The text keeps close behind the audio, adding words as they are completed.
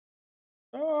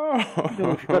You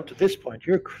know, if you got to this point,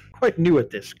 you're quite new at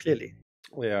this, clearly.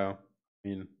 Yeah, I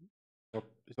mean,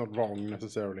 it's not wrong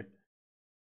necessarily.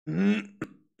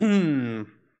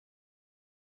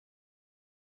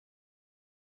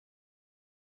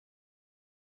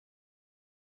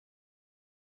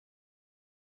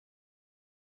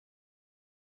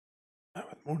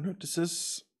 More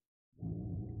notices.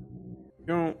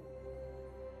 Go.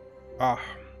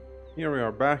 Here we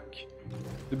are back.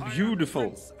 The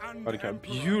beautiful,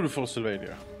 beautiful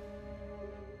Sylvania.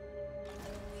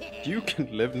 You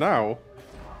can live now.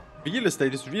 Real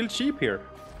estate is real cheap here.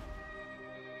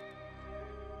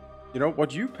 You know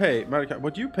what you pay, Marika,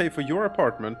 what you pay for your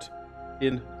apartment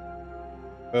in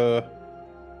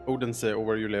Odense, or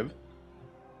where you live.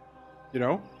 You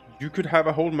know, you could have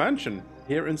a whole mansion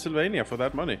here in Sylvania for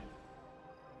that money.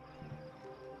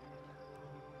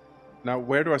 Now,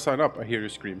 where do I sign up? I hear you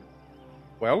scream.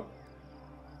 Well,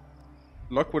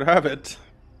 luck would have it.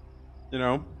 You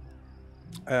know,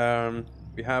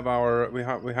 we have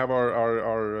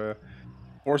our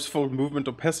forceful movement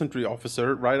of peasantry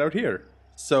officer right out here.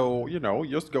 So, you know,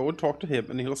 just go and talk to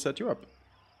him and he'll set you up.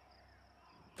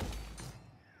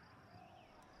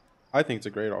 I think it's a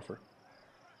great offer.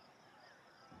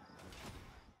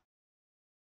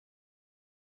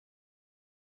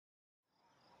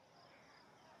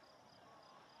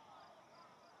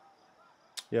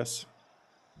 Yes.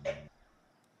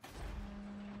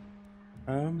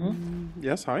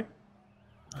 Yes, hi.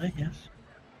 Hi, yes.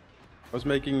 I was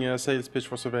making a sales pitch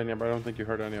for Sylvania, but I don't think you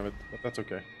heard any of it. But that's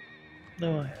okay.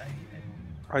 No,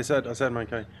 I said,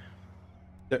 mankind.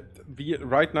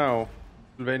 Right now,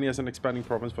 Sylvania is an expanding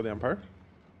province for the Empire.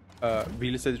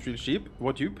 Real estate is really cheap.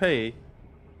 What you pay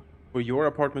for your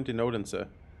apartment in Odense,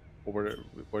 or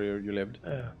where you lived?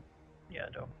 Yeah,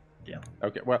 no. Yeah.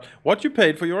 Okay, well, what you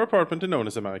paid for your apartment in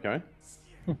Odense, Malachi,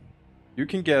 you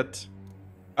can get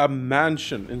a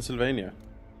mansion in Sylvania.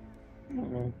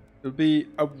 It'll be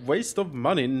a waste of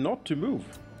money not to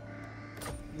move.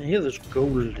 I hear there's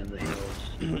gold in the hills.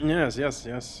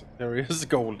 yes. There is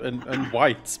gold and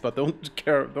whites, but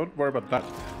don't worry about that.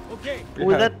 Okay.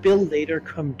 Will that bill later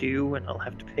come due and I'll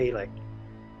have to pay like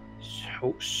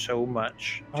so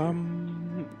much?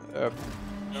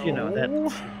 You know that.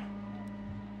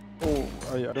 Oh,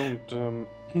 I don't.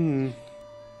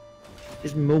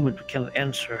 This moment we cannot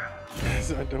answer.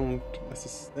 Yes, I don't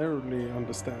necessarily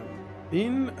understand. I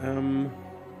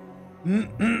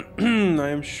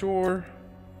am sure,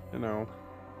 you know,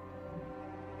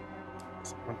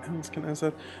 someone else can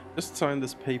answer. Just sign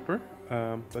this paper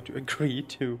that you agree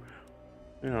to,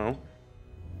 you know.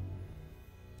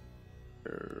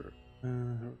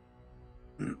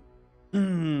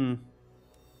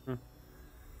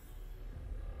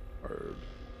 Word.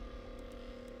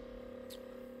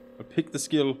 Pick the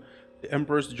skill, the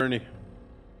Emperor's Journey.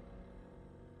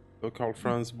 Though Karl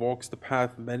Franz walks the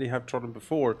path many have trodden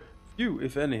before, few,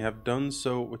 if any, have done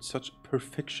so with such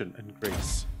perfection and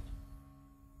grace.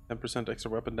 10%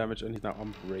 extra weapon damage, and he's now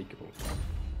unbreakable.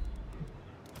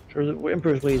 So the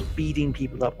Emperor's Way is beating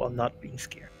people up while not being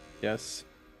scared. Yes.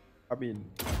 I mean,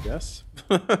 yes.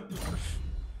 Of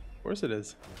course it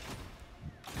is.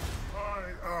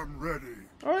 I am ready.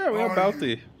 Oh yeah, we have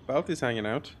Balti. Balti's hanging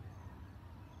out.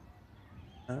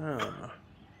 Ah.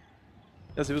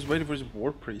 Yes, he was waiting for his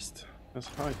war priest. That's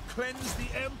fine. Cleanse the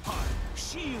Empire.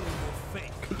 Shield your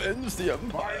fate. Cleanse the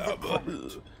Empire.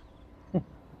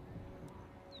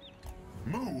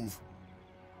 Move.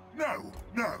 No.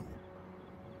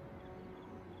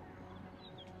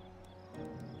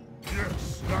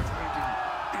 Yes, that will do.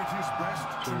 It is best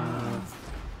to move.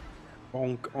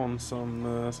 Bonk on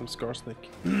some scar stick.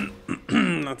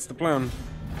 That's the plan.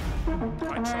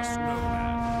 I trust no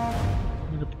man.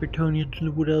 You got the Bretonians and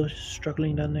the Wood Elves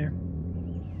struggling down there.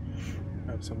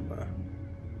 Have some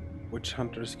witch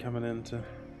hunters coming in to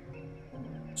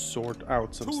sort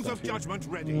out some Tools stuff of here. judgment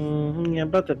ready. Yeah,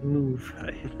 about that move.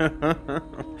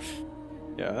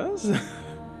 Yes.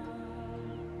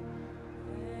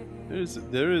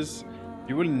 There is.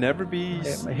 You will never be.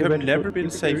 You have never been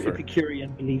safer.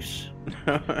 Epicurean beliefs.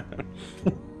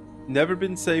 Never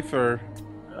been safer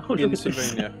in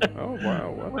Sylvania. Oh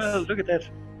wow! Well, look at that.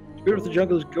 Spirit of the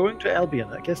Jungle is going to Albion.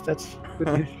 I guess that's good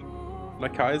news.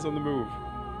 Nakai is on the move.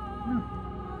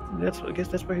 I guess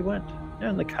that's where he went.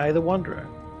 Yeah, Nakai the Wanderer.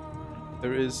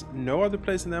 There is no other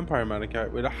place in the Empire, Malachi,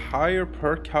 with a higher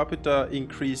per capita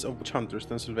increase of witch hunters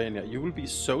than Sylvania. You will be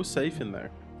so safe in there.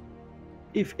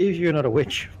 If you're not a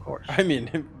witch, of course. I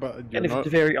mean, but you're and if not.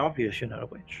 it's very obvious you're not a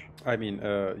witch. I mean,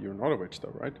 you're not a witch,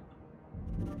 though, right?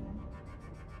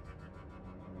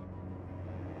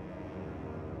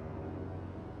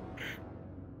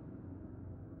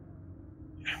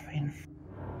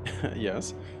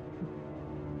 Yes.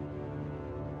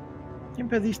 Yeah,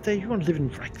 but these days you want to live in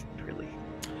Reichland, really.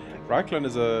 Reichland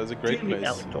is a great Really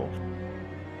place. Elector.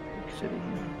 Big city.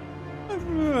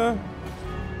 Uh,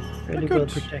 Fairly could- well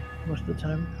protected most of the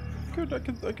time.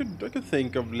 I could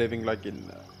think of living like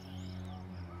in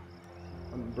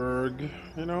Hamburg,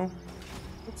 you know.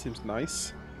 That seems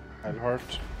nice. Eilhart.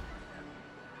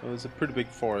 Oh, there's a pretty big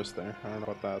forest there. I don't know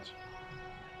about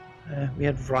that. We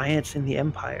had riots in the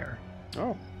Empire,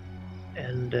 Oh,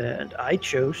 and I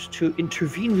chose to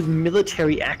intervene with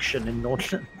military action in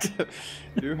Nordland.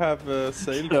 you have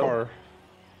sailed No. far.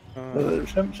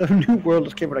 Some new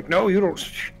world came like, no, you don't.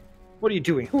 What are you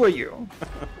doing? Who are you?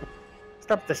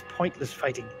 Stop this pointless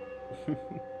fighting.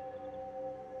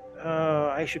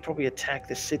 I should probably attack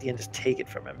this city and just take it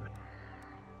from him.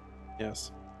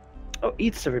 Yes. Oh,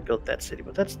 Eats rebuilt that city,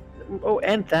 but that's... Oh,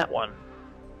 and that one.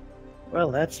 Well,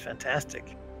 that's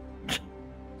fantastic.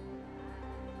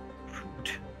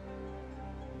 Food.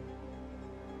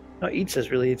 No, Eats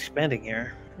is really expanding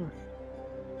here.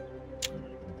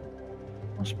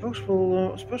 I suppose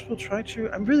we'll try to...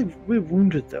 I'm really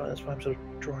wounded, though. That's why I'm sort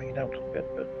of drawing it out a little bit,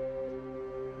 but...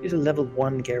 He's a level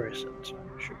 1 garrison, so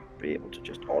I should be able to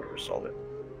just auto-resolve it.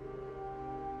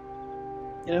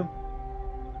 You know?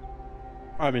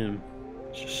 I mean,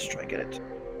 Let's just strike at it.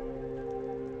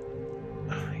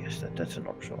 Oh, I guess that's an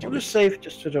option. I'll just save,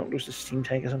 just so I don't lose the steam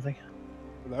tank or something.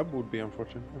 that would be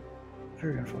unfortunate.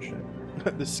 Very unfortunate.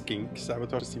 The skink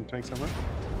sabotage steam tank somewhere.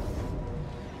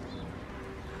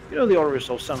 You know, the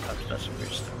auto-resolve sometimes does some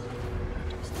weird stuff.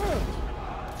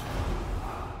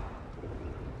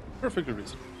 Perfectly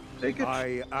reasonable. Very good.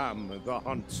 I am the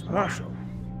Hunt's Ah, Marshal.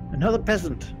 another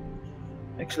peasant.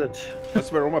 Excellent.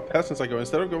 That's where all my peasants are going.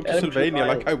 Instead of going to Empty Sylvania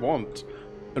like pile. I want,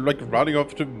 I'm like running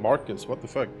off to Marcus. What the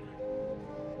fuck?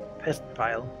 Peasant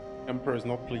pile. Emperor is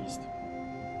not pleased.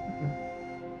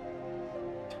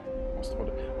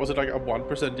 Was it like a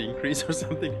 1% increase or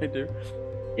something I do?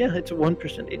 Yeah, it's a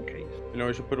 1% increase. You know,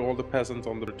 I should put all the peasants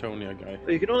on the Bretonia guy.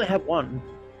 But you can only have one.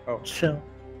 Oh, So.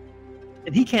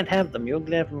 And he can't have them. You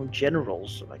only have them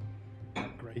generals. So like,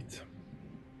 great.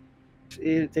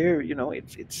 they're, you know,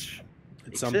 it's It's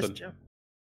exists, something.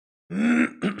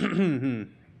 yeah.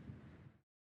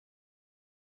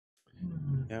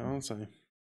 Yeah, I'll say.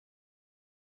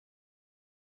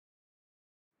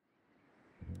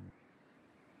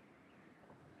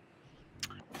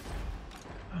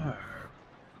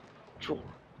 Talk.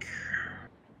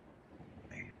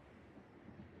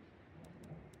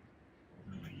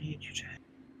 We need you to.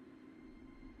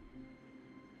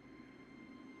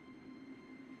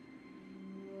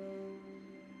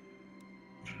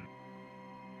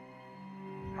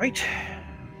 Right.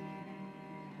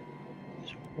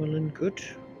 It's well and good.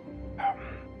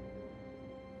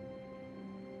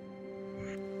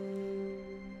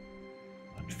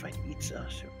 What fight eats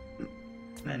us?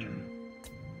 Imagine.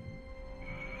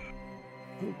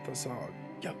 Das har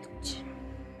gött.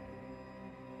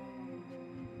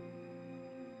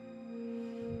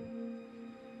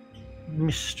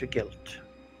 Mr. Gelt.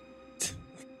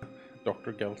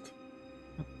 Dr. Gelt.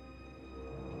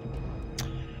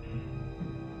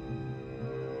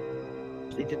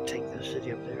 They did take the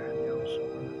city up there, and they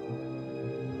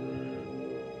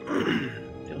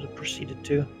also proceeded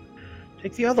to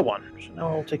take the other one. So now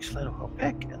I'll take Slanowell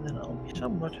back, and then I'll be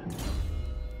somewhat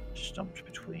stumped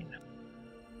between.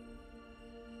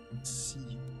 Let's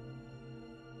see.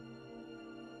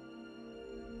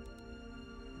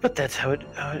 But that's how it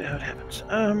happens.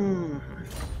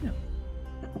 Yeah.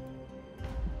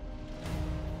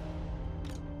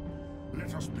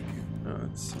 Let us begin.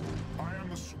 Let's see. I am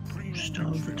the supreme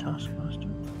Still the patriarch. Taskmaster.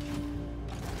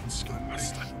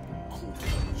 Installation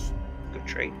quarters. Good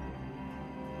trade.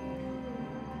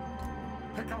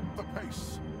 Pick up the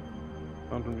pace.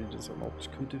 Mountain regions are not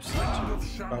conducive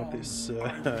about this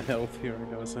health here,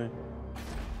 I gotta say.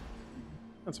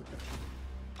 That's okay.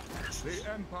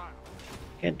 The Empire.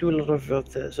 Can't do a lot of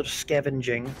the sort of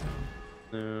scavenging.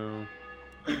 No.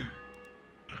 I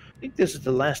think this is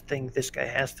the last thing this guy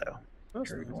has, though. That's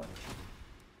Carry nice. on.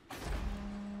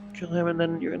 Kill him, and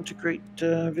then you integrate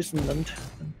Visenland.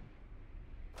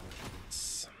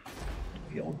 It's-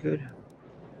 Be all good.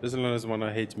 This one is one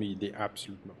I hate me the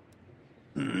absolute most.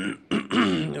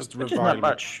 Just Which is revile not me.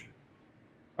 much.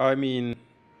 I mean,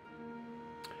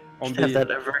 on Just have the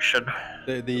that aversion.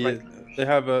 they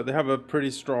have a pretty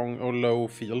strong or low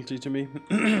fealty to me.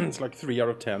 It's like 3 out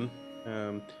of 10.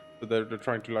 So they're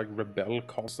trying to like rebel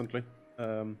constantly.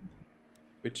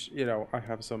 Which, you know, I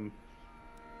have some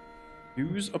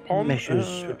use upon. Measures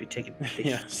should be taken place.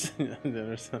 Yes,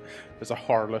 there's a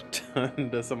harlot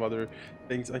and there's some other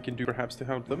things I can do perhaps to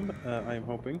help them. I am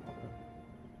hoping.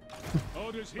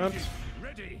 Orders But heeded.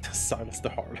 Ready. silence the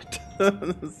harlot.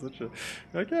 Such a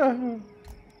like yeah.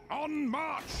 On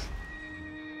march.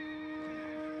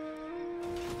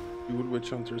 Dual witch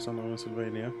hunters on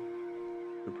Sylvania.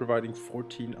 They're providing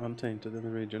 14 untainted in the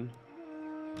region.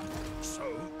 So,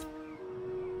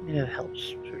 Yeah, it helps,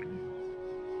 certainly.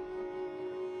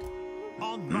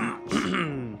 on march.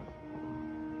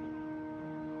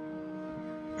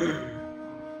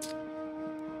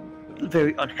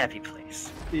 Very unhappy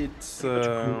place. It's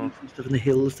Stuff in the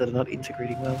hills that are not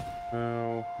integrating well.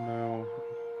 no.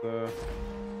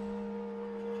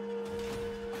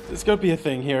 There's gonna be a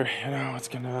thing here, you know. It's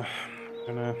gonna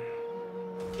a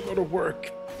lot of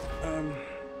work.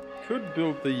 Could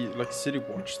build the like city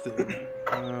watch thing.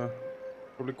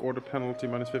 Public order penalty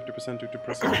minus 50% due to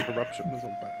president corruption. That's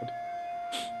not bad.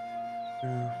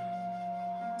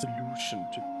 Solution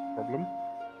to problem.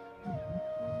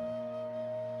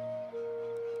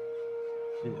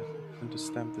 Yeah, and to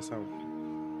stamp this out.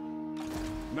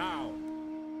 Now.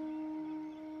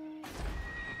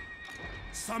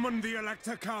 Summon the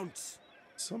Elector Counts.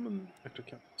 Summon Elector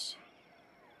Counts.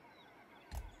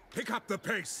 Pick up the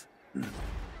pace.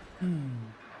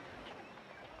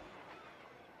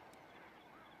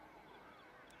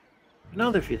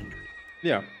 Now they're feeling good.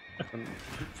 Yeah. And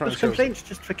France Those shows, complaints,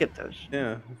 just forget those.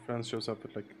 yeah, France shows up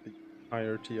at like the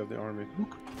higher tier of the army.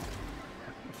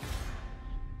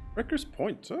 Wrecker's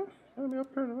Point, huh? Let me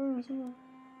up here.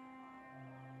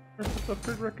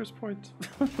 Upgrade Wrecker's Point.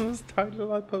 This tiny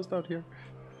little outpost out here.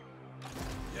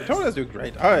 Bretonia's doing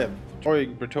great. I am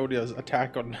enjoying Bretonia's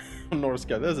attack on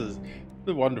Norsca. This is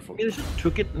wonderful. They just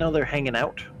took it, now they're hanging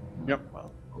out. Yep.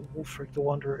 Well, Wolfric the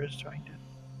Wanderer is trying to...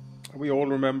 We all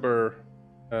remember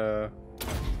the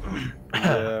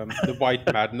white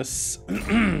madness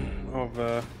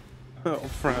of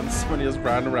France when he just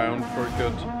ran around for a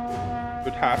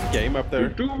good half game up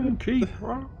there.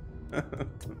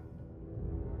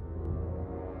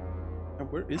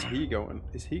 And where is he going?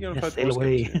 Is he gonna fight sail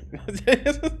away.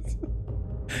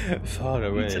 Far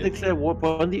away. It's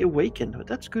on the Awakened, but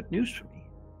that's good news for me.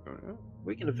 Oh, yeah.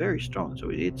 Awakened are very strong, so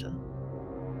it's a...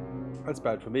 That's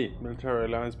bad for me. Military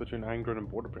alliance between Angron and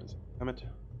Border Prince. Damn it.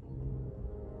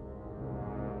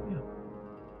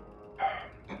 I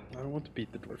don't want to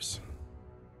beat the dwarfs.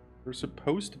 They're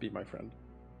supposed to be my friend.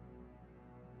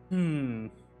 I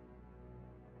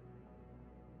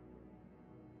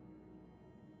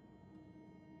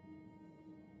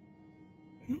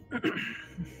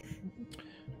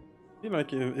feel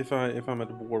like if I'm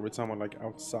at war with someone like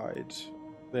outside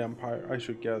the Empire, I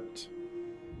should get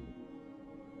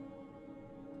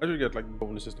like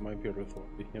bonuses to my imperial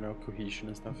authority, you know, cohesion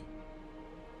and stuff.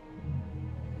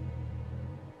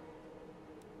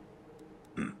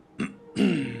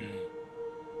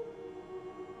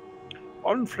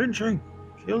 Unflinching!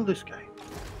 Kill this guy.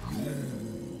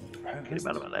 Get him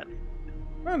out of that.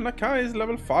 Well, Nakai is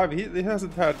level 5. He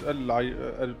hasn't had an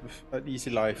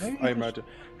easy life, I imagine.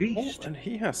 Beast. Oh, and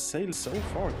he has sailed so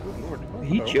far. Good lord. Oh,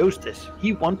 He hello. chose this.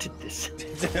 He wanted this.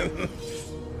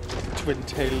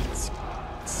 Twin-tailed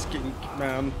skink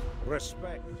man.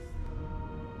 Respect.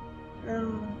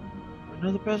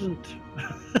 Another peasant.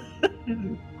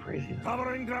 Crazy.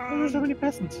 Covering Why are there ground. so many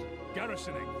peasants?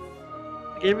 Garrisoning.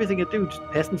 Like everything I do, just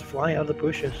peasants fly out of the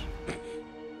bushes.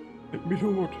 My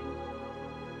lord.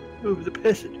 Oh, the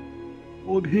peasant.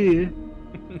 I'm here.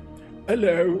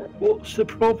 Hello. What's the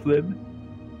problem?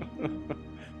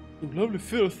 Some lovely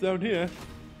filth down here.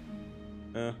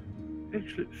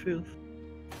 Excellent filth.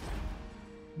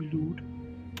 My lord.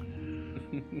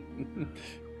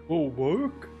 More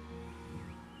work.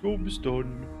 Job's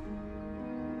done.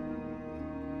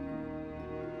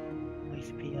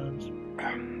 Nice peons.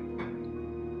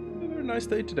 A very nice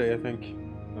day today, I think.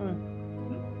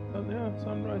 Yeah,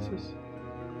 sun rises.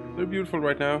 They're beautiful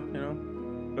right now, you know.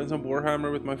 Playing some Warhammer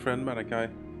with my friend Manaki.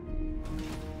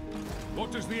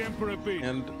 What does the Emperor be?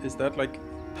 And is that like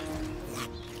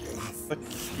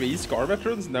 3 Scar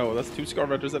veterans? No, that's 2 Scar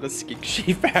veterans and a skink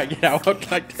chief hanging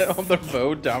out like on their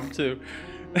boat down to.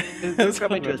 They're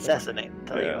coming to assassinate,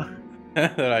 tell you.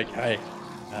 They're like, hey.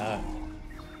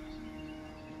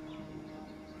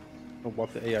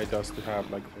 What the AI does to have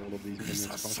like all of these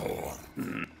minions.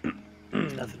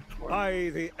 Nothing for it. By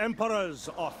the Emperor's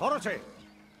authority.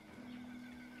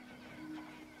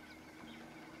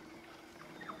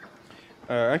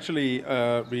 Actually,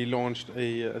 we launched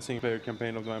a single-player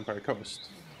campaign of the Vampire Coast,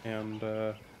 and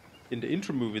in the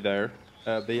intro movie there,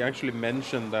 they actually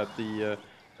mentioned that I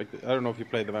don't know if you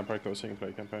played the Vampire Coast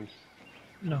single-player campaign.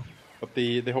 No. But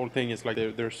the whole thing is like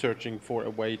they're searching for a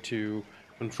way to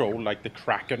control like the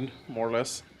Kraken, more or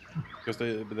less, because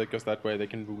that way they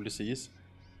can rule the seas.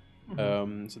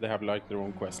 So they have like their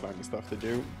own quest line and stuff they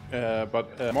do. But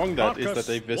among that is that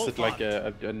they visit like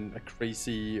a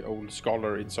crazy old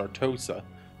scholar in Sartosa,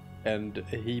 and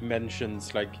he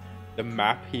mentions like the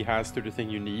map he has to the thing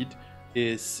you need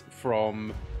is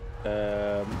from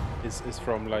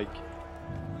like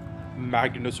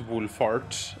Magnus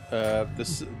Wolfart,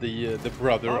 the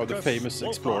brother of the famous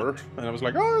explorer, and I was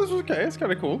like, oh, this is okay, it's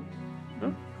kind of cool.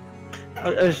 Yeah.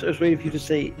 I was waiting for you to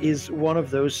say, is one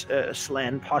of those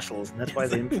Slan puzzles, and that's why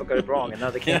they got it wrong, and now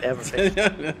they can't ever fix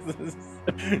it.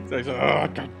 It's like, oh,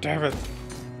 god damn it.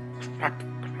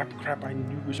 Crap, I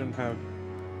knew we shouldn't have.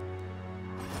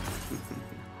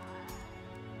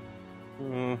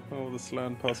 Oh, the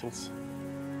Slan puzzles.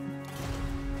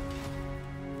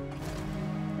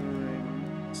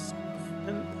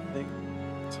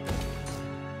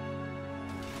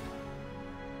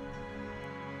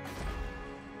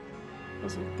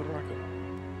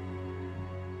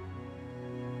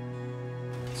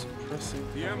 Suppressing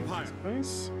The Empire.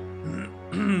 Space.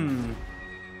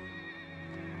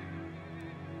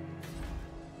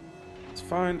 It's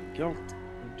fine, Gelt.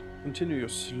 Continue your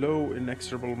slow,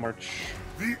 inexorable march.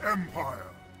 The Empire.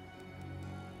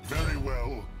 Very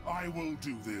well, I will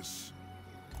do this.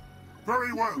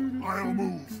 Very well, I'll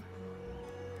move.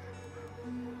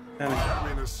 I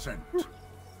am in ascent.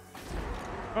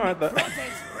 Alright, that.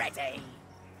 Ready.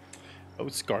 Oh,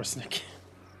 Skarsnik.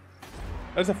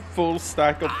 There's a full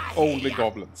stack of only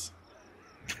goblins.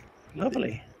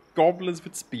 Lovely. Goblins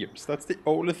with spears. That's the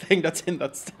only thing that's in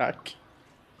that stack.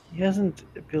 He hasn't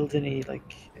built any,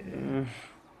 like,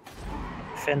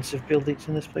 offensive buildings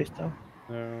in this place, though.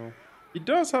 No. He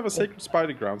does have a Sacred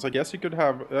Spider Grounds. I guess you could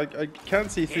have... I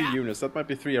can't see 3 units. That might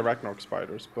be 3 Arachnarch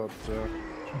spiders, but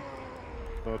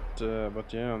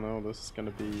yeah, no, this is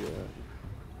gonna be...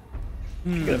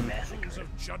 You're gonna massacre.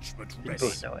 Of judgment You ready.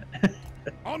 both know it.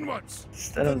 Onwards.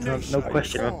 No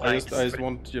question. I just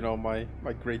want, you know, my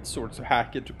great sword to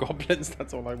hack into goblins.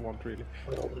 That's all I want, really.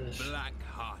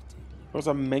 Black-hearted. There's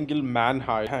a Mengel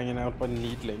Manhide hanging out by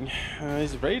Needling.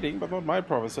 He's raiding, but not my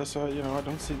provinces, so, you know, I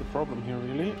don't see the problem here,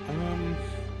 really.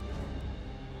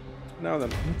 Now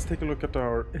then, let's take a look at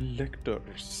our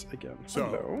electors again. So.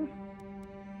 Hello.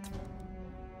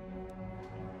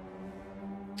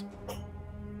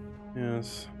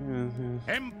 Yes.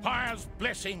 Empire's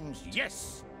blessings,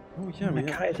 yes. Oh, yeah, we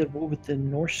have... Makai is at war with the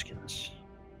Norskins.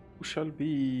 Who shall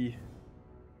be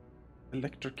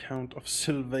Elector Count of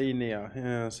Sylvania?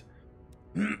 Yes.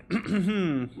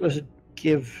 What does it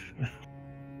give?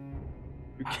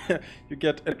 You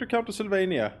get Elector Count of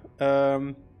Sylvania.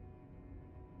 Vampire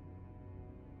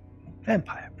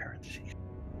parentheses.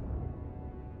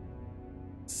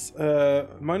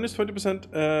 Minus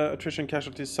 20% attrition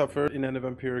casualties suffered in any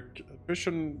vampiric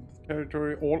attrition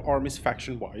territory. All armies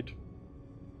faction wide.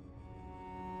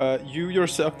 You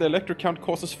yourself, the Elector Count,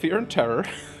 causes fear and terror.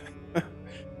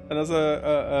 And as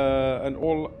an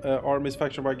all armies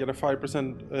faction wide, get a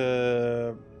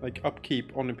 5% like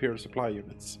upkeep on Imperial supply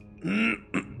units.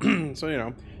 So you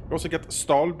know, you also get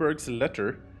Stahlberg's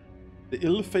letter. The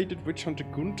ill-fated witch hunter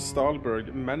Gund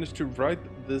Stahlberg managed to write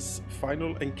this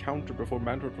final encounter before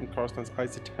Manfred von Karstein's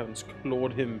icy talons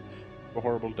clawed him to a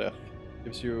horrible death.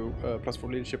 Gives you +4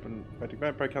 leadership and fighting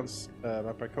vampire counts,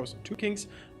 vampire coast 2 kings,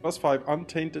 +5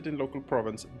 untainted in local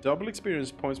province, double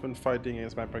experience points when fighting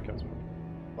against vampire counts.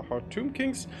 The Heart Tomb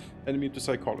Kings, and immune to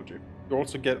psychology. You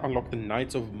also get unlock the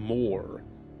Knights of More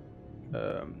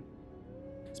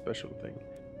special thing.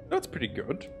 That's pretty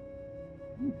good.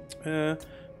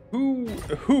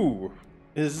 Who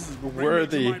is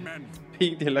worthy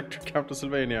being the Elector Count of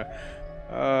Sylvania?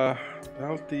 No,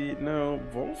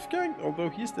 Wolfgang, although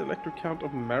he's the Elector Count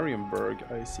of Marienburg,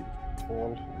 I seem to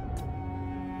recall.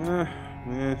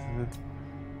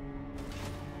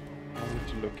 I need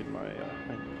to look in my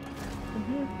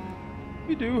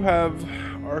We do have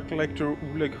Arch-Elector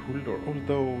Oleg Huldor,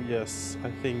 although, yes, I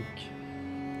think...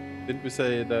 Didn't we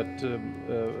say that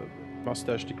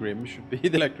Mustache the Grim should be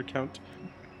the Elector Count? I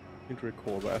can't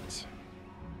recall that.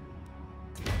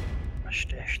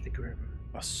 Mustache the Grim.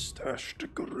 Mustache the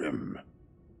Grim.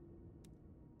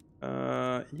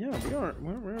 Yeah, we are.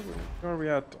 Where are we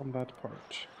at on that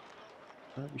part?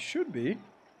 We should be.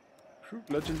 True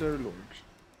Legendary Lord.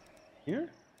 Here?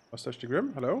 Mustache the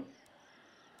Grim, hello?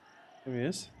 There he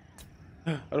is.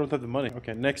 I don't have the money.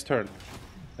 Okay, next turn.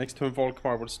 Next turn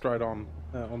Volkmar will stride on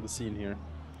the scene here.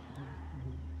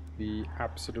 Be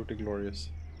absolutely glorious.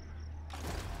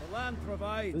 The land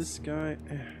provides. This guy...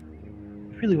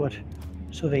 Really what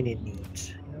Sylvania needs,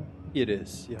 you know? It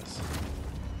is, yes.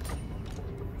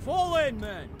 Fall in,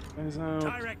 men. Guys out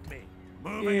Direct me.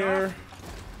 Moving here. on.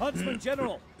 Huntsman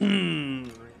General.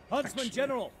 Huntsman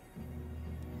General.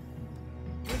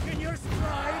 Within your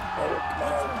stride.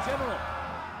 Huntsman General.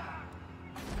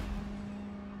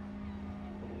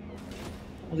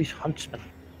 All these huntsmen.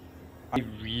 I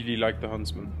really like the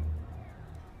huntsmen.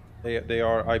 They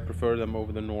are. I prefer them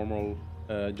over the normal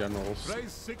generals.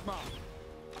 Raise Sigma.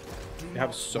 Do They have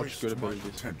not such waste good my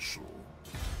abilities. potential.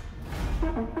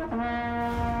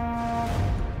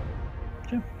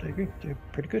 Yeah, I agree. They're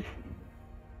pretty good.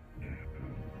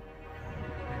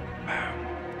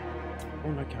 Oh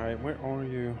my guy, where are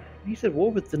you? He's at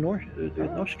war with the Norska.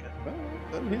 Well,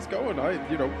 then he's going. I,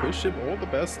 wish him all the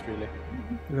best, really.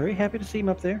 Very happy to see him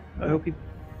up there. I hope he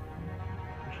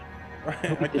I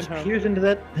can have. disappears into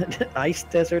that ice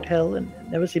desert hell and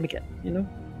never see him again, you know?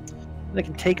 And I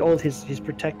can take all of his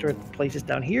protectorate places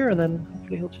down here, and then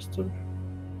hopefully he'll just sort of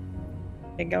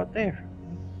hang out there.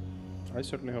 I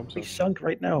certainly hope so. He's sunk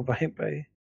right now by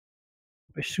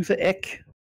Sutha Ek.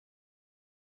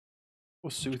 Oh,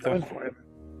 Going Sutha. for him.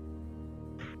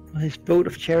 His boat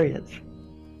of chariots.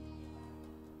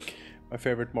 My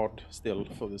favorite mod still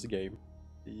for this game.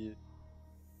 The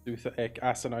Sutha Ek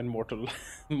Asinine Mortal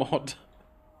mod.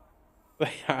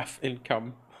 They have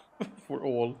income for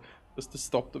all, just to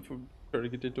stop them from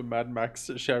turning it into Mad Max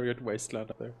Chariot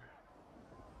Wasteland up there.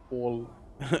 All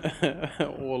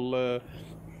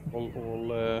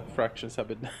fractions have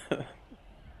been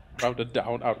rounded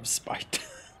down out of spite.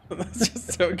 That's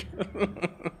just so good.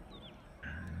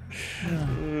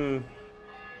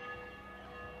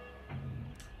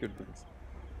 Good things.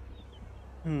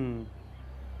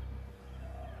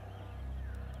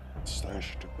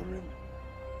 Stash to Grim.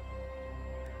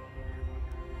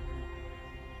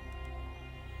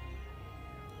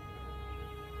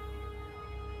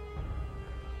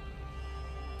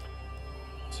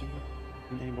 So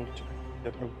being able to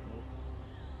get out.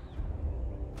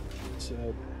 It's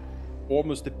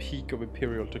almost the peak of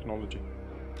Imperial technology.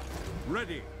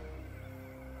 Ready.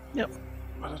 Yep.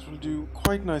 But that will do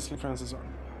quite nicely, Francis.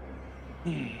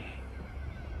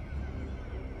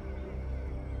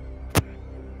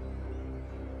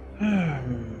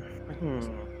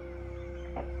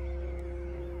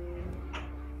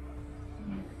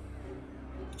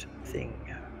 Something.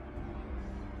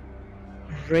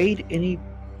 Raid any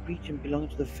region belonging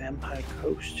to the Vampire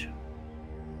Coast.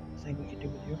 Thing we can do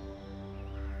with you.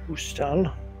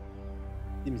 Ustal.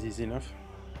 Seems easy enough.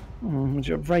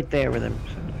 You're right there with him.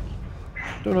 So,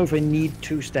 don't know if I need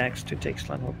 2 stacks to take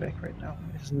Slanhawk back right now.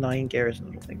 It's 9 garrison.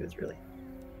 I don't think that's really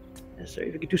necessary.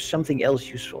 If we could do something else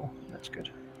useful, that's good.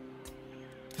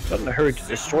 Not in a hurry to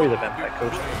destroy the Vampire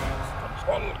Coast.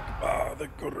 Volkmar the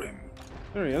Grim.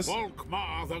 There he is.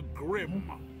 Volkmar the Grim.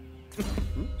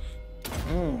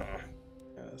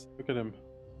 Yes, look at him.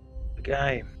 The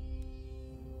guy.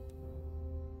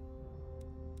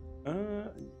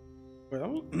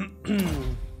 Well.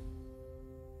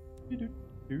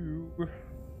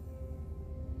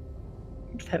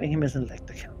 Just having him as an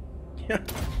Elector. Yeah.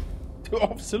 To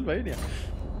off Sylvania.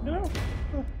 You know.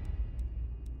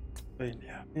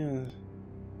 Sylvania. Yeah.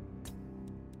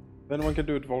 If anyone can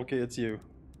do it, Volky, it's you.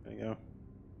 There you go.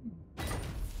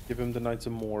 Give him the Knights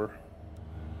of More.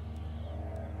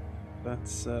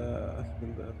 That's I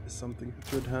think that is something he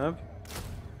could have.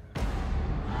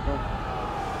 Oh.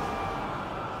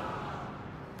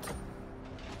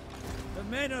 The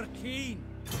men are keen.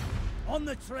 On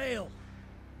the trail.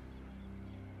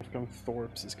 Wolfgang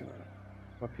Thorps is gonna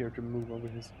come up here to move over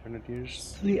his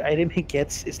grenadiers. The item he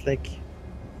gets is like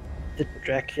the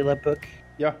Dracula book.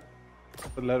 Yeah,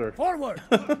 the letter. Forward.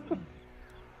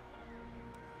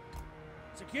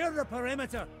 Secure the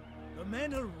perimeter. The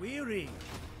men are weary.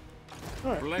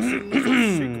 Blessings of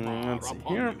Sigmar Let's see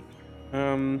upon here.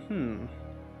 you.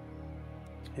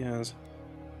 Yes.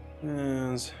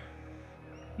 Yes.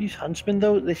 These huntsmen,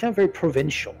 though, they sound very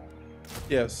provincial.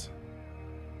 Yes.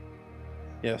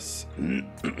 Yes.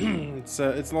 It's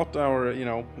not our,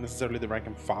 necessarily the rank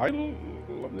and file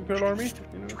of the Imperial Army.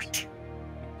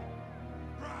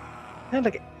 Kind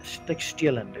of like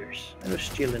Steellanders. I know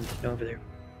Steeland is known for their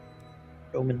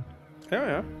Roman.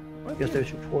 Yeah. Because they're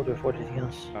support before anything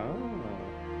else. Ah.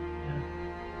 Yeah.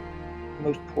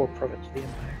 Most poor province of the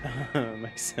Empire.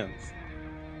 Makes sense.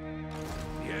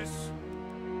 Yes.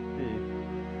 Hey.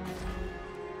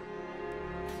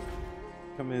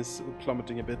 Income is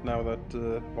plummeting a bit now that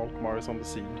Volkmar is on the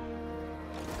scene.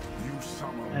 You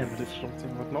summon I have, Difficulty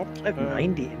and whatnot. I have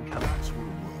 90 income. that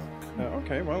will work.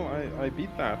 Okay, well, I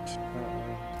beat that.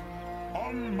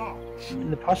 On march. In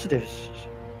the positives.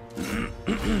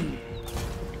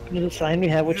 little sign we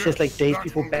have which says like days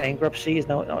before bankruptcy is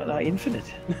now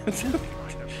infinite.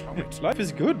 Life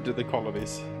is good, the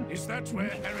colonies. Is that where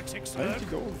heretics I need lurk? to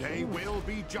go. They will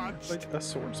be judged. Like a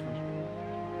swordsman.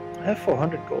 I have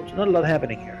 400 gold, so not a lot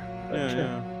happening here. But,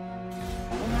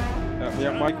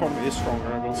 Yeah, my economy is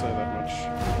stronger, I will say that much.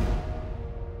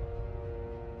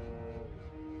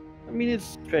 I mean,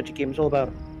 it's a strategy game. It's all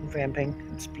about ramping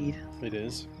and speed. It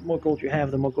is. The more gold you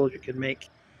have, the more gold you can make.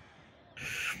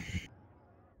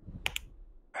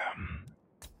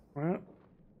 Well,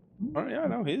 oh, yeah,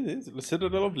 no, he's the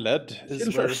Citadel of Lead. Is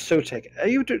Citadel where... of Sotek. Are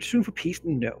you soon for peace?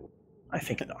 No. I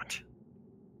think not.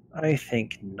 I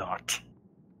think not.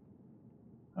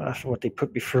 After what they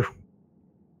put me through.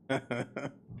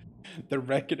 The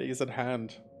reckoning is at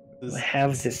hand. I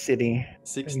have this city.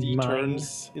 60 mine.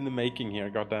 turns in the making here,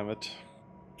 goddammit.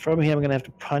 From here, I'm going to have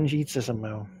to punch Itza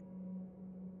somehow.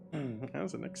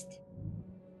 How's the next?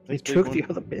 They Let's took take the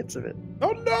one. other bits of it.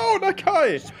 Oh no,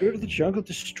 Nakai! Spirit of the Jungle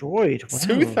destroyed. Wow.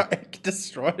 Soothag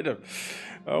destroyed him.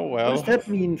 Oh What well. does that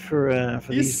mean for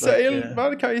He these? sailed,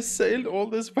 Malachi sailed all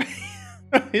this way.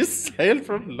 He sailed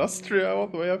from Lustria all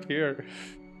the way up here.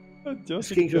 These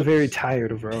kings are very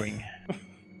tired of rowing.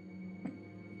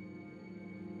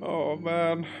 Oh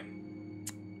man.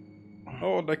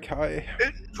 Oh, Nakai.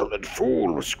 Insolent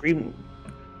fool was screaming.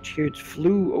 Tears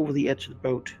flew over the edge of the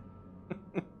boat.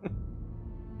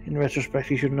 In retrospect,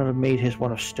 he should not have made his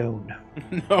one of stone.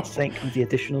 No. Sank with the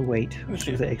additional weight of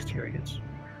the exteriors.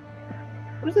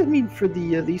 What does that mean for these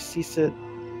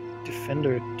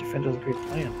defenders of the Great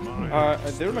Plan?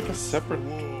 They're like a separate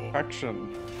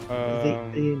faction. Are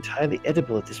they entirely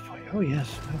edible at this point? Oh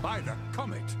yes. No. By the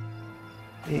comet.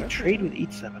 They trade with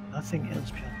each but nothing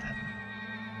else beyond that.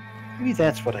 Maybe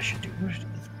that's what I should do. Where's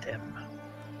them?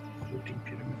 Floating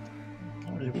pyramid.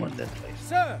 I really want that place.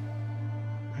 Sir!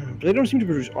 But they don't seem to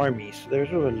produce armies, so they're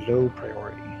sort of a low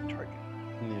priority target.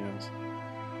 Yes.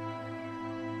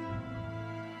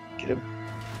 Get him.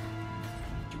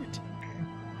 Do it.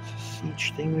 It's a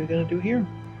siege thing we're gonna do here.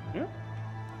 Yeah.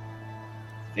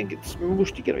 I think it's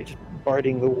mostly gonna be just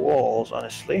barding the walls,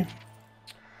 honestly.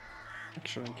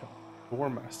 Action War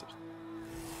Masters.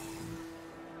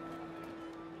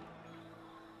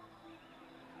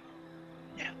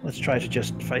 Yeah, let's try to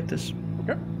just fight this.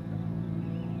 Okay.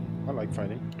 I like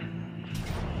fighting.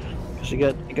 Because you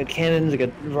got cannons, you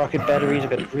got rocket batteries, you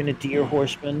got grenadier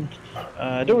horsemen.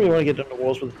 I don't really want to get on the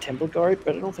walls with a temple guard,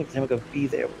 but I don't think the temple guard will be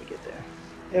there when we get there.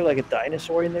 They have like a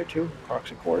dinosaur in there too,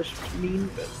 Crocs of course, which is mean,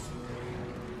 but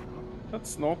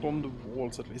That's not on the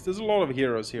walls at least. There's a lot of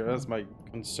heroes here, that's my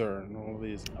concern. All of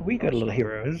these. we got a little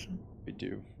heroes. We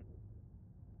do.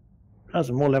 How's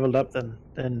more leveled up than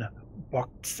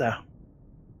Boksa.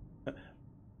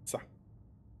 So.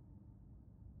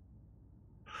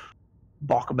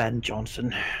 Bachman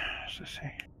Johnson, as I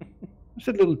say. There's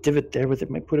a little divot there with it.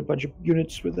 Might put a bunch of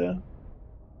units with the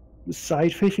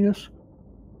side facing us.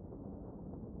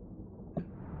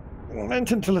 I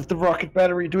intend to let the rocket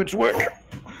battery do its work.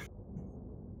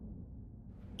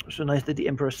 So nice that the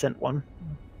Emperor sent one.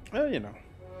 You know,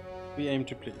 we aim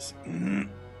to please.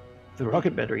 The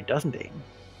rocket battery doesn't aim,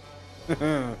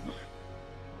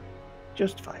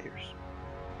 just fires.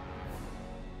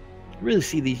 I really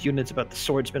see these units about the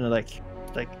swordsmen are like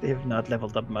they have not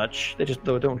leveled up much. They just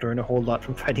don't learn a whole lot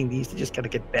from fighting these. They just kind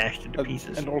of get bashed into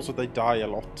pieces. And also they die a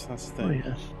lot. That's the Oh thing.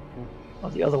 yes.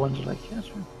 Well, the other ones are like, yes,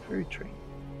 we're very trained.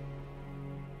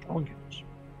 Strong units.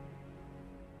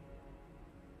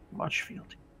 Much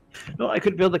field. No, I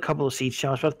could build a couple of siege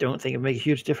towers, but I don't think it'd make a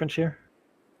huge difference here.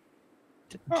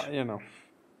 Didn't. You know.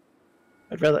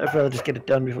 I'd rather just get it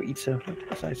done before Itza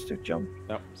decides to jump.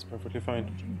 No, it's perfectly fine.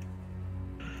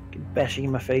 Get bashing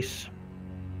in my face.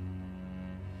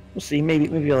 We'll see.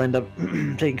 Maybe I'll end up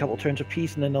taking a couple turns of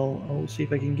peace, and then I'll see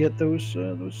if I can get those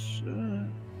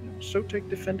Sotek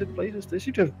defended places. They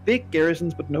seem to have big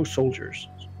garrisons, but no soldiers.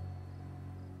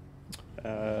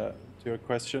 To your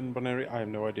question, Boneri, I have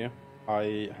no idea.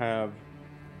 I have.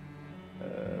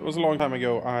 It was a long time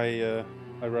ago. I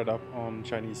read up on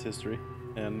Chinese history,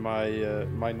 and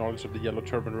my knowledge of the Yellow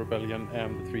Turban Rebellion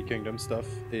and the Three Kingdoms stuff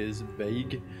is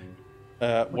vague.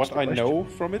 What I know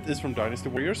from it is from Dynasty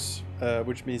Warriors,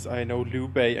 which means I know Liu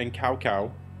Bei and Cao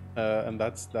Cao, and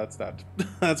that's that.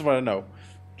 That's what I know.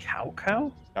 Cao?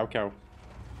 Cao Cao.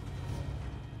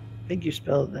 I think you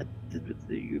spelled that.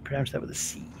 You pronounce that with a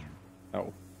C.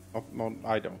 No, not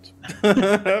I don't,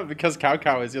 because Cao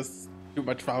Cao is just too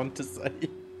much fun to say.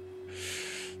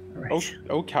 Right.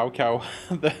 Oh, Cao Cao,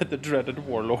 the dreaded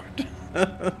warlord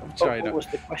of China. What was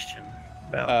the question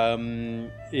about?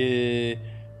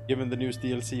 Given the newest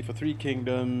DLC for Three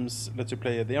Kingdoms lets you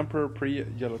play the Emperor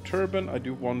pre-Yellow Turban, I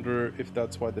do wonder if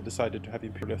that's why they decided to have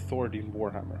Imperial Authority in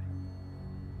Warhammer.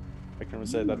 I can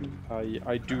say that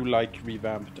I do like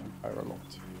revamped Empire a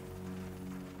lot.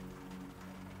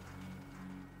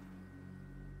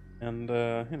 And,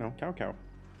 you know, cow.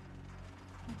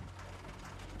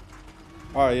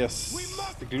 Ah,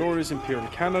 yes. The glorious Imperial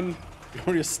Cannon,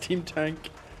 glorious steam tank.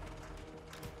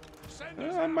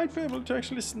 I might be able to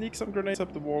actually sneak some grenades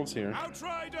up the walls here.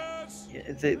 Outriders!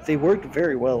 Yeah, they worked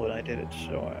very well when I did it,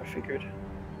 so I figured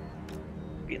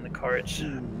it'd be in the cards.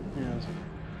 Yes.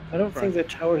 I don't think the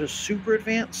towers are super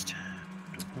advanced.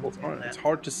 It's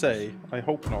hard to say. I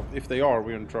hope not. If they are,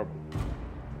 we're in trouble.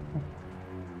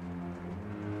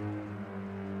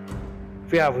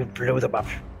 Yeah, we blow them up.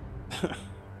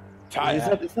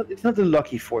 It's not the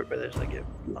lucky fort where there's like a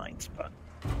blind spot.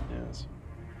 Yes.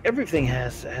 Everything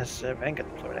has Vanguard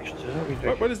deployed actually. So there's no reason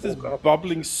to What is this walk up.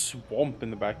 bubbling swamp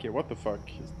in the back here? What the fuck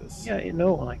is this? Yeah, you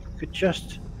know, like we could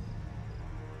just.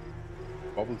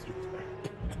 Bubbles looks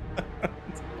bad.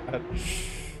 It's bad.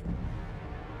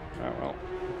 Ah, well,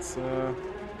 let's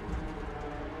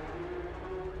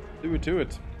do it to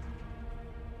it.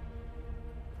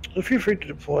 So feel free to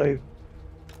deploy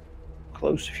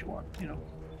close if you want. You know,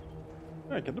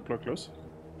 Yeah, I can deploy close.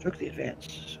 took the advance.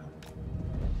 So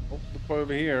I'll deploy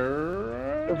over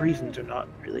here. no reason to not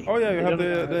really. Oh yeah, you They have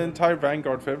don't the entire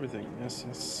vanguard for everything.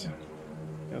 Yes.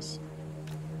 Yes.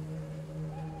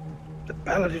 The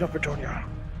Paladin of Bretonia.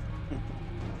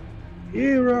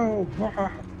 Hero.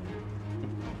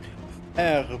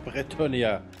 Air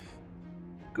Bretonia.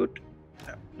 Good.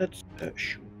 Now, let's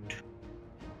shoot.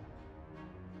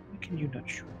 Why can you not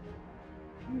shoot?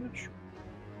 Can you not shoot?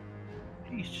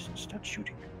 Please just start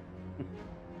shooting.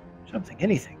 Something,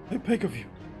 anything. I beg of you.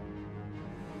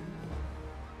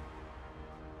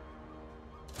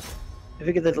 I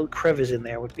figured that little crevice in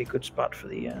there would be a good spot for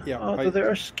the. Yeah, although there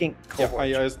are skink Yeah, cohorts.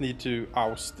 I just need to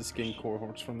oust the skink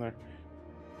cohorts from there.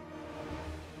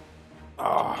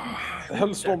 Ah, the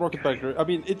Hellstorm rocket battery. I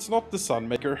mean, it's not the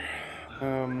Sunmaker,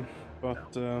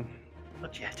 but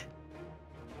Not yet.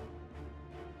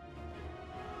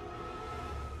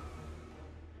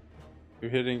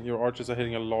 your archers are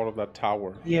hitting a lot of that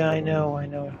tower. Yeah, I know. I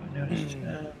noticed.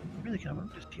 Really kind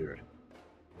of just hear it.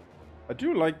 I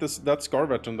do like that Scar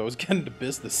veteran though. Is getting the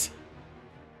business.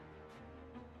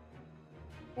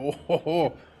 Oh, ho,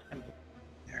 ho.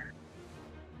 There.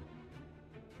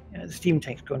 Yeah, the steam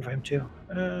tank's going for him too.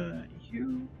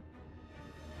 You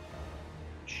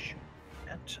shoot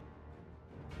at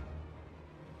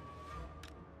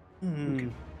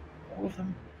all of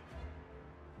them.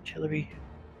 Artillery,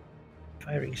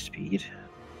 firing speed.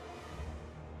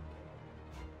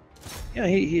 Yeah,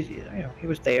 he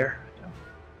was there. So.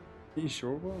 He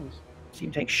sure was.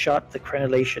 Steam tank shot the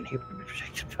crenellation he would be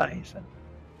protected by, so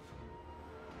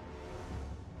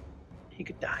he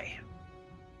could die.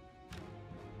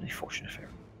 Really fortunate for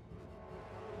him.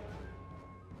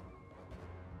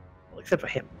 Well, except for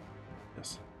him.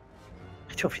 Yes.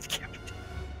 I don't be the captain.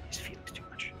 His feelings too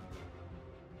much.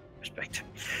 Respect.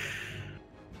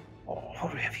 Oh,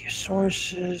 what do we have here?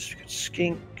 Sources. We got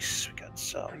skinks. We got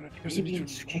some Indian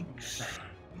skinks.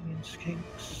 Indian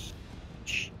skinks.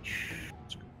 Chief.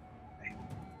 Let's go. Okay.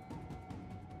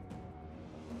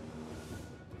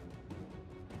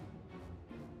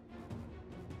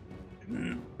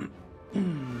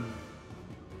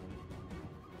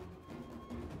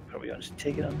 Probably gonna just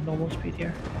take it on normal speed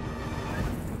here.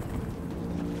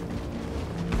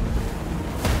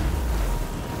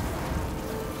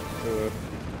 Good.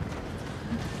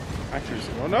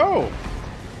 Accuracy. Oh no!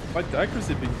 Like the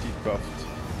accuracy being debuffed.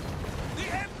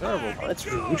 Terrible. Oh, that's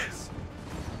rude.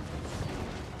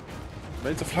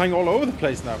 Blades are flying all over the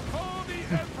place now. For the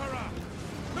Emperor!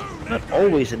 No Not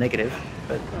always a negative,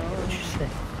 but what you say?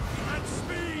 At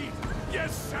speed!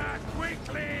 Yes, sir!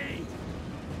 Quickly!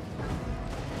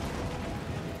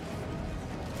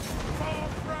 For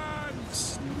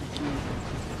France!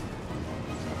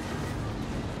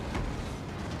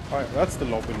 Alright, that's the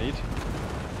lob we need.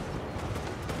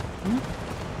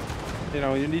 You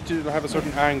know, you need to have a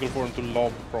certain angle for him to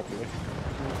lob properly.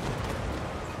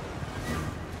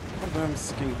 Oh, damn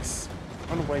skinks.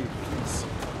 Run away, please.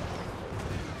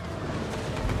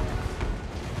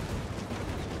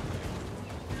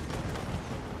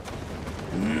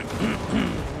 There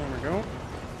we go.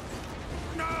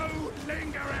 No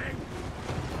lingering!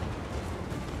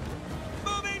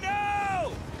 Moving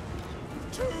now!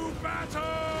 To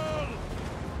battle!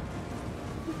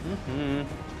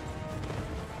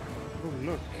 Oh,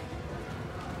 look.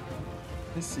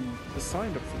 I see the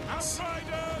sign of things.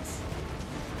 Outriders!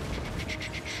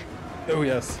 Oh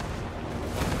yes.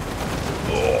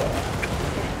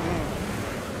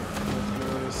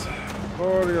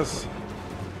 Oh yes.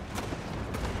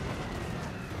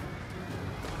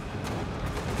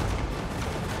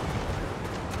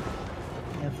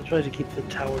 You have to try to keep the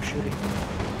tower shooting.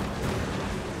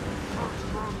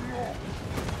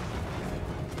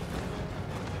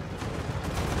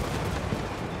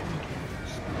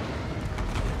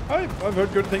 I've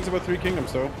heard good things about Three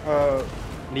Kingdoms though.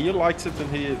 Neil likes it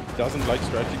and he doesn't like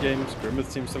strategy games. Grimmett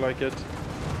seems to like it.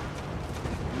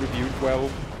 Reviewed well.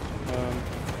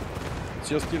 It's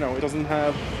just, you know, it doesn't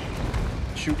have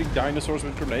shooting dinosaurs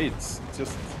with grenades. It's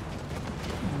just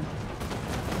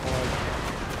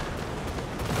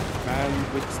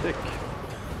man with stick.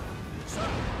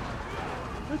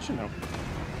 But you know,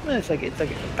 Well, it's like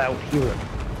about hero.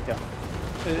 yeah,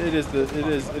 it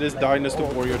is Dynasty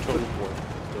Warrior Total War,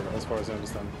 as far as I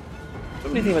understand.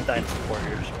 Don't know anything about Dynasty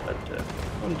Warriors, but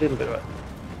a little bit about it.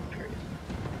 Period.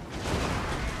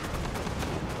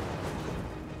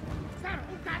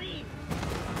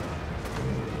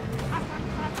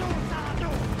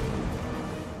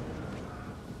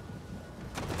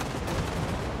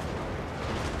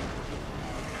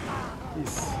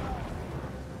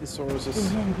 These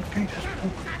Sauruses.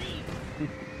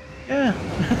 Yeah,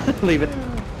 leave it.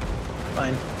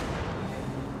 Fine.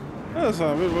 That's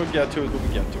fine. We'll get to it when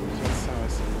we get to it. That's how I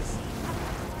see this.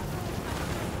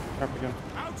 Up again.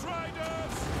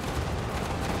 Outriders!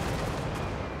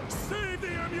 Save the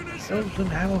ammunition!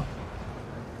 Golden Hour.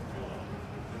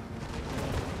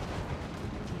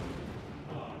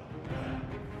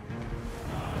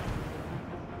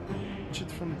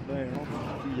 Shit from there,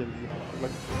 not really.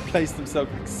 Like place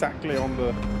themselves exactly on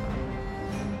the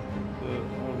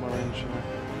on my range.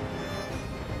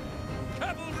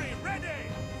 Cavalry ready!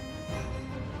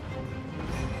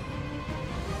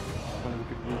 And we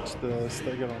could reach the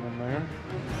Stegadon in there.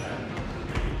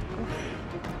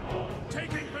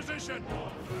 Taking position!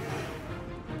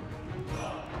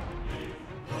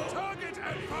 Target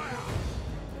and fire!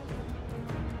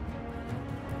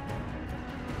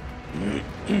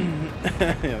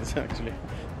 Yes, actually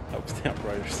helps the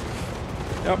Outriders.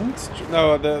 Yep, it's true.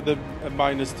 No, the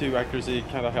 -2 accuracy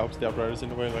kind of helps the Outriders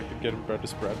in a way, like you get them better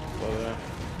spread. But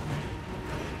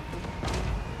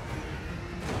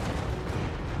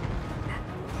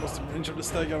what's the range of the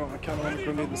Stegadon? I kind of want to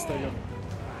grenade the Stegadon.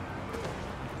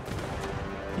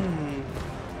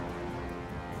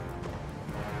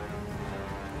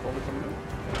 Probably coming in.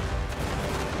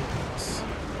 Yes.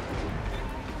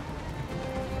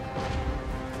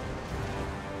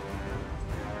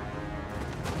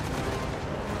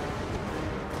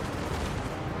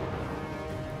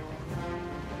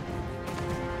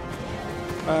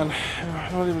 And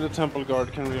not even the Temple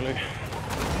Guard can really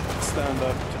stand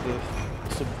up to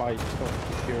the bite of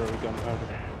the hero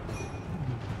gunpowder.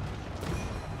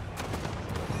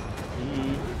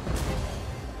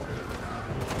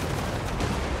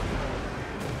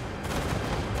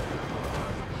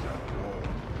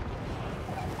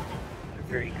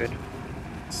 Very good.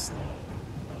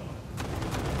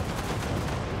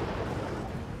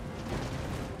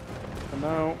 And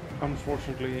now,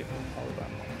 unfortunately, power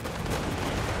down.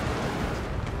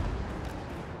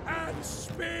 And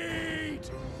speed!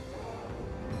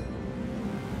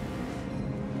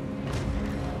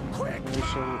 Quick We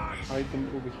shall march! hide them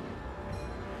over here.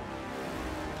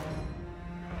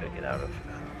 Gotta get out of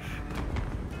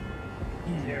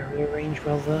their range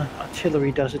while the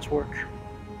artillery does its work. A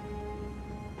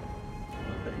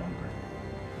little bit longer.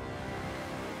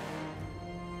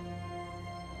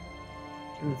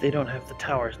 Given that they don't have the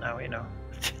towers now, you know.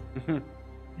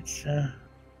 It's a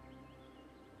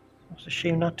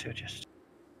shame not to just.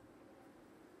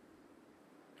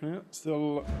 Yeah,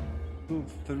 still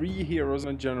 3 heroes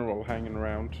and a general hanging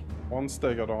around. 1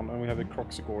 Stegadon, and we have the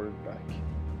Croxagore in the back.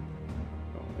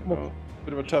 So, you know,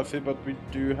 bit of a toughie, but we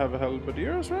do have a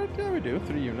Halberdiers, right? Yeah, we do.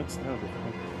 3 units. That'll be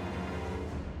fine.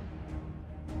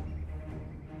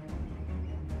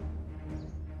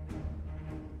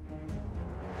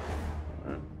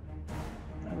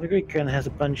 The Greek gun has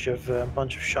a bunch of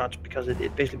shots because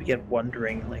it basically began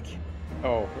wondering like,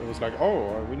 Oh, it was like,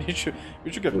 oh, we should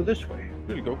get go this way.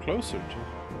 really go closer to.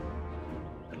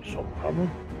 That'll solve the problem.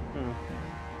 Yeah.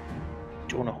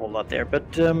 Doing a whole lot there,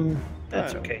 but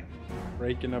that's Yeah. okay.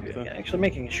 Breaking up the. Actually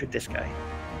making it shoot this guy.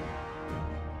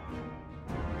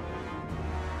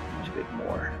 Just a bit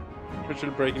more. Especially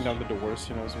breaking down the doors,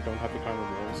 you know, so we don't have to climb the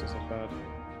walls. It's not bad.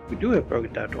 We do have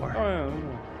broken down door. Oh yeah.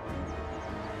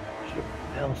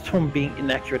 Yeah. Hellstorm being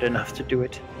inaccurate enough to do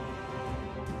it.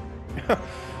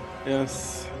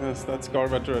 Yes, that Scar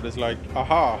veteran is like,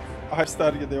 aha! I've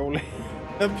studied the only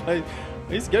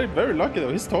He's getting very lucky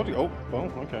though. He's totally. Oh,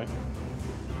 well, okay.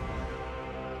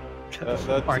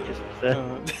 Marcus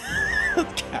is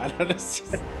Cannon is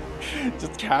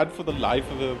just Cat for the life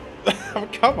of him. Oh,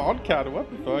 come on, Cat. What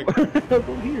the fuck?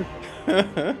 Go here.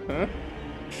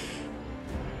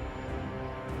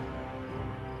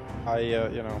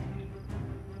 You know.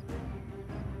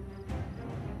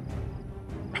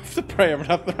 Of the prey of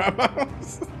not the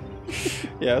Ramos.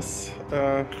 Yes.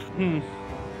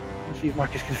 Let's see if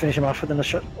Marcus can finish him off within a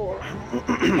shot. Oh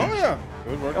yeah.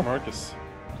 Good work, Marcus.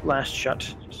 Last shot.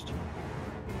 Just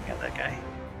get that guy.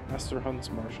 Master Hunts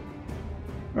Marshal.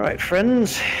 Alright,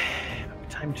 friends.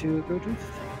 Time to go do the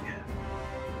thing.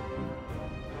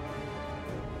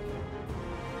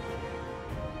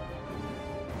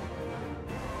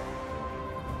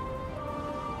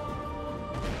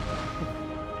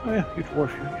 Oh yeah, you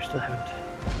dwarf, you still haven't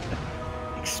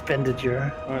expended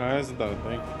your... Oh no, isn't that a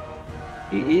thing?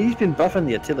 He's been buffing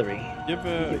the artillery. Give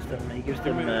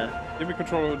me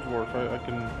control of the dwarf. I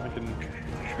can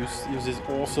use his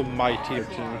awesome might here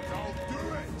to I'll do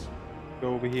it.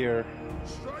 go over here.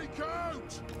 Strike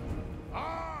out.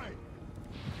 Aye.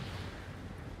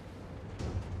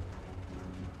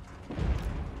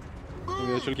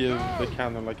 Maybe I should give the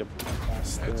cannon like a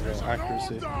blast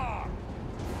accuracy.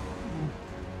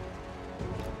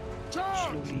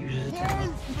 Slowly uses it.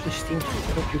 Use the steam to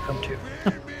hope you come to.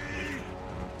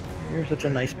 You're such a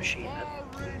nice machine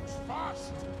that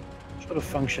sort of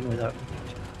function without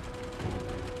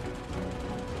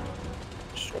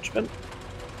swordsman.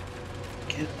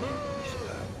 Get these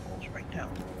walls right down.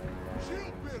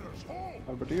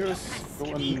 Halberdiers, go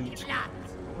and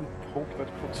poke that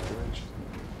crossbow.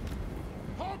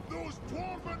 Hug those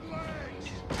dwarven legs.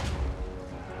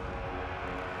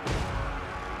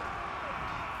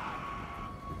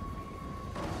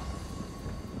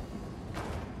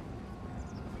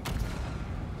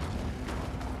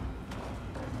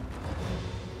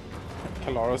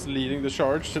 Kalara's leading the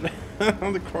charge today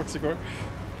on the Croxigore.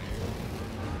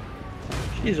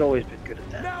 She's always been good at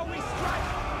that. Now we strike!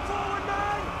 Forward,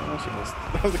 man! Oh, she missed.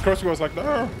 The Croxigore was like,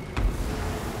 no!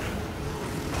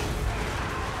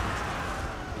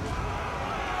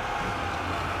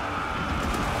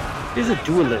 She's a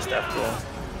duelist after all.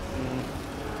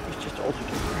 She's just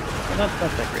altogether not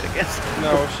that great, I guess.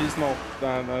 No, she's not.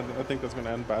 I think that's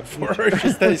gonna end bad for her. She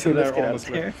stays in there,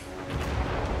 honestly.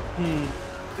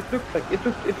 It looked good,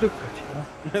 you know.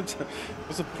 It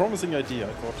was a promising idea,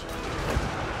 I thought.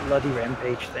 Bloody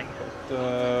rampage thing.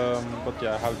 But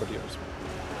yeah, Halberdiers.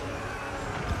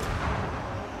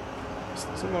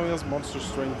 So now he has monster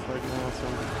strength right now, so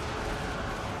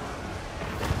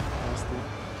nasty.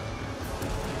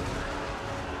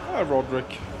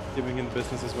 Roderick giving in the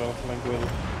business as well, Languil.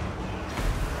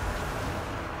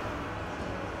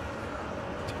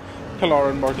 Kalara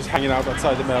and Marcus hanging out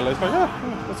outside the melee. It's like, yeah,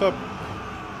 what's up?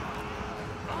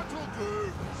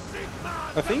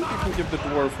 I think you can give the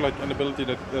dwarf like an ability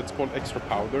that's called extra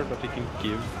powder, that he can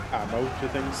give ammo to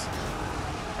things.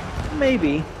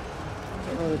 Maybe. I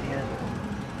don't know that he has.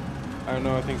 I don't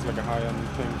know, I think it's like a high-end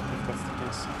thing, if that's the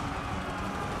case.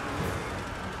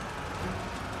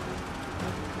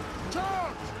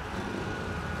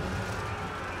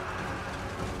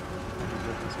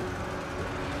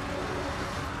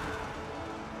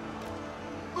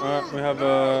 We have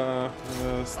a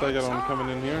Stegadon coming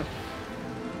in here.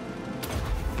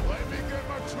 Let me get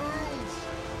my tools.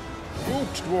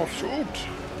 Shoot, dwarf, shoot!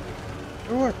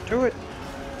 Do it.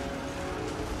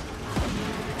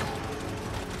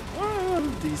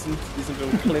 Decent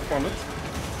little clip on it.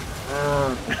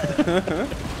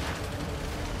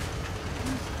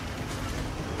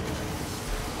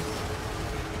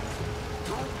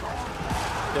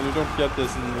 Yeah, you don't get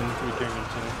this in Three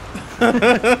Kingdoms, you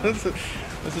know.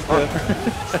 This is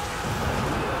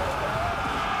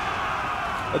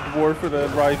a dwarf with a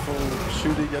rifle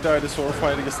shooting a dinosaur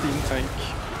fighting a steam tank.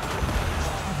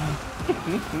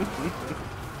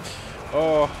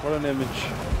 Oh, what an image.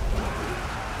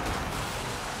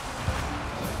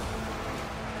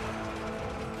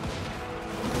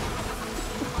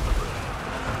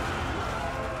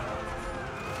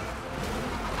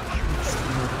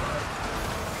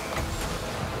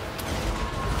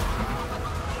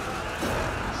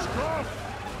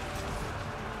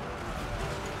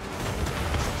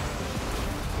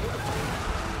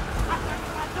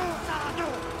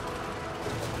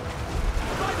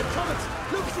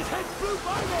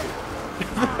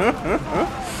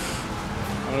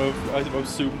 I was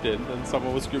zoomed in and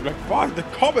someone was screaming like, "By the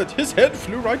comet! His head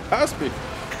flew right past me!"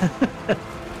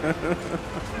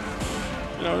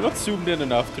 You know, not zoomed in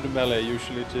enough to the melee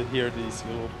usually to hear these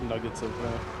little nuggets of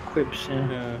quips, yeah.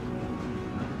 Yeah.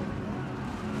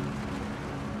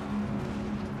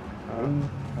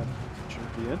 That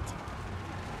should be it.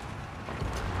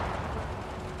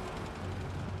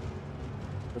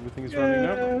 Everything is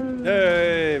running now.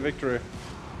 Yay! Victory!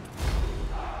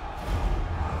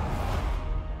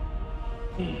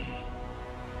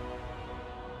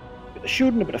 Bit of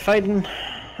shooting, a bit of fighting.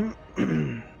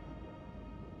 Look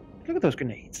at those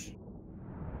grenades.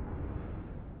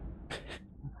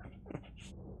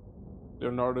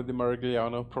 Leonardo di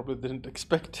Marigliano probably didn't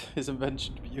expect his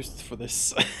invention to be used for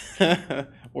this.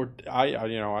 Or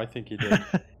I think he did.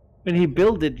 When he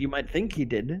built it, you might think he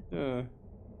did. Yeah.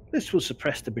 This will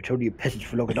suppress the Bretonian peasants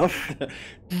for long enough.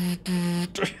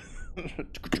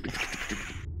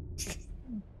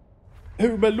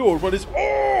 Oh my lord, what is...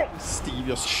 Oh! Steve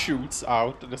just shoots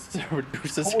out and just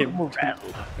reduces him. Morale.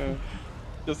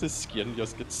 Just his skin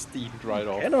just gets steamed right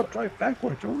off. Cannot drive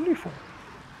backwards, only for.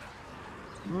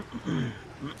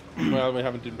 Well, we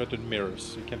haven't invented mirrors,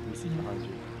 so you can't even see behind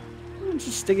you.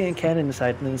 Just sticking a cannon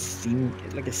inside and then steam,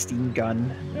 like a steam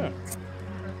gun. Yeah.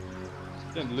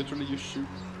 Then literally you shoot,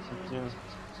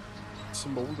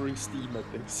 smoldering steam at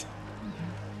things.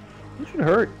 It should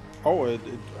hurt. Oh, it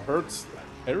hurts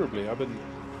terribly. I've been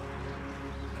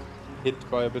hit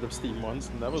by a bit of steam once,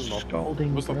 and that was not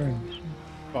Scalding was not burns.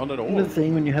 fun at all. Another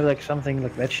thing when you have like something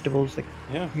like vegetables, like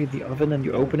Yeah. you the oven and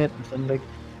you open it, and then like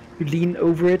you lean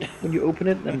over it when you open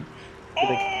it, and you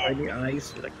like right in your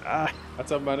eyes, you're like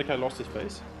That's how Manaki lost his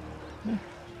face.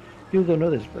 People don't know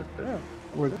this, but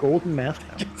we're a golden mask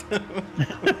now.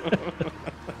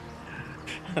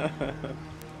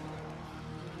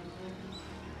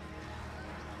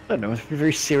 I don't know, it's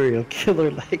very serial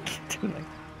killer like.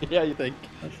 Yeah, you think?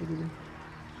 That's what it is.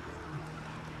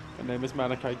 My name is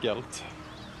Manaki Gelt.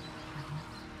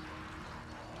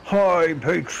 Hi,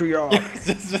 patriarch.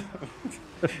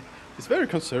 It's very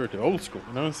conservative, old school,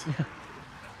 you know?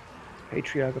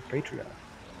 Patriarch of patriarch.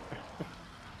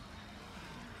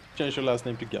 Change your last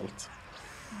name to Gelt.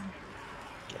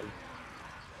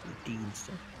 Deeds.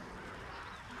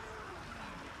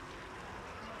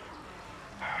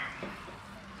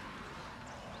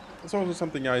 It's also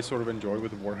something I sort of enjoy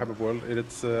with the Warhammer world.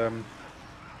 It's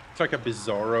like a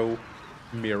bizarro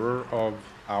mirror of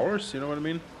ours, you know what I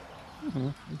mean? Mm-hmm.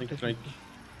 I think like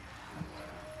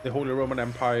the Holy Roman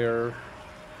Empire,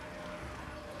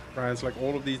 France, like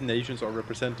all of these nations are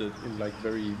represented in like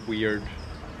very weird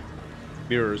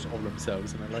mirrors of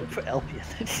themselves, and I like For Albion.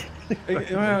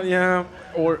 well, yeah,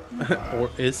 or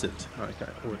is it?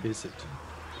 Okay, or is it?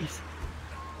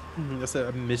 Just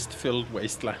a mist-filled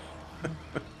wasteland.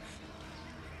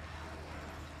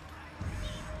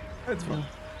 That's fun.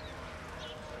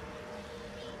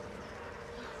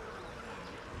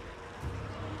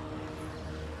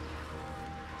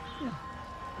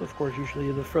 Of course,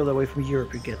 usually the further away from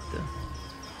Europe you get,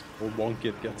 the Or wonky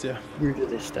it gets, yeah. weirder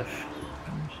this stuff.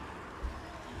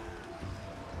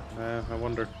 I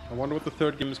wonder what the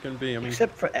third game is going to be. I mean,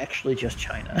 Except for actually just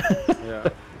China. yeah,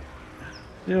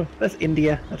 You know, that's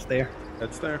India. That's there.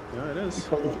 that's there. Yeah, it is.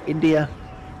 Call it India.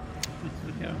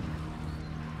 Yeah.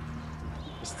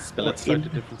 Just spell Or it slightly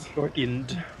Ind, different. short.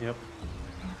 Ind. Yep.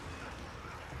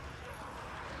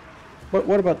 But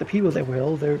what about the people there?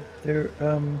 Well, they're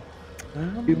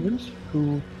humans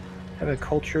who have a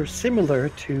culture similar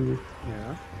to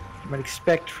Yeah. you might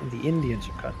expect from the Indians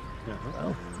who cut. Yeah.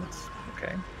 Well, that's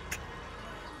okay.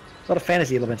 A lot of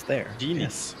fantasy elements there.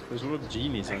 Genies. There's a lot of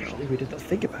genies in Actually, it. we did not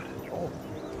think about it at all.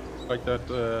 Like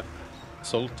that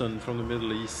Sultan from the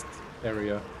Middle East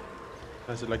area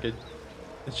has like a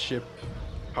ship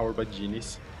powered by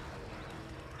genies.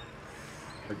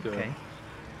 Like Okay.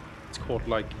 it's called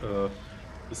like the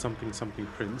something something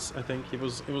prince. I think it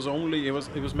was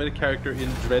made a character in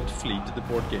Dreadfleet, the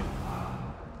board game.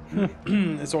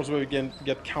 It's also where we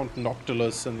get Count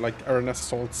Noctilus and like Arena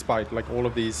Salt Spite, like all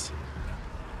of these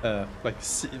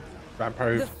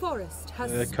vampire The forest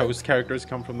has coast characters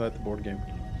come from that board game.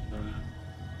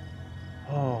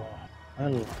 Oh,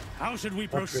 well, How should we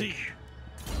proceed?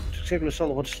 Roderick. Successful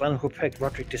assault on Slanhopeg,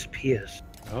 Roderick disappears.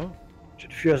 Oh. A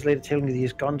few hours later, telling me that he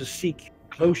has gone to seek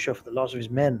closure for the loss of his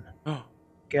men, Oh.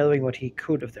 gathering what he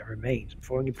could of their remains and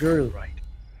forming a burial rite.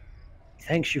 He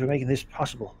thanks you for making this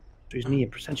possible to his knee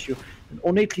and presents you an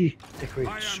ornately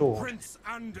decorated I am sword, Prince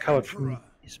and covered from Emperor.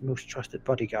 his most trusted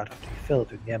bodyguard after he fell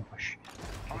during the ambush.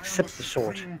 I am Accept a the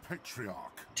sword. supreme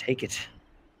patriarch. Take it.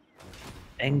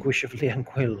 Anguish of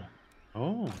Leanquil.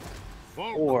 Oh.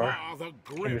 Or Volkmar the and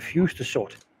Grim. refuse the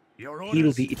sword. Your He will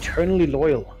orders. be eternally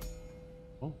loyal.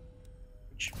 Oh.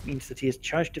 Which means that he has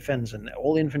charged defense and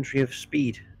all infantry have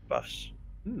speed buffs.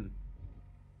 Hmm.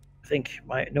 I think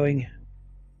my knowing.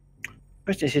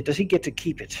 Question is, does he get to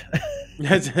keep it?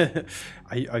 Yes.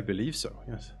 I believe so.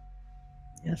 Yes.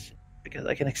 Yes. because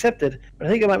I can accept it, but I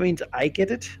think it might mean I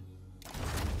get it.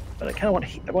 But I kind of want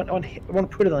to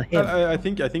put it on him. I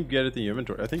think get it in your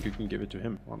inventory. I think you can give it to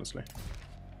him, honestly.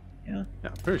 Yeah. Yeah,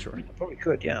 pretty sure. I probably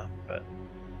could, yeah. But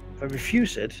if I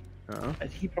refuse it,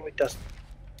 he probably doesn't.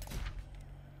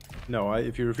 No,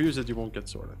 if you refuse it, you won't get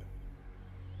sword. I think.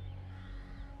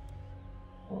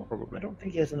 Well, Probably. I don't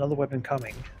think he has another weapon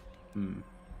coming. Hmm.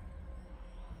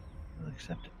 I'll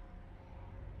accept it.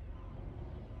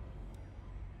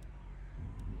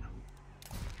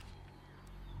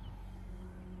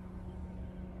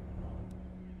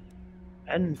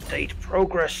 And date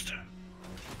progressed.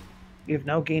 We have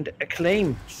now gained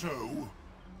acclaim. So,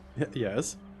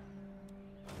 Yes.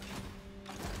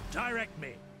 Direct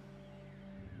me.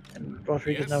 And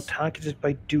Roderick is now Yes. targeted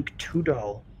by Duke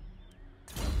Tudor.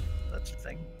 That's the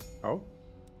thing. Oh.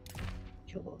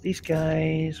 Killed all these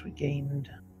guys. We gained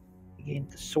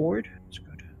the sword. That's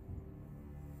good.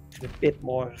 He's a bit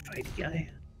more of a fighty guy.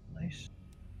 Nice.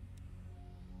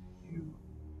 You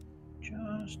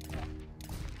just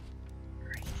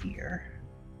right here.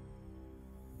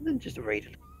 And then just raid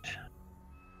it.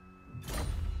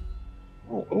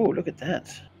 Oh, look at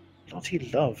that. Bloody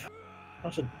love.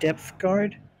 Also depth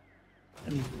guard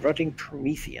and rotting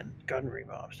Promethean gunnery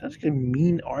mobs. That's a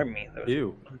mean army those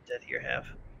Ew. undead here have.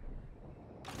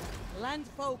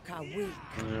 Landfolk are weak.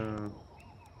 Yeah.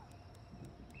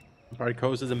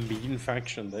 Varicose is a mean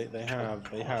faction. They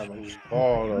have a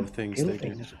lot of things they do.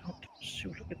 Buildings. So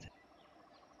look at that.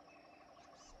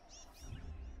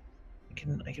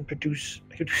 I can produce.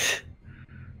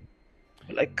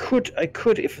 Well, I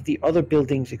could if the other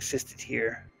buildings existed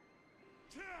here.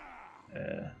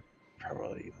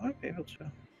 Probably might be able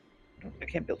to. I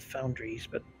can't build foundries,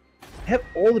 but I have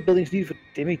all the buildings needed for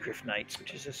Demigryph Knights,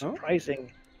 which is a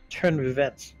surprising turn of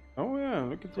events. Oh yeah,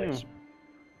 look at Place. you.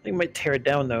 I think I might tear it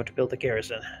down though to build a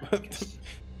garrison.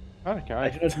 Okay. I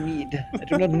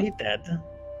do not need that.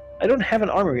 I don't have an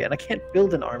armory, and I can't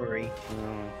build an armory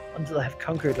until I have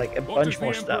conquered like a What does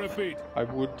bunch the more Emperor stuff. bid? I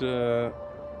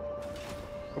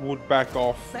would back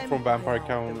off from Vampire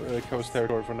Coast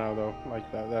territory for now, though. Like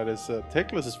that is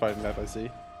Teclis is fighting that. I see.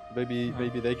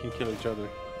 Maybe they can kill each other.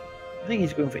 I think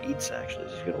he's going for Eats actually.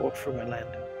 He's going to walk through my land.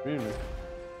 Really?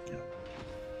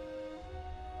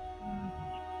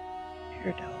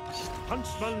 Tear down.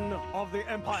 Huntsman of the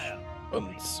Empire.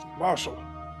 Hunts, Marshal.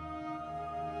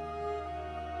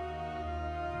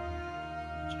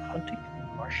 So hunting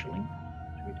and marshalling.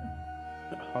 What do we do?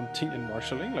 Hunting and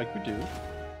marshalling, like we do.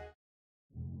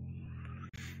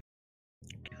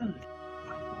 Golly.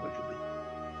 What do we?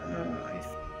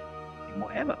 I need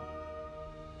more ammo.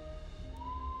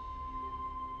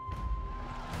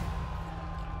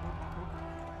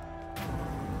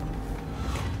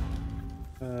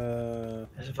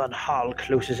 As Van Hal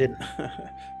closes in.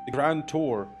 The Grand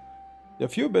Tour. There are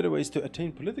few better ways to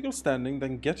attain political standing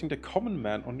than getting the common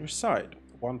man on your side.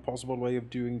 One possible way of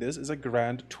doing this is a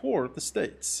grand tour of the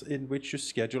states, in which you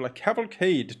schedule a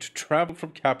cavalcade to travel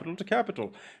from capital to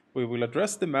capital. We will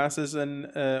address the masses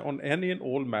on any and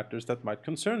all matters that might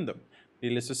concern them.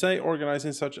 Needless to say,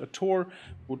 organizing such a tour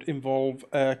would involve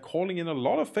calling in a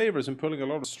lot of favors and pulling a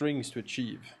lot of strings to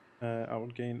achieve. I will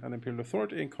gain an imperial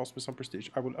authority and cost me some prestige.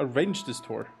 I will arrange this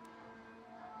tour.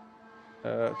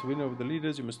 To win over the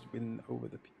leaders, you must win over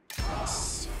the people.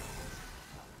 Yes.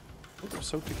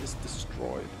 Sotic is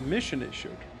destroyed. Mission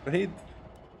issued. Raid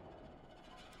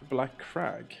Black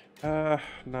Crag.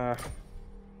 Nah.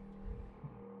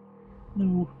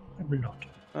 No, I will not.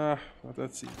 Well,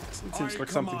 let's see. It seems like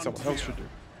something someone else should do.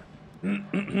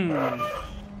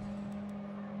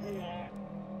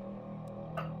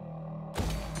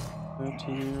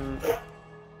 13.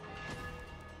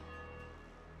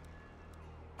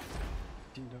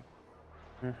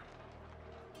 Here.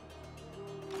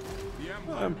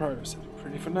 Empire is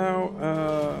pretty for now.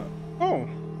 Oh,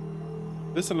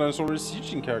 this is already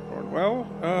sieging character. Well,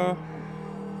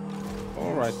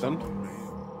 all right then.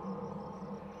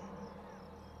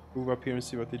 Move up here and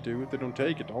see what they do. If they don't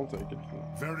take it, I'll take it.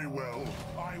 very well.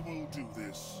 I will do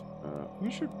this. We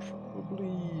should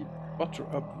probably butter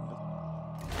up.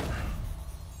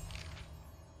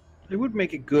 They would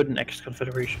make a good next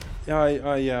confederation.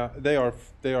 Yeah, they are,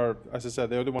 as I said,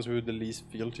 they are the ones who are the least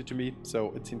fealty to me,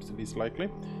 so it seems the least likely.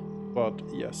 But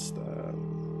yes,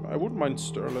 I wouldn't mind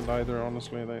Stirland either,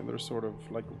 honestly. They're sort of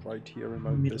like right here in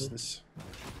my business.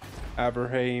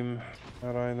 Aberheim,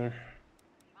 not either.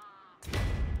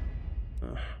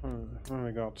 What do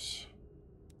we got?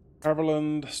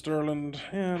 Haverland, Stirland,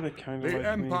 yeah, they kind of The like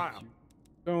Empire. me.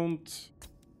 Don't.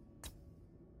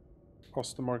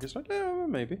 Ostermark is like, yeah, well,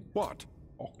 maybe. What?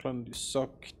 Auckland, you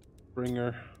suck.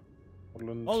 Bringer.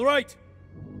 Holland. All right.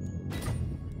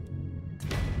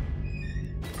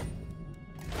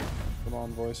 Come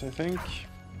on, boys, I think.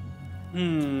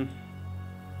 Hmm.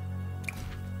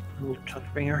 Little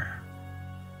Tuckbringer.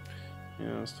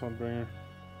 Yeah, it's Toddbringer.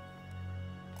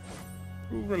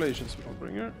 Good relations with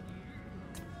Toddbringer.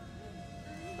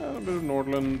 And a bit of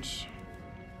Nordland.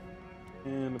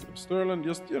 And a bit of Stirland.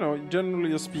 Just, you know,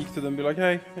 generally just speak to them. Be like,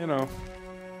 hey, you know,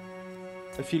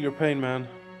 I feel your pain, man.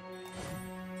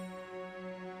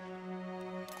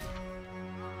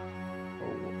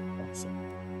 Oh, that's it.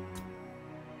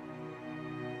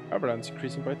 Aberdan's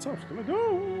increasing by itself. They're like,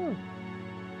 oh,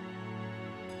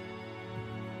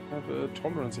 I have a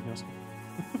tolerance against them.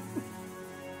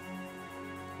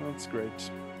 That's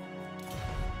great.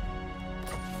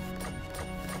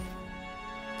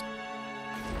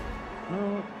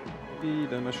 No, maybe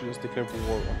then I should just declare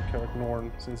war on Carrick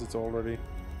Norn, since it's already, you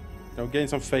know, gain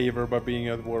some favor by being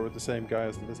at war with the same guy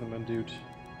as the Listenland dude.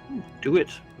 Do it.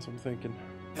 That's what I'm thinking.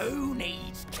 Who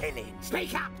needs killing?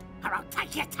 Speak up, or I'll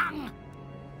take your tongue!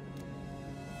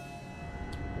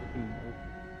 Broken nose.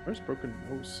 Where's Broken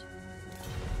Nose?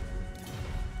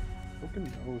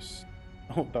 Broken Nose.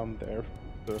 Oh, down there.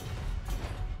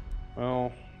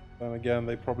 Well, then again,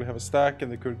 they probably have a stack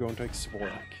and they could go and take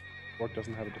Svorak. Svorak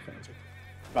doesn't have a defense.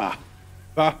 Bah!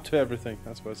 Bah to everything,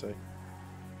 that's what I say.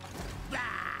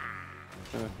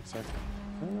 Exactly.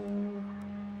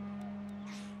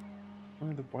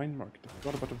 Oh, the wine market. I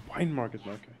forgot about the wine market,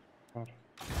 okay. God.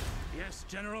 Yes,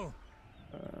 General.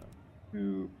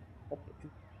 Who?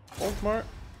 Volkmar?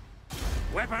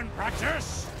 Weapon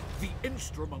practice! The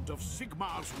instrument of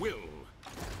Sigmar's will.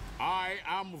 I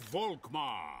am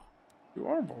Volkmar. You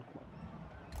are Volkmar.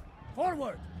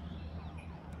 Forward!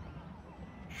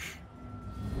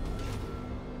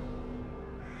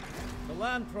 The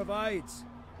land provides.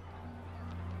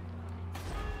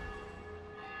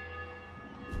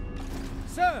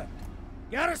 Sir,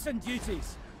 garrison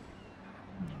duties.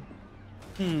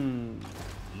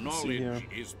 Knowledge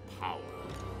is power.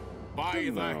 By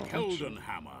the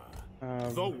Heldenhammer,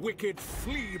 the wicked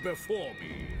flee before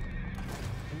me.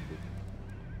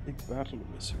 Big battle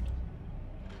wizard.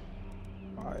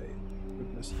 My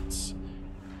goodness, it's...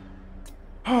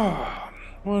 Ah,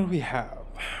 what do we have?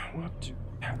 What do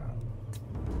we have?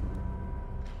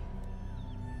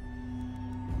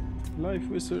 Life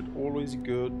wizard, always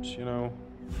good, you know,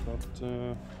 but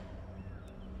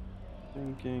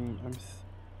I'm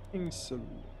thinking so.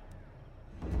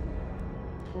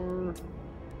 Or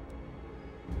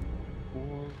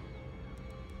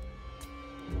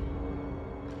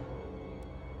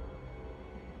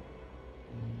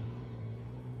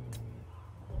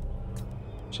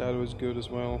Shadow is good as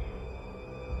well.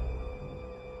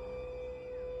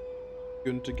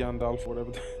 Gunther Gandalf,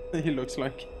 whatever he looks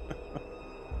like.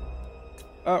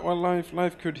 Well,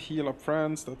 life could heal up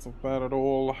France. That's not bad at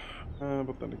all.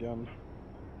 But then again,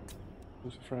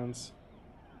 who's France?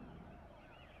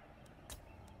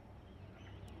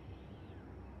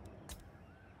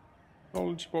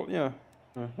 Knowledgeable, yeah.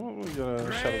 Well, we got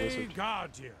a Shadow Wizard.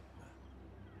 Guardian.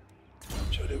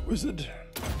 Shadow Wizard.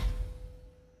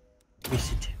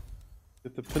 Wizard.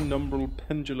 Get the Penumbral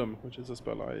Pendulum, which is a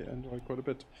spell I enjoy quite a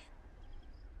bit.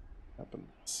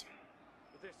 Happens.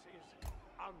 This is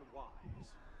unwise.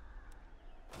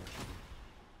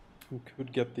 We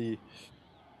could get the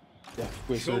Death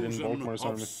Wizard in Volkmar's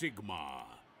army. Sigmar.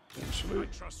 Eventually. I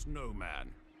trust no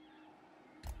man.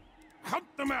 Hunt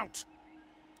them out!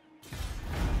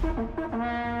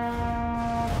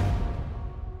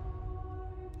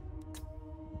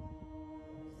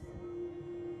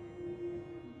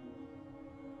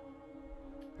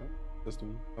 Just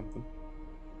doing something.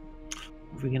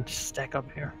 If we can stack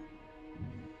up here.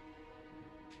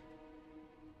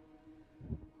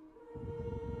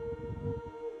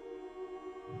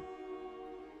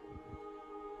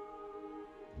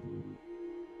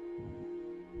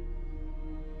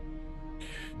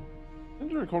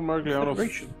 Called Margliano.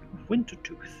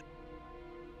 Wintertooth.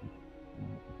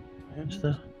 It's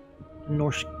the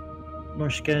Norse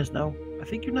guys now, I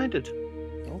think, united.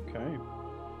 Okay.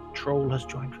 Troll has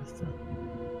joined with the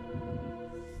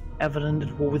Evelyn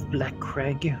at war with Black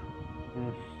Crag.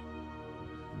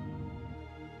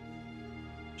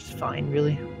 Which is fine,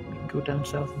 really. We can go down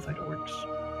south and fight orcs.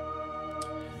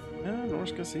 Yeah,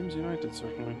 Norska seems united,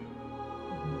 certainly.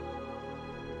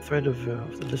 Thread of the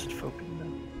lizard folk.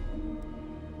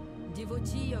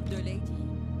 Devotee of the lady.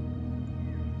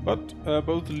 But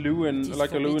both Lewin,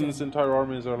 like Lewin's entire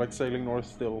armies are like sailing north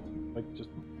still, like just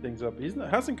things up. He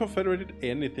hasn't confederated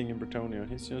anything in Bretonnia.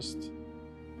 He's just,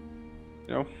 you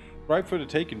know, ripe for the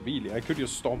taking. Really, I could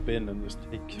just stomp in and just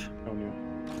take Bretonnia.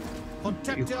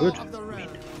 Protector could. of the realm.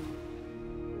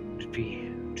 might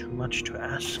be too much to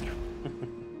ask.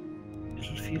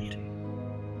 Little fealty.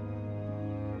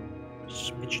 A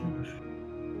smidgen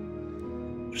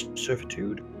of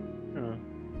servitude. Yeah.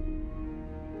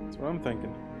 That's what I'm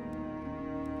thinking.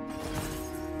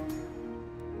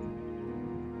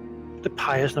 The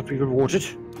pious not be rewarded.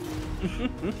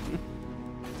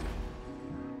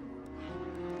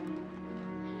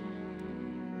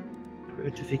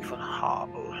 Ludwig von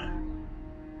Habel.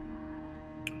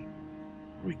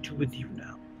 What do we do with you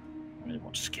now? I really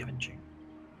want scavenging.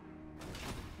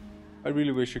 I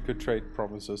really wish you could trade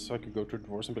provinces so I could go to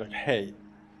Dwarves and be like, hey,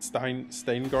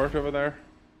 Steingart over there,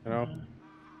 you know?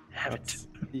 Have it.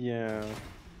 Yeah,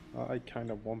 I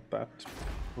kind of want that.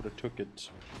 Would have took it.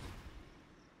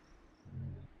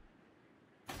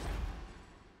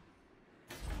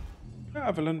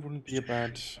 Avalon wouldn't be a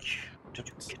bad. Took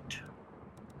it.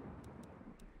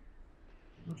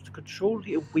 Wants to control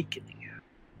the awakening.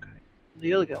 Okay.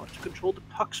 The other guy wants to control the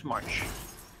Pox March.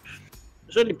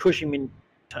 They're certainly pushing me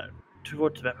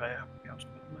towards the vampire. I'm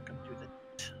not gonna do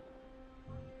that.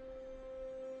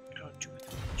 Can't do it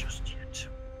just yet.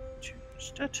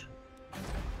 Instead,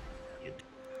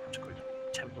 to go to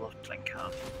the Temple of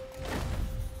Plankan.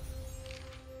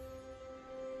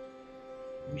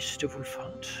 Mr.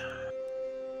 Wolfhand.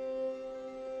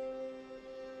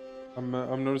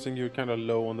 I'm noticing you're kind of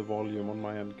low on the volume on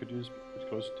my end. Could you speak a bit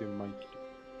closer to your mic?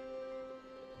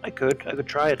 I could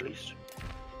try at least.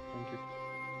 Thank you.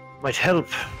 Might help.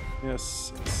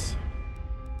 Yes.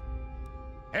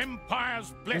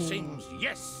 Empire's blessings,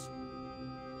 yes.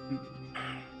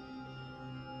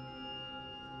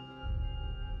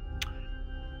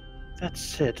 That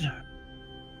said,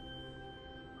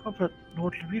 how about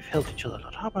Nordley? We've helped each other a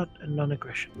lot. How about a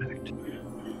non-aggression pact?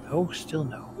 No, still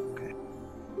no. Okay.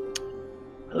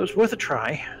 Well, it was worth a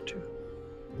try to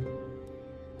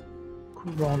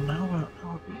cool on. How about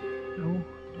no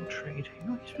trade?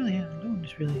 You know, he's really alone.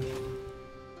 He's really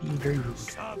being very rude.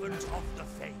 Servant of the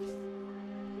faith.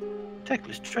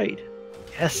 Techless trade.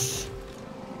 Yes.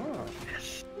 Oh.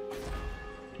 Yes.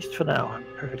 At least for now, I'm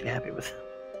perfectly happy with.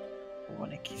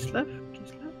 One Kislev.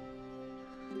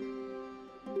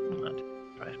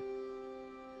 Right.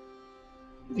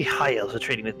 The high elves are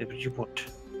trading with me, but you won't.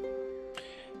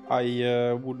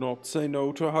 I would not say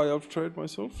no to a high elf trade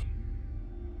myself.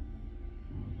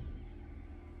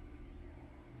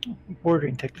 I'm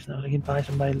bordering Texas now. I can buy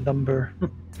some of my lumber.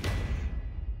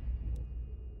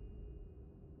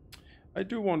 I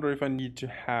do wonder if I need to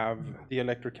have the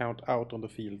Elector count out on the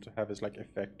field to have his like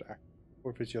effect,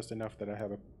 or if it's just enough that I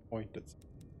have a pointed.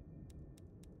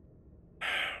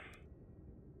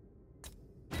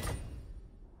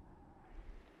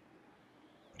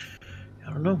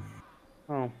 I don't know.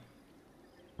 Oh.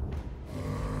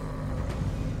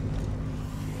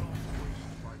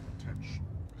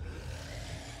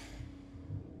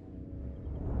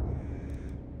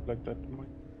 Like that.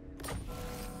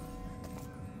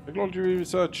 Technology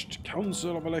researched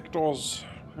Council of Electors.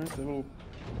 Right, they will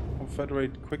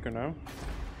confederate quicker now.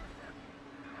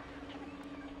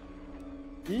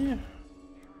 Yeah.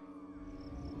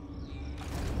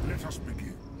 Let us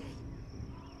begin.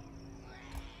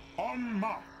 On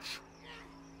march.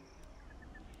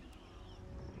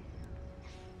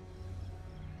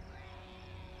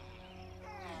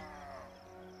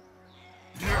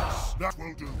 Yes, that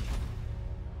will do.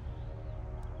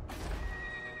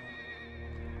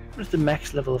 What is the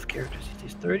max level of characters? It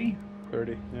is 30?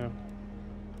 30, yeah.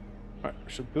 Alright,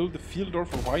 we should build the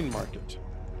Fieldorf wine market.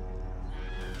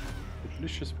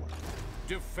 Delicious one.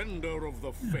 Defender of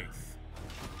the faith.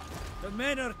 The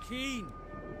men are keen.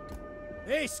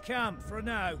 Base camp for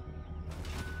now.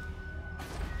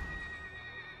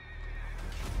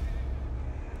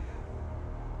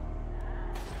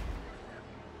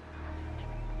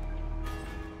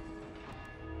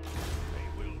 They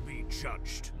will be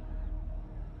judged.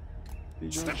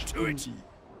 Step to it.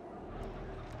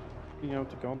 Bring out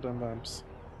the goddamn vamps.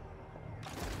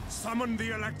 Summon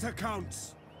the Elector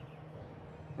counts.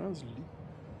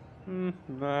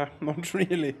 Nah, not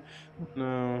really.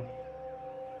 No.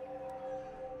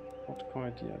 Not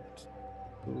quite yet.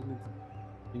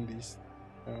 In these.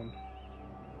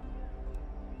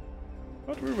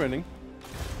 But we're winning.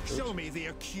 Show me the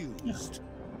accused.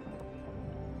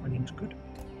 Winning's good.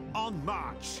 On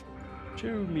march.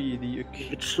 Show me the A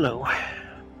bit slow.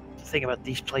 The thing about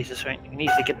these places, right? You can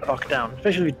easily get bogged down,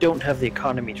 especially if you don't have the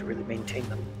economy to really maintain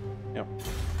them. Yeah.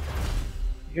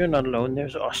 You're not alone.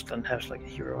 There's Ostland has like a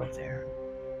hero up there.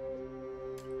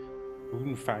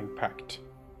 Moonfang Pact.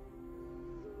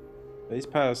 Days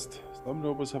past. Some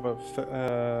nobles have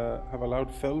allowed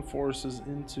fell forces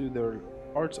into their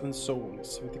hearts and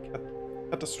souls with the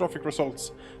catastrophic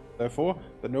results. Therefore,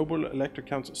 the noble Elector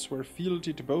counts swear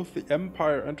fealty to both the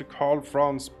Empire and to Karl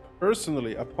Franz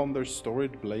personally upon their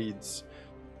storied blades.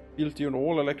 Fealty on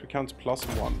all Elector counts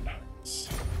 +1.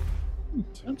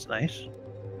 That's nice.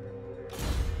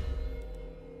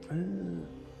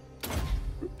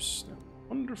 Oops.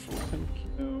 Wonderful, thank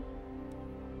you.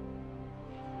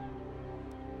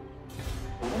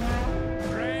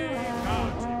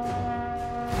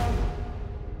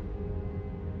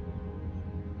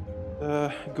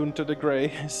 Gunther the Grey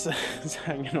is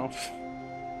hanging off.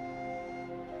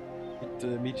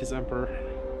 Meet his emperor.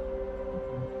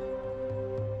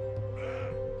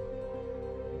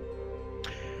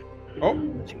 Oh!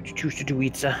 Let's see what you choose to do,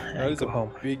 Itza, That and is go a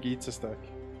home. big Itza stack.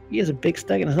 He has a big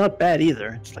stack, and it's not bad either.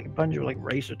 It's like a bunch of like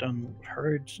razor done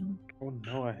herds and Oh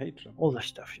no, I hate them. all this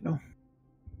stuff, you know.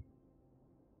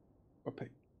 Okay.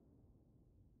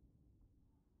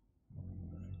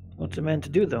 What's a man to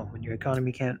do though when your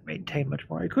economy can't maintain much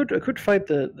more? I could fight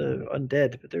the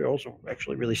undead, but they're also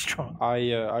actually really strong.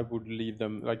 I would leave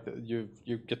them like you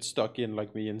get stuck in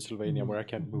like me in Sylvania where I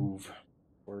can't move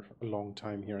for a long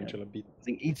time here until I beat. I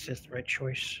think Eats is the right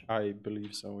choice. I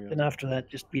believe so. Yeah. Then after that,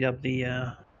 just beat up the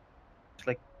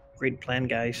like great plan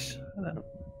guys. And then,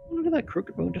 look at that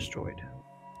crooked bone destroyed.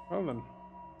 Well then.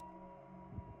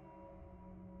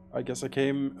 I guess I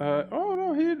came. Oh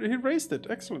no, he raised it.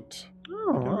 Excellent.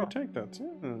 Oh, Can we wow. take that?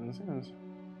 Yes, yes.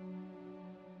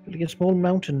 Building a small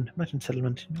mountain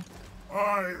settlement. You know?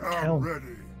 I am Town. ready.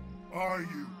 Are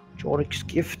you? Jorik's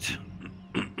gift.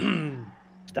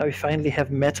 Now we finally have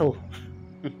metal.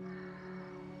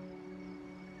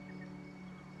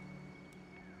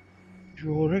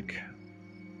 Jorik,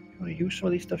 you want to use some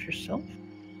of these stuff yourself?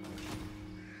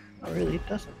 Oh, really? It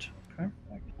doesn't. Okay,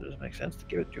 it doesn't make sense to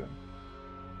give it to him.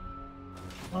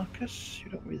 Marcus, you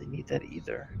don't really need that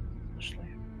either, honestly.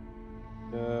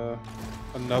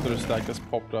 Another stack has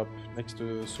popped up next to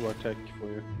Suartek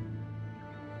for you.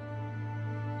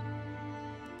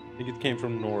 I think it came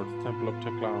from north, Temple of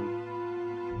Teklan.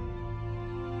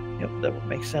 Yep, that would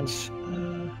make sense.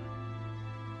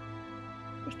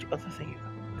 What's the other thing you got?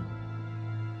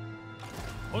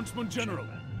 Huntsman General.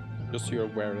 Just so you're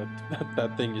aware that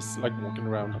that thing is like walking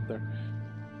around up there.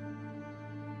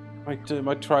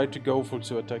 Might try to go for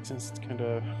Suartek since it's kind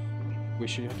of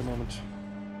wishy at the moment.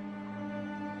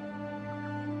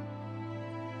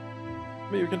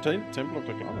 I mean, you can take Temple of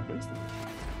Teklan at least.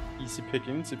 Easy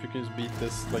pickings if you can just beat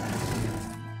this like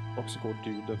Oxigord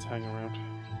dude that's hanging around.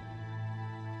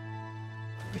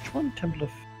 Which one? Temple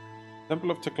of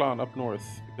Teklan up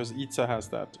north, because Itza has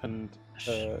that, and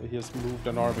he has moved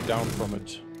an army down from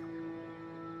it.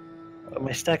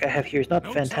 My stack I have here is not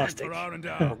No fantastic. time for R and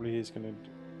R. Probably he's gonna.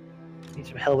 Need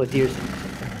some Helvetiers.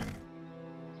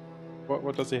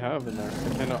 What does he have in there?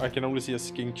 I can only see a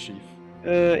skink chief.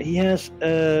 He has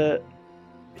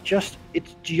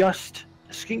it's just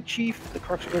a skink chief, the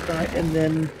Croxford guy, and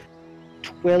then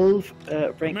 12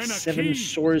 rank Men are 7 keen.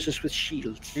 sources with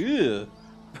shields. Ew.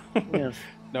 Yes.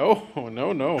 No.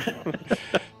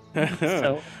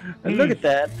 So and look at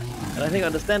that, and I think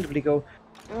understandably go.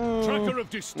 Tracker of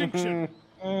distinction.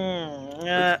 No,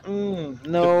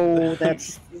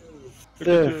 that's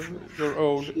Your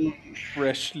own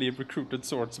freshly recruited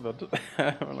swordsman.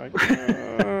 I'm like,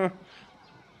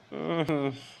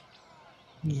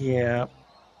 yeah,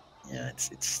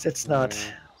 it's not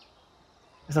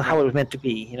how it was meant to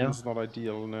be, you know. It's not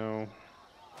ideal, no.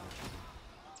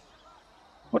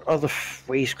 What other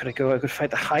ways could I go? I could fight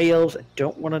the High Elves. I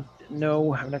don't want to.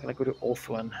 No, I'm not going to go to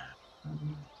Ulthuan.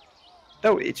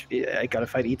 No, I gotta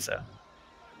fight Itza.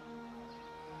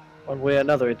 One way or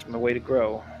another, it's my way to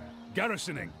grow.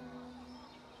 Garrisoning.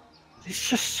 It's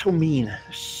just so mean.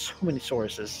 There's so many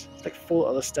sources. It's like full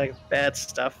other stack of bad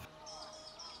stuff.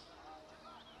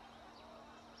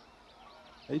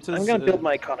 I'm gonna build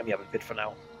my economy up a bit for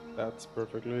now, That's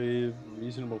perfectly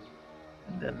reasonable.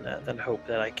 and then hope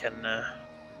that I can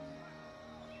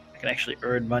actually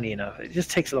earn money enough. It just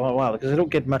takes a long while because I don't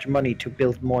get much money to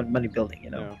build more money building.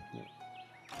 You know, Yeah.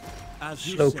 As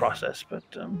you slow say. process. But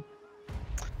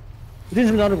since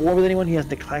I'm not at war with anyone, he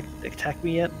hasn't attacked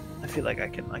me yet. I feel like I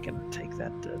can take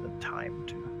that the time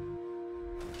to.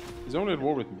 He's only at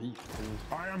war with me.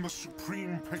 I am the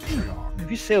supreme patriarch. If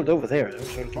you sailed over there, that would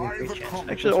sort of give me a By great the chance.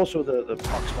 compass. Actually, also the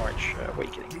Poxmarch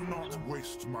Awakening. Do not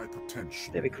waste my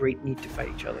potential. They have a great need to fight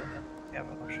each other. Yeah,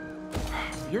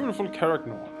 Beautiful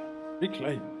character.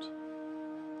 Reclaimed.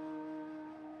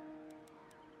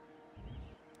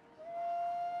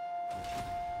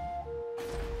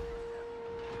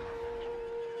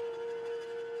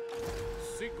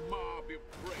 Sigmar be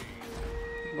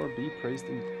praised. Lord be praised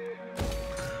indeed.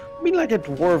 I mean, like a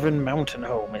dwarven mountain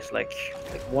home is like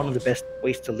one of the best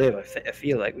ways to live. I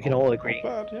feel like we can all agree.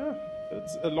 Not bad, yeah.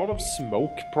 It's a lot of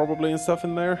smoke probably and stuff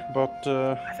in there, but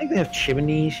I think they have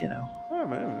chimneys, you know. oh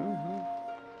man.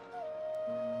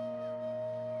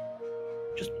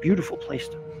 Just beautiful place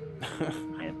to.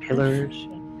 And pillars.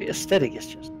 The aesthetic is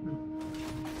just.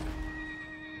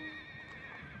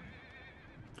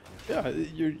 Yeah,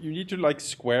 you need to like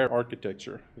square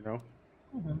architecture, you know.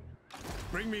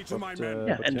 Bring me to my men.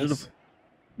 Yeah, but and yes. sort of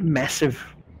massive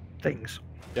things.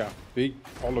 Yeah, big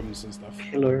columns and stuff.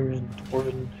 Pillars and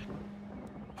dwarven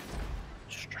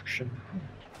construction.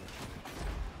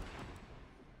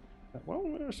 Well,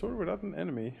 we're sort of without an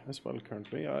enemy as well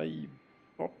currently. I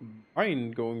not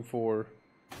mind going for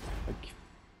like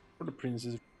for the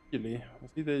princes really. I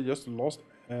see they just lost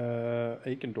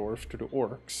Eikendorf to the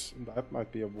orcs, and that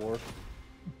might be a war.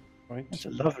 Right? That's a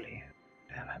lovely.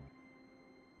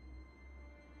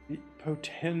 The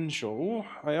potential.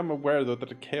 I am aware though that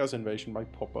a chaos invasion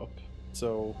might pop up.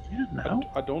 So Yeah, no.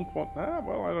 I don't want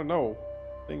well, I don't know.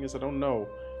 Thing is I don't know.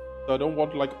 So I don't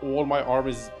want like all my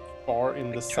armies far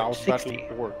in the south 60. battling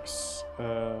orcs. You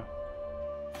know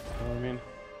what I mean?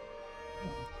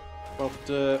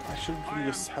 But I shouldn't really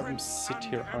just have him sit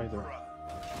here either.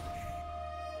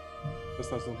 That's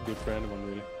not good for anyone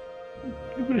really.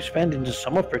 You could expand into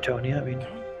some of Bretonia. I mean,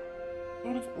 A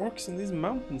lot of orcs in these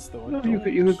mountains though. no, you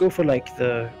could go for like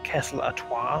the Castle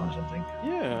Artois or something.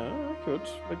 Yeah, I could.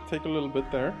 Maybe take a little bit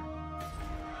there.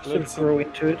 Sort of grow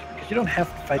into it because you don't have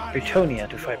to fight Bretonia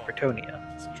to fight Bretonia.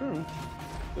 It's true.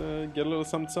 Get a little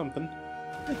something.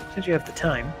 Since you have the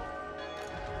time,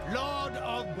 Lord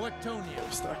of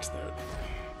Bretonia. Stacks there.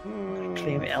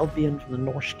 claim Albion from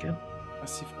the Norscan.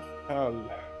 Massive hell.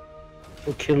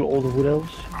 Go kill all the wood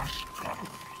elves.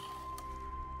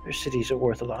 Their cities are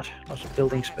worth a lot. Lots of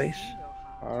building space.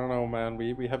 I don't know, man.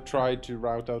 We have tried to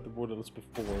rout out the wood elves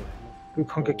before. Go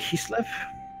conquer Kislev.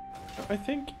 I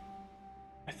think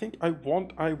I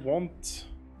want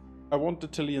the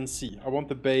Tilean Sea. I want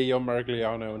the Bay of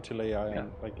Marigliano and Tilea,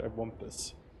 and like I want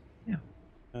this. Yeah.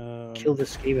 Um, Kill the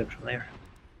Skaven from there.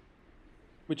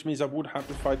 Which means I would have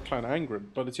to fight Clan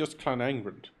Angrid, but it's just Clan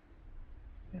Angrid.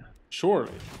 Yeah.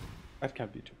 Surely, that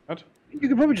can't be too bad. You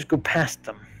could probably just go past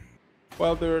them.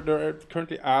 Well, they're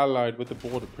currently allied with the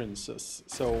Border Princess.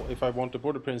 So if I want the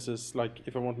Border Princess, like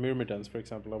if I want Myrmidons, for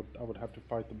example, I would have to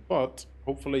fight them. But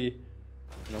hopefully,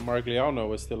 you know,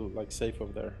 Marigliano is still like safe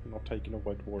over there, not taking a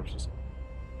White Dwarfs or something.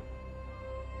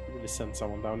 Really send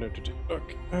someone down there to take a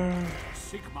look.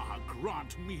 Sigmar,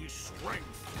 grant me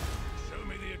strength. Show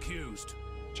me the accused.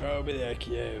 Show me the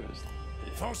accused.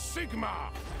 For Sigmar!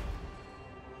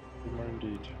 Sigmar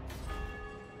indeed.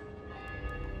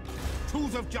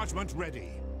 Tools of judgment ready.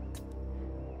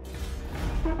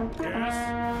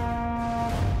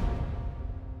 Yes?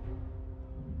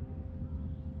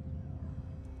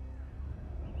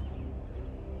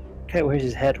 Okay, where's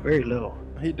his head? Very low.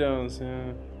 He does,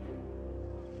 yeah.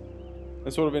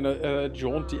 And sort of in a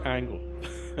jaunty angle.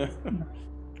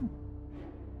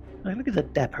 Like, look at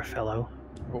that dapper fellow.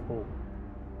 Oh.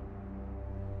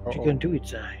 What you gonna do?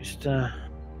 It's just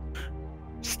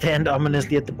stand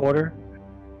ominously at the border,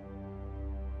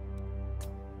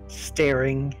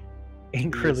 staring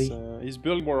angrily. He's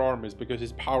building more armies because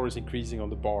his power is increasing on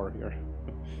the bar here.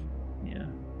 Yeah.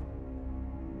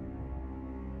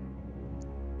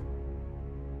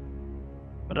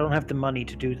 But I don't have the money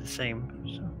to do the same.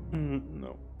 So.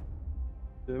 No.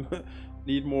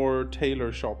 Need more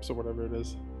tailor shops or whatever it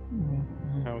is.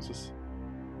 Houses.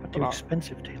 But they're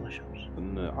expensive tailor shops.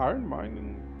 An iron mine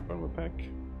in Pack.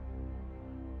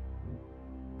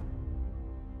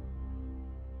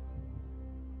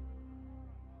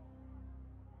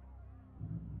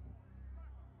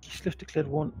 Kislev declared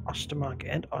war on Ostermark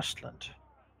and Ostland.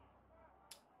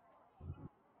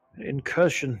 An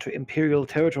incursion to Imperial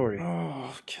territory.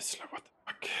 Oh, Kislev, what the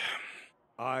fuck?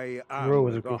 I Grow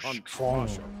am the the Ghost hunt strong.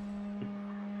 marshal.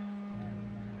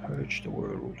 Purge the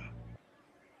world.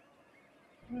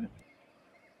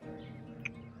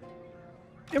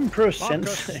 Emperor sends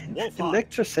Wolfhard.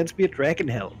 Elector sends me a dragon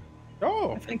helm.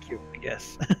 Oh, Thank you, I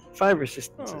guess. 5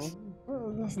 resistances.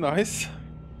 well, that's nice.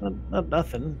 Not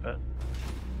nothing, but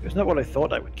it's not what I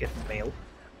thought I would get in mail.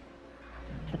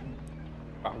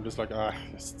 I'm just like,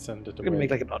 just send it I'm gonna away.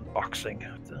 make like an unboxing.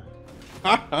 Of the...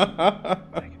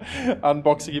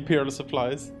 Unboxing Imperial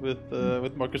supplies with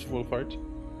Marcus Wolfhard.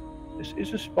 This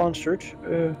is a sponsored.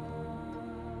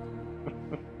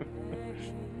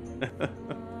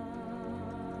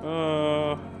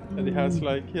 And he has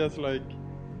like,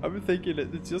 I've been thinking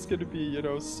it's just gonna be, you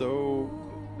know, so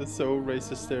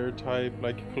racist stereotype,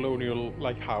 like colonial,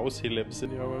 like house he lives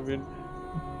in, you know what I mean?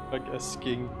 Like a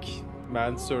skink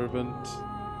manservant,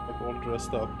 like all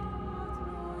dressed up.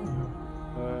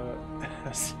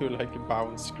 As you like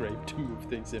bounce scrape to move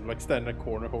things in, like stand in a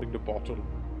corner holding the bottle.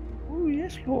 Oh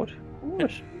yes, Lord. Of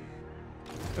course.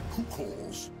 Who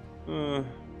calls?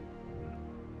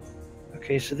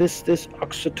 Okay, so this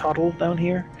Oxytotl down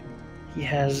here, he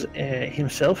has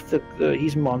himself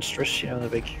he's monstrous, you know, the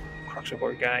big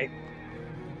Croxivore guy.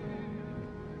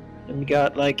 And we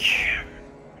got like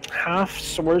half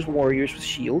swords warriors with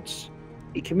shields,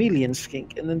 a chameleon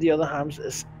skink, and then the other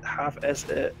half as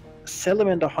a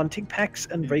salamander hunting packs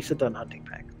and Razordun hunting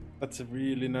pack. That's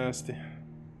really nasty.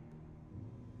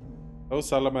 Those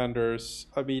salamanders.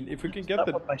 I mean, if we can get Not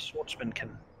the what my swordsman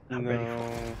can. I'm ready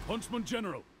for. Huntsman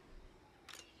General.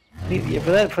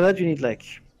 Yeah, for that you need like,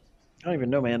 I don't even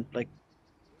know, man. Like,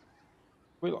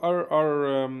 well,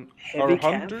 our heavy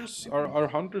hunters, our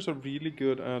hunters are really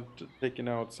good at taking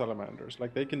out salamanders.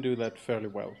 Like they can do that fairly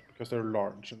well because they're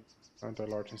large and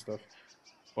anti-large and stuff.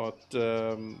 But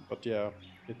yeah,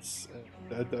 it's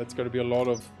going to be a lot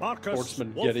of Marcus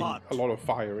swordsmen Wolfhard. getting a lot of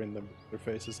fire in their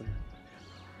faces and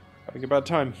having a bad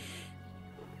time.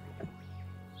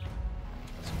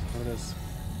 That's what it is.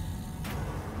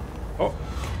 Oh,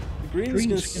 the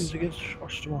greenskins against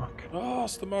Ostermark. Oh,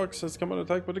 Ostermark has come on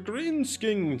attack by the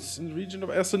greenskins in the region of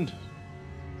Essen.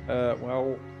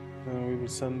 We will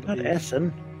send Not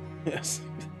Essen. Yes,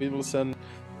 we will send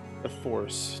a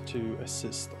force to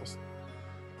assist us.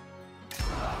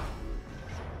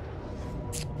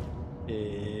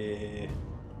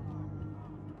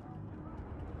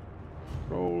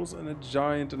 Trolls and a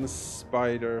giant and a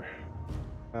spider.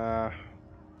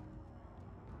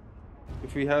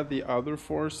 If we had the other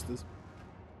force, this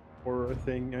horror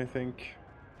thing, I think.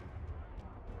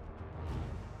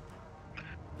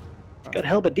 Got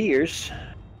halberdiers,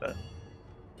 but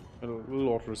We'll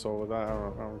auto-resolve with that.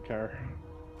 I don't care.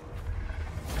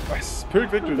 Yes, Pyrrhic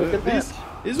victory. Look at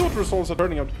These auto-resolves are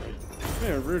turning out great.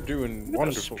 Yeah, we're doing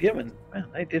wonderful. Spearmen. Man,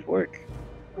 they did work.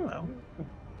 Oh well.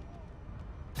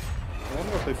 I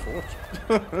wonder what they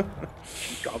fought.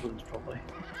 Goblins, probably.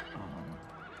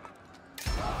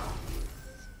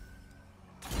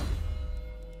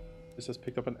 This has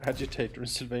picked up an agitator in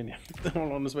Sylvania.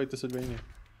 All on his way to Sylvania.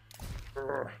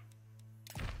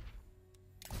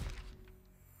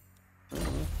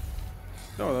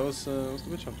 No, that was the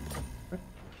witch hunter. Okay.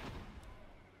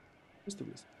 Where's the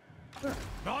beast? There.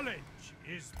 Knowledge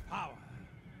is power.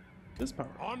 This power.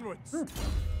 Onwards.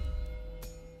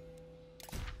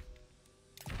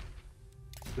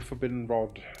 The forbidden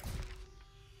rod.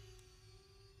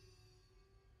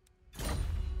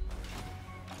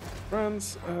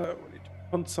 Friends, we need to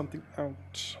hunt something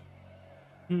out.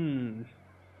 I'm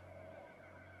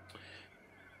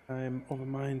of a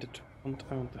mind to hunt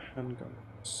out the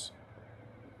handguns.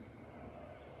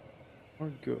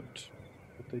 Are good.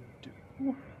 What they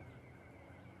do.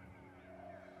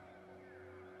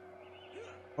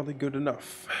 Are they good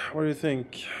enough? What do you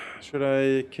think? Should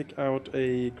I kick out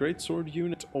a greatsword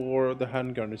unit or the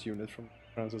handgunners unit from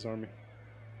France's army?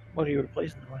 What are you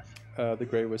replacing them with? The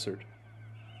Grey Wizard.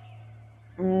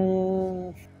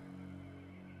 You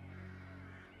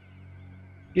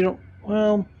don't.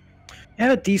 Well, you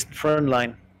have a decent front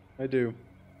line. I do.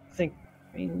 I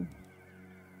mean,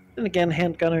 then again,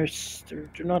 handgunners they're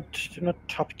not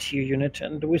top tier unit,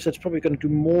 and the wizard's probably going to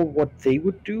do more what they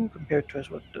would do compared to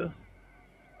what.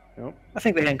 Yep. I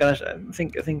think the handgunners. I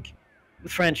think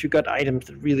with French, you got items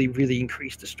that really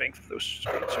increase the strength of those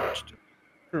great swords.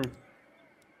 True.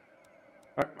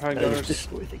 Handgunners,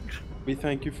 Destroy things. we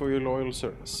thank you for your loyal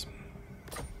service.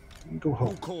 Go Who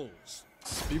home. calls?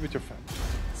 Be with your family.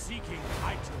 Seeking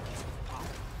items of power.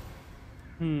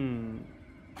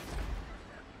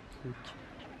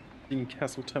 King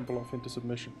Castle Temple off into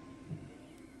submission.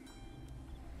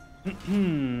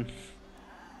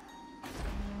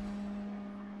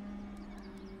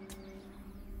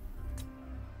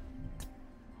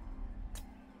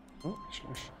 Oh,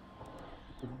 slash.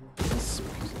 This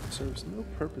because it serves no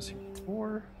purpose here.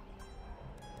 Or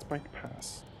Spike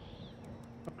Pass.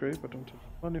 Upgrade, but don't have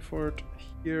money for it.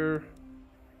 Here.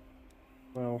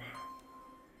 Well.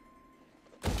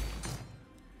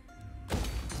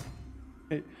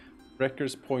 Hey,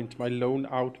 Wrecker's Point, my lone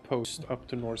outpost up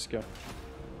to Norska.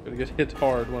 Gonna get hit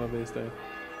hard one of these days.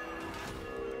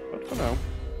 But for now.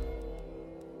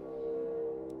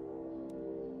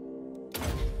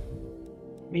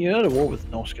 I mean, you're at a war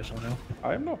with Norska somehow.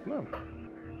 I am not, no.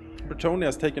 Bretonnia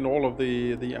has taken all of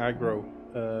the aggro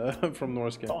from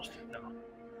Norska. Lost. No.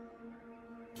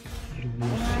 You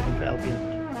lose City of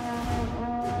Albion.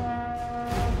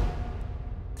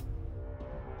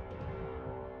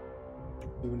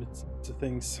 units to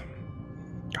things.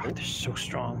 God, they're so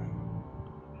strong.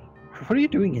 What are you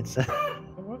doing? It's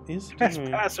What is doing?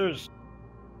 trespassers.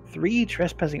 3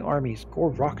 trespassing armies.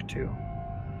 Gore Rock 2.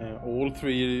 All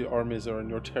 3 armies are in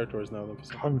your territories now.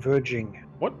 Converging.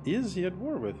 What is he at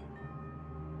war with?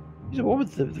 He's at war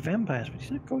with the vampires, but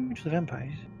he's not going to the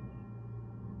vampires.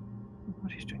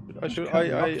 What he's doing? I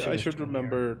should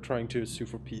remember trying to sue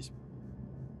for peace.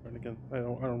 And again, I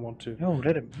don't want to. No,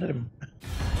 let him.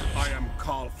 I am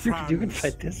Karl Franz. You can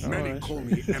fight this. Many call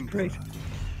me Emperor. Great.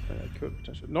 I could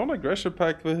potentially. Non-aggression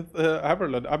pact with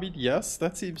Aberland. I mean, yes,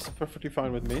 that seems perfectly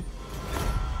fine with me.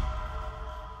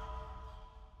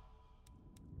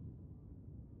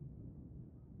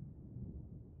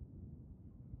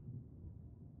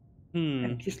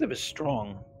 And Kislev is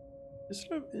strong.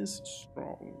 Kislev is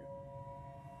strong.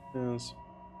 Yes.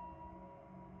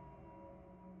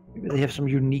 Maybe they have some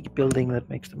unique building that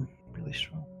makes them really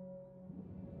strong.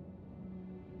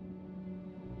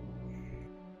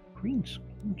 Greenskins.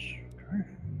 Okay.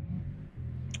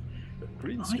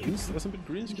 Greenskins? There hasn't been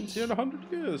greenskins here in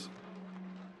 100 years.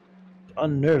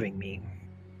 Unnerving me.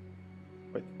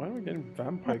 Wait, why am I getting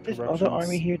vampire This corruptions? other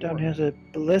army here down here has a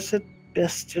blessed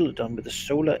Bastillodon with a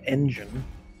solar engine,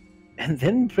 and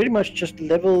then pretty much just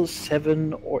level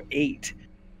 7 or 8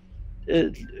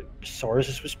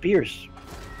 Sauruses with spears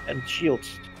and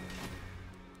shields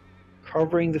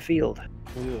covering the field.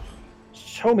 Ugh.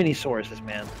 So many Sauruses,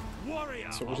 man. Warrior.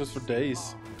 Sauruses for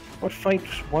days. What fight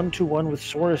 1-to-1 with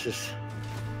Sauruses?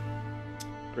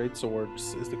 Great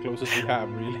swords is the closest we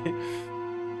have, really.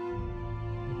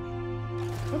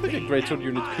 I think a greatsword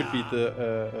unit could beat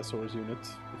the Saurus unit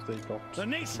if they got. The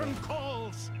nation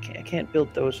calls. I can't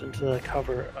build those into the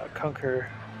conquer.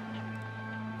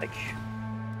 Like,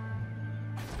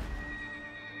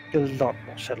 build a lot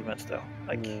more settlements though.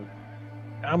 Like,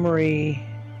 armory.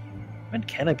 When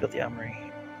can I build the armory?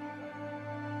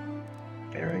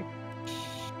 Barracks.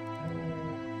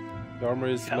 The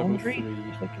armory is Foundry? level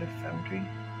 3. Look at a foundry.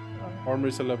 Armory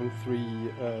is a level 3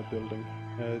 building.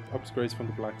 It upgrades from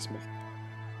the blacksmith.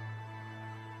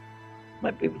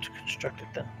 Might be able to construct it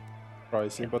then.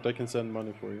 Pricey, but I can send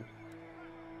money for you.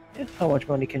 Yeah. How much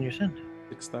money can you send?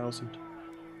 6,000.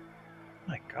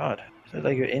 My God, is that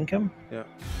like your income? Yeah.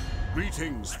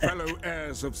 Greetings, fellow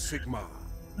heirs of Sigmar.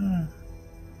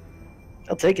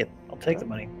 I'll take it. I'll take the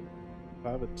money.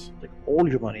 Have it. Like all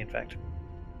your money, in fact.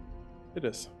 It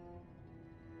is.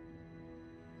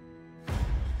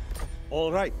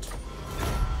 All right.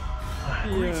 Yeah.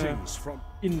 Greetings from.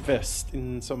 Invest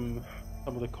in some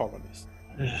of the colonies.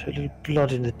 There's a little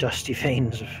blood in the dusty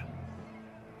veins of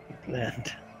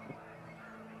land.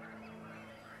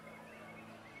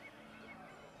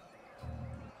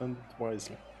 And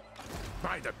wisely.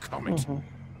 By the comet.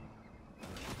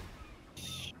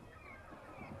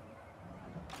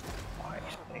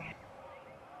 Wisely.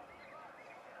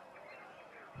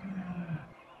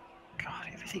 God,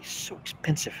 everything's so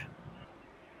expensive.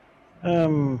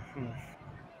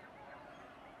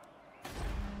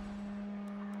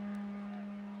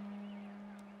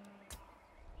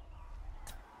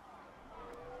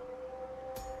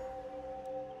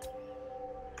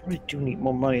 We do need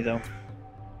more money though.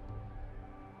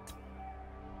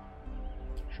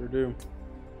 Sure do.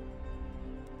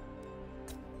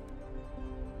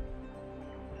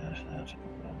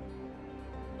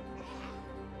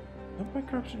 Empire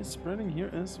corruption is spreading here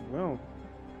as well.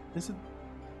 Is it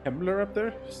Himmler up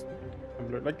there?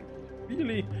 Himmler, like,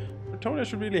 really? Bretonia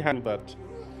should really handle that.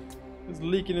 It's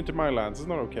leaking into my lands. It's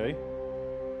not okay.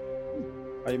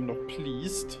 I am not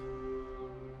pleased.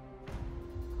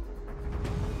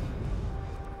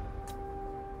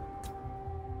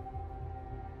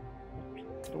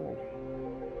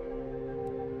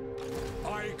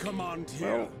 I command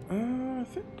here. Well, I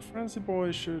think Francie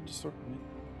Boy should start me.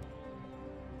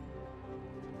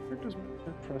 Characters with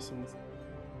their presence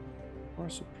are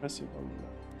suppressive a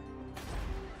lot.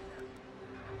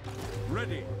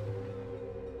 Ready.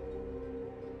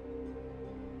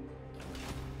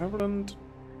 Haverland,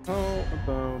 how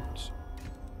about,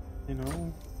 you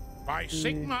know, By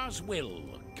Sigmar's will,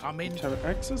 come in. tower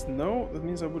access? No, that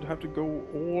means I would have to go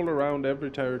all around every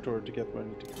territory to get where I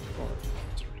need to go. Oh,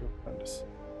 it's really horrendous.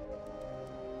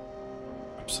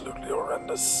 Absolutely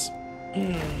horrendous.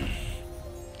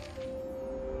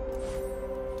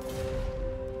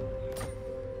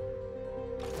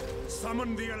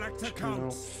 Summon the Elector No,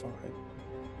 counts. fine.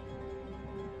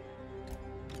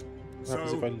 What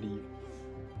happens if I leave?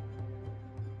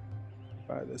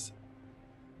 Buy this.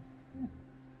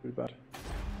 Pretty bad.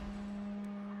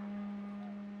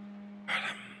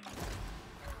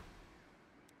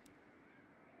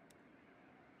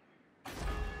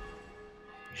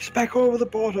 He's back over the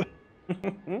border.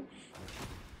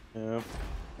 Yeah.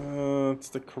 It's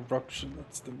the corruption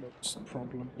that's the most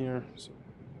problem here. So,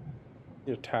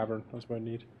 need a tavern. That's what I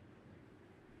need.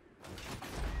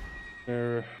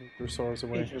 There, resource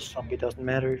away. It zombie doesn't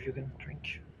matter if you can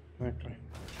drink. Exactly.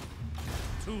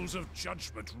 Tools of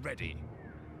judgment ready.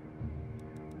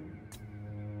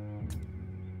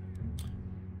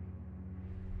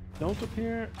 Don't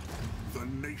appear. The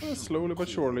nation Slowly but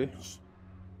surely. calls.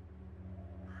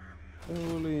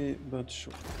 Slowly but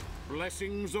surely.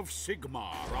 Blessings of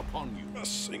Sigmar upon you.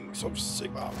 Blessings of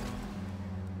Sigmar.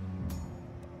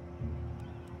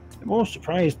 I'm more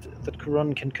surprised that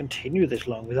Quran can continue this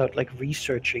long without like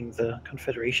researching the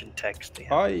Confederation text. They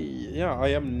have. I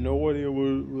have no idea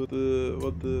what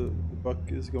the buck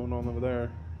is going on over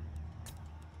there.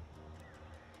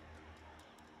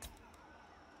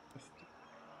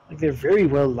 Like they're very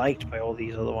well liked by all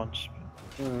these other ones.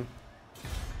 Yeah.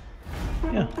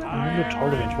 Yeah, remember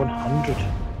tolerance 100.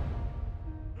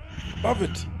 Love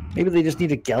it. Maybe they just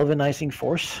need a galvanizing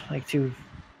force, like to.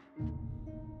 I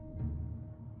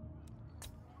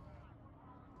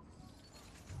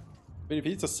mean, if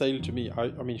it's a sale to me, I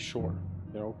mean, sure,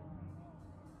 you know.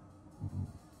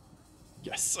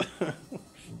 Yes.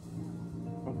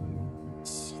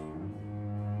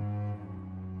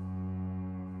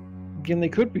 Again, they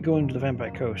could be going to the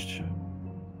Vampire Coast.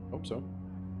 Hope so.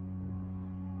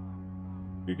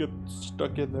 You get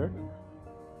stuck in there.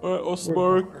 Alright,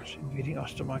 Ostmark. Invading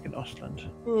Ostermark and Ostland.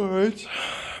 Alright.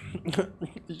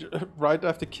 Right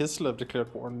after Kislev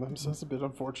declared war on them, so that's a bit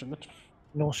unfortunate.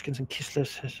 Norskins and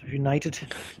Kislevs have united.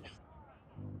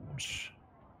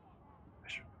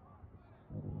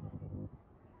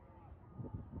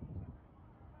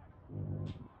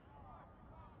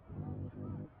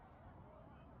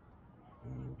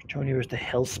 Britonia is the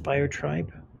Hellspire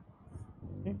tribe.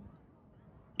 Okay.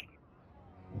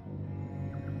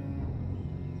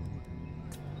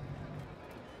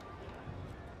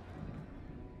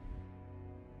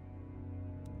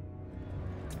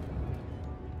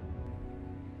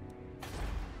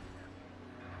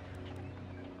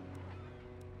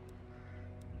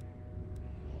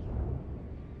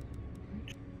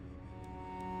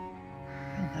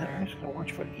 I'm just gonna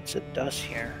watch what Itza does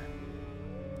here.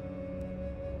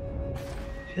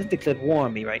 He hasn't declared war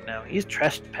on me right now. He's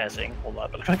trespassing a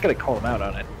lot, but I'm not gonna call him out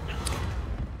on it.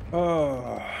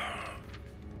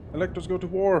 Electors go to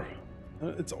war.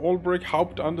 It's Albrecht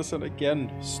Hauptandersen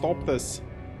again. Stop this.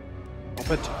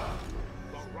 Stop it.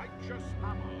 The righteous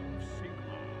hammer of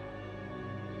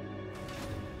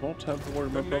Sigmar. Not have war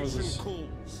in my The nation provinces.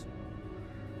 calls.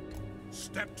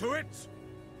 Step to it.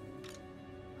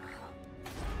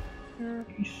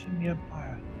 Peace in the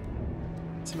Empire.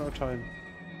 It's in our time.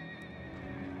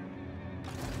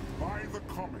 By the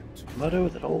comet. Motto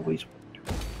that always worked.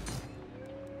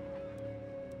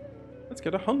 Let's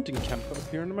get a hunting camp up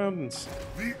here in the mountains.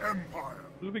 The Empire.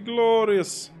 It'll be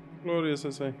glorious. Glorious,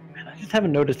 I say. Man, I just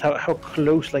haven't noticed how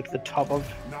close like the top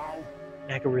of Now,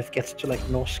 Nagaryth gets to like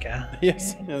Norska.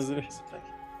 Yes, yes it is. Like,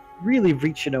 really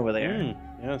reaching over there.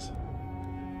 Yes.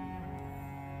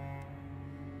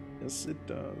 Yes, it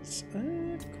does.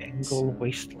 Bengal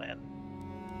wasteland.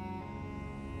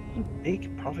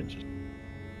 Big provinces.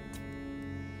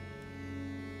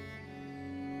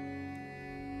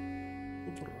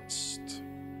 Rust.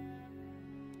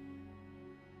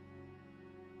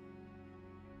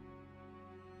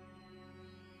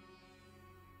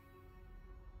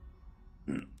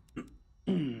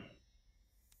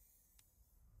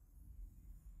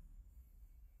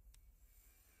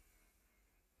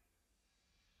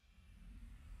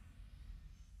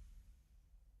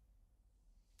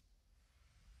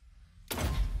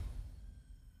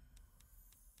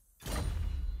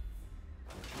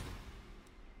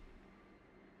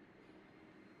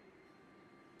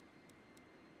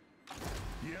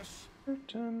 yes.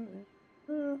 Return.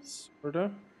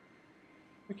 Sorta.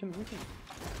 We can.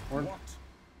 Warn. What?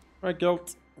 Alright,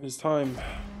 Gelt. It's time.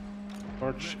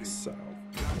 March south.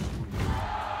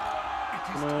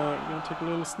 We're gonna take a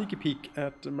little sneaky peek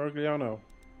at Mergliano.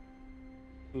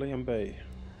 Liam Bay.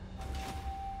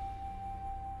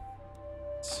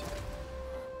 It's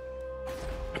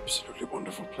absolutely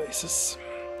wonderful places.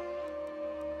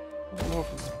 I don't know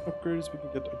if it's upgrades, we can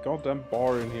get a goddamn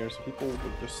bar in here so people will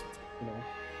just, you know,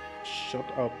 shut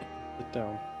up, sit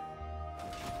down.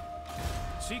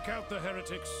 Seek out the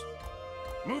heretics.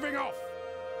 Moving off.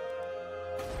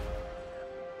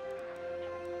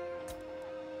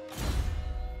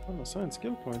 Unassigned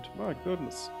skill point, my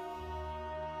goodness.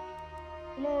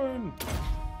 Line!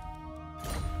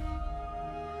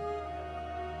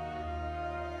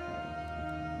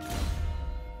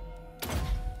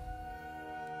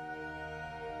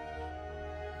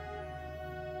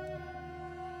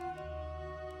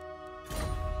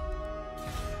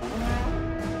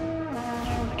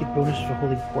 bonuses for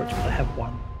holding ports, but I have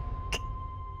one.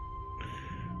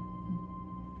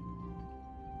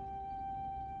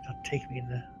 That'll take me in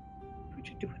the... What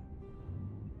you doing?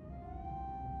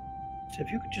 So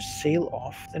if you could just sail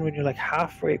off, then when you're like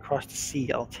halfway across the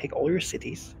sea, I'll take all your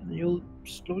cities, and then you'll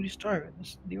slowly starve in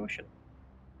the ocean.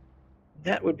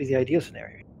 That would be the ideal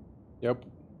scenario. Yep.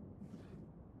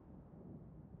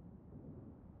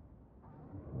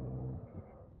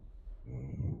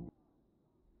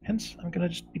 Hence, I'm gonna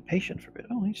just be patient for a bit.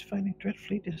 Oh, he's finding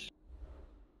Dreadfleet is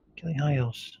killing high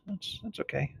elves. That's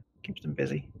okay. Keeps them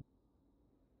busy.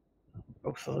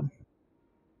 Both of them.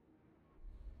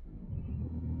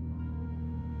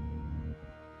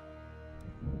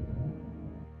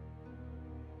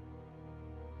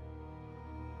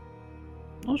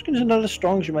 Those guys are not as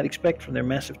strong as you might expect from their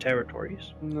massive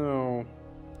territories. No.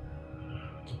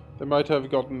 They might have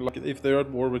gotten, like, if they're at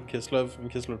war with Kislev, and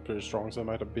Kislev is pretty strong, so they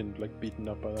might have been, like, beaten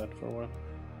up by that for a while.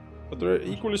 But they're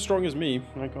equally strong as me,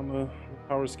 like, on the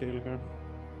power scale here.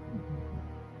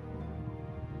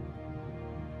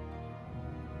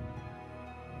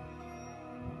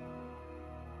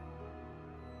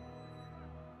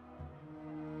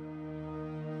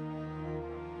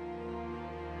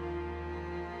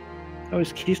 How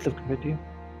is Kislev compared to you?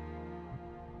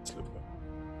 Kislev.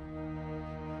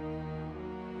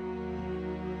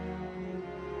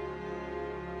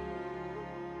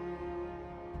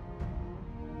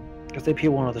 Because they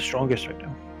appear one of the strongest right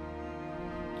now.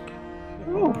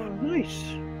 Oh,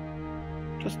 nice.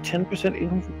 Plus 10%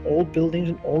 income from all buildings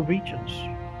in all regions.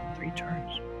 3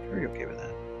 turns. Very okay with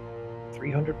that.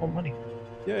 300 more money.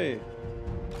 Yay.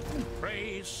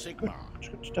 Praise Sigmar. It's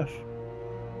good stuff.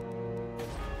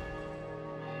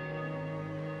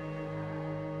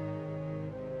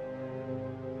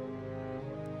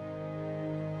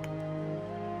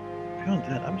 Beyond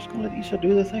that, I'm just gonna let Isa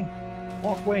do the thing.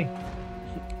 Walk away.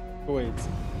 Wait.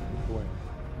 Wait.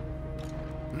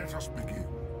 Let us begin.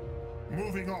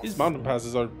 Moving off. These mountain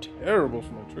passes are terrible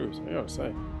for my troops, I gotta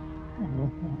say.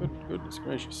 Goodness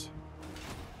gracious.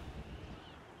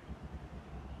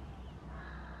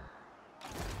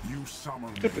 You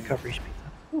summon Good me. recovery speed.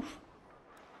 Oof.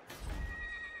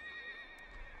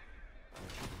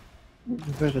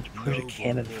 Better to put a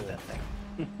cannon for that thing.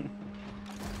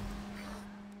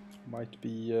 Might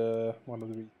be one of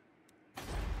the reasons.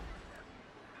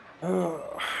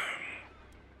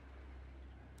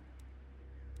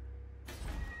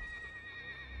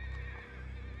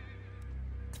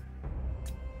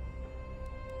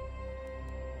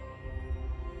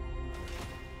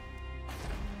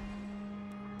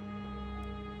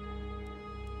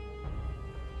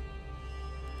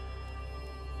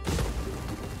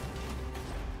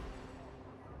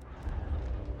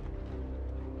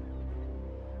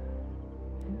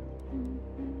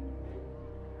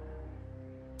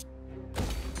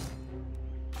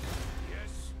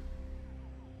 Yes.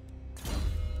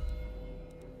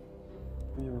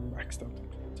 We are maxed out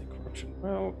in corruption.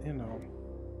 Well, you know.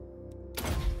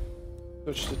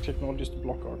 Search the technologies to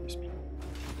block our display.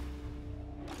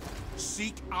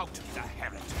 Seek out the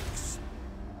heretics.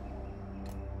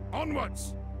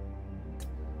 Onwards.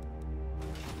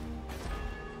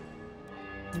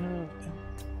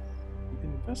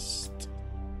 Invest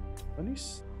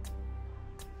monies.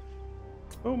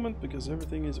 Moment, because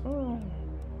everything is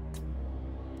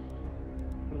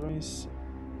Rice.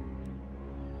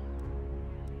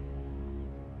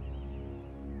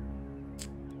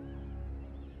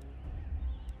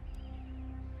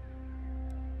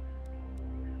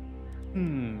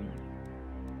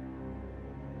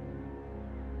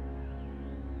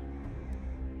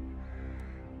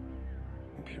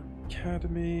 Imperial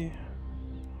Academy.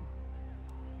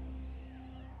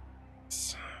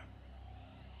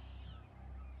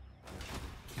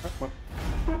 Come on.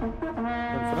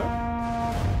 Ready for that?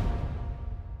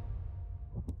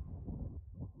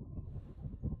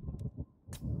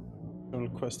 General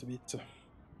quest of Vita.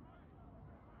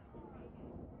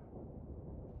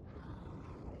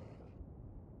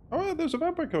 Oh, yeah, there's a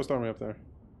Vampire Coast army up there.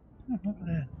 Oh, look at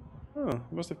that. Oh,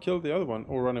 must have killed the other one,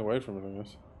 or run away from it, I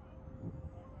guess.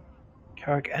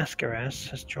 Karak Askaras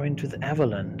has joined with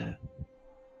Avaland.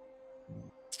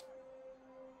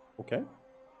 Okay.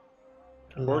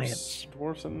 Alliance.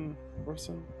 Dwarves and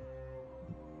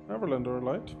Neverland are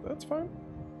light. That's fine.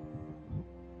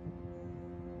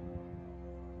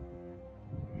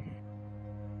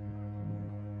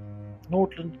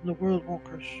 Nordland and the World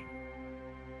Walkers.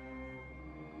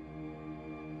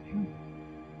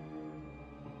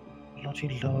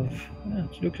 Bloody love. Yeah,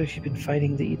 it looks like she's been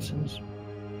fighting the Eatsons.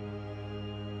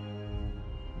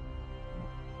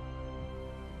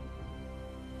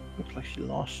 Looks like she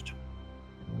lost.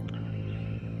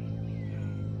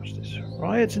 What's this?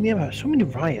 Riots in the Empire. So many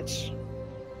riots.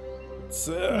 It's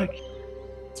Like,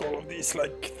 it's all of these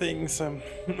like things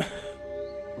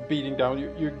beating down.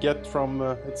 You get from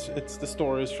it's the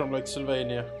stories from like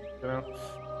Sylvania, you know.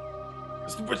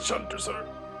 It's the witch hunters are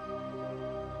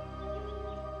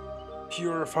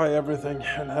purify everything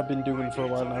and have been doing for a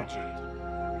while now.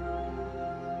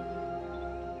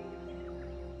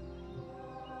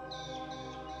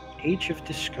 Age of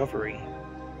Discovery.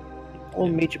 All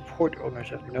major port owners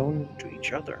have known to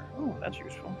each other. Oh, that's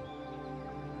useful.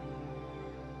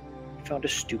 Found a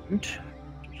student.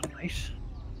 That's nice.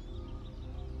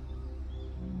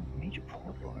 Major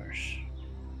port owners.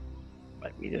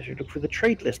 Might be I should look for the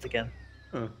trade list again.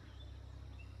 Huh.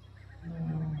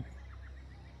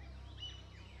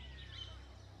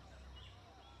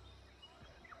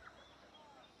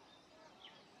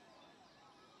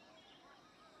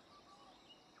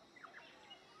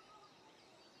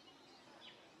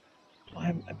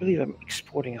 I believe I'm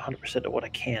exporting 100% of what I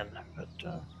can, but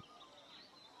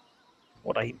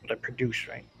what I produce,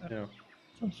 right? Yeah.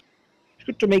 It's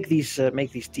good to make these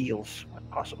deals when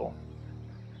possible.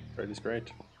 Trade is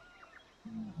great.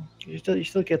 You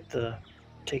still get the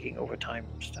taking over time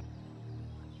stuff.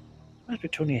 Why does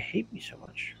Bretonia hate me so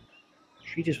much?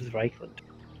 Treaties with Reichland.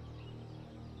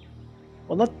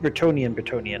 Well, not Bretonian,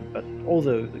 but all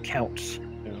the counts,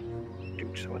 Yeah.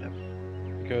 dukes, or whatever.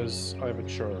 Because I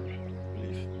matured, I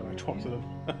believe, when I talked to them.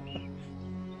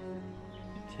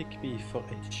 You take me for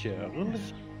a churl?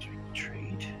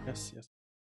 Trade. Yes, yes.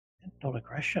 No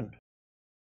aggression.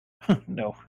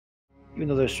 No. Even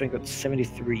though their strength got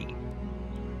 73.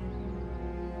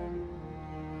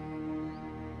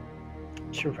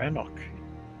 Tyrannoc.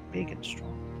 Big and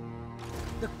strong.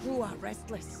 The crew are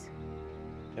restless.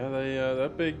 Yeah, they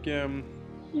that big I'm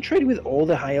trading with all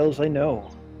the high elves I know.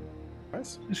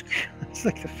 nice. It's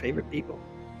like the favorite people.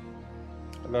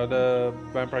 Let a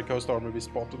Vampire Coast army be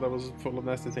spotted that was full of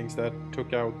nasty things that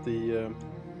took out the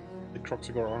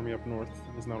Kroxigor army up north.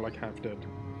 Is now like half dead.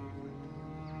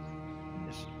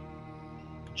 Yes.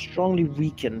 Strongly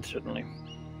weakened, certainly.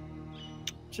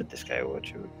 Send this guy over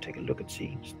to take a look and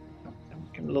see.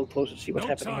 Come a little closer to see what's No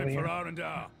happening over time for here.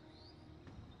 R&R.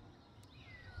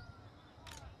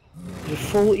 There's a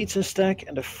full Itza stack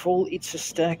and a full Itza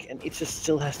stack, and Itza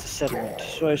still has the settlement.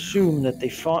 So I assume that they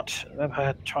fought. The Vampire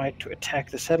had tried to attack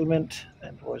the settlement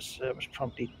and was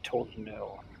promptly told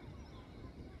no.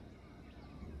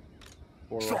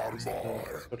 Warrock is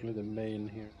certainly the main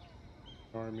here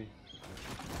army.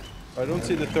 I don't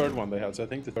see the third one they had, so I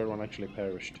think the third one actually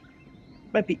perished.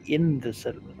 Might be in the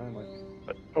settlement, I might.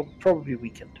 but probably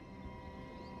weakened.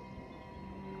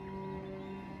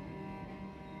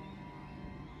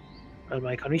 Well,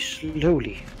 my economy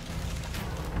slowly.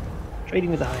 Trading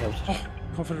with the high elves. Oh,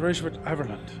 confederation with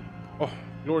Everland. Oh,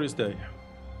 glorious day.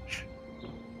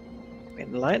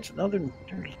 In alliance, another.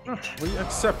 We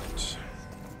accept.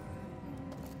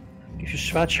 Gives you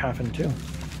Schwarzhafen too.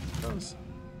 Yes.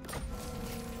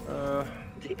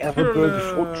 The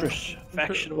Everberg Fortress.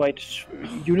 Faction-wide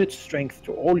unit strength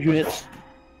to all units.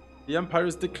 The Empire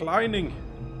is declining.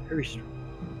 Very strong.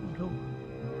 No.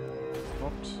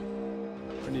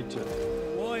 Not. I need to.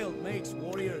 Wild makes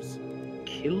warriors.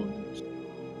 Kill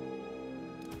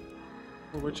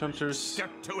Witch hunters.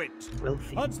 Get to it.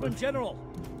 wealthy. Huntsman General.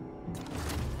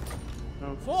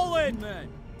 No. Fall in, men.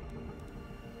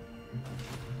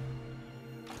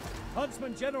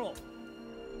 Huntsman General.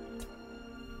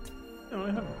 No,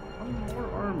 I have one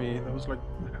more army that was like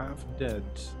half dead.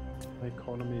 My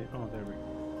economy. Oh, there we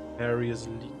go. Marius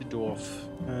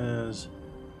Liedorf.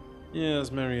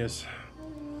 Yes, Marius.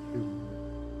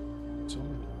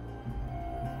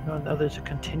 No, now there's a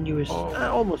continuous,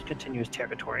 almost continuous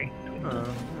territory. Yeah,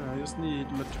 I just need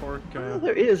Well, Matorka.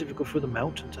 there is if you go through the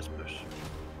mountains, I suppose.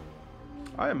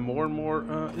 I am more and more.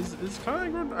 Is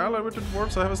Kaliningrad allied with the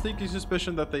dwarves? I have a sneaky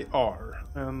suspicion that they are,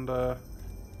 and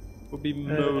would be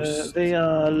most. They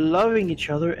are loving each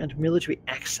other and military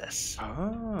access.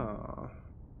 Ah.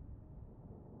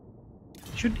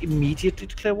 Should immediately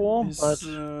declare war, but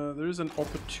There is an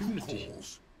opportunity.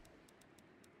 Calls.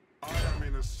 I am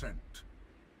in ascent.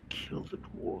 kill the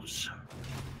dwarves.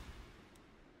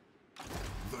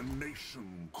 The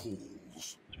nation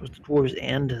calls. I suppose the dwarves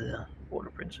and the border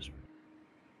princes.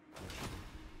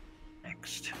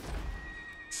 Next.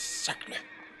 Exactly.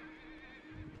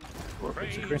 Border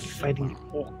princes are currently fighting the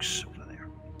orcs over there.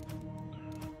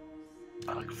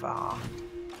 Alkvar.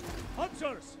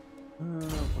 Hunters.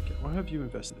 Okay, what have you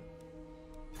invested?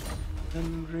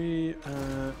 Henry,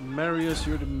 Marius,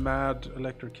 you're the mad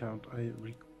Elector count. I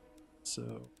recall. So.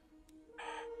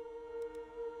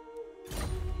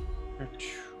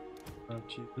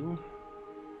 About you. Do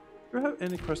you have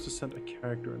any quest to send a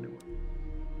character anywhere?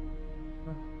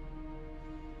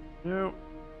 No.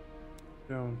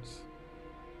 Don't.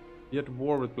 Be at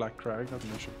war with Black Crag, not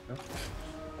mission. Yeah.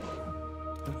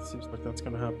 It seems like that's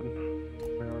gonna happen.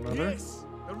 One way or another. Yes,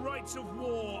 the rights of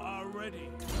war are ready.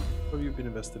 What have you been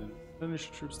invested in? Danish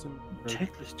troops to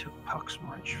Techless took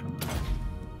Poxmarch from them.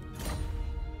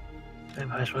 They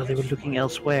might as well they were looking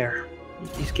elsewhere.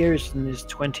 His garrison is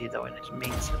 20 though in his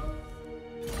main city.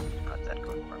 Got that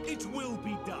going for him. It will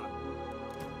be done.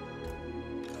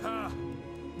 Ah,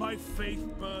 my faith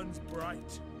burns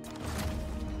bright.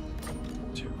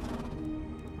 two.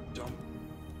 Dump.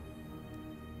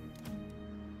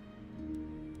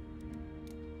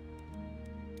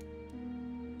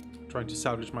 Trying to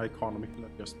salvage my economy.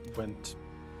 That just went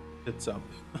tits up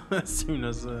as soon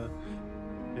as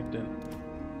kicked in.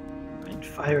 And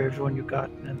fire everyone you got,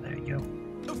 and there you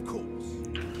go. Of course.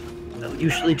 They'll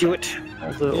usually do it.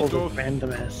 All the Adolf,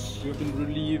 random ass. you have been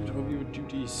relieved of your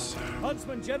duties.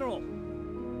 Huntsman General.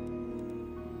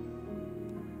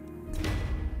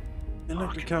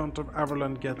 Elector Count of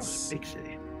Averland Oh, gets big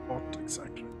city. what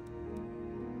exactly?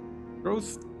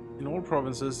 Growth in all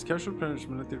provinces, casual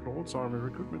replenishment at the Lord's army,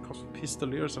 recruitment cost of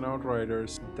pistoliers and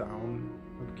outriders down.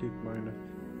 I'll keep mine.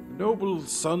 Noble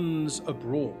sons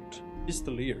abroad.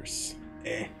 Pistoliers.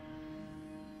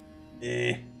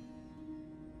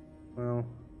 Well.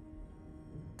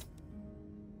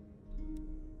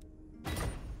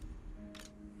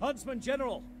 Huntsman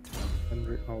General.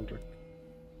 Henry Aldrich.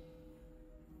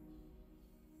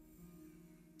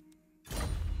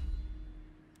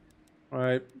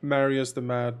 Alright, Marius the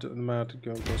Mad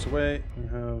girl goes away. We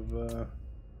have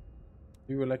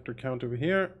new Elector Count over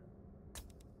here.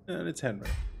 And it's Henry.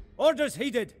 Orders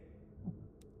heeded.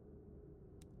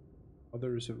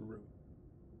 Other is a room.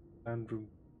 Land room.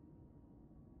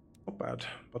 Not bad,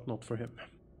 but not for him.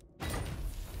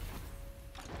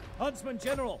 Huntsman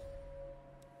General.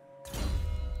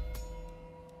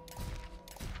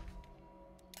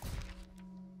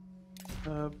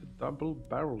 Double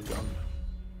barrel gun.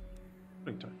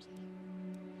 Times.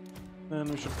 Then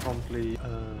we should promptly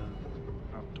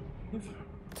out.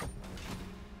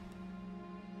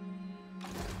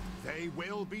 They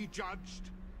will be judged.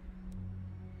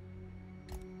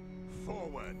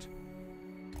 Forward.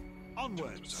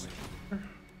 Onwards.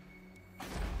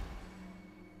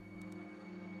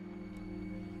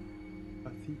 I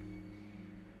think.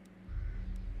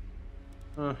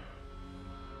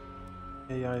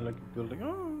 AI like building.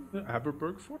 Oh, the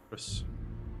Aberberg Fortress.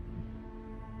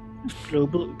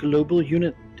 Global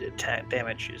unit attack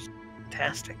damage is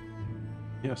fantastic.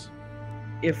 Yes,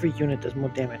 Every unit does more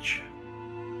damage.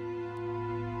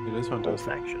 it is Whole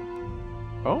fantastic. faction.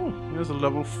 Oh, there's a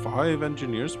level 5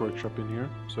 engineers workshop in here.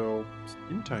 So,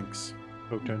 steam tanks,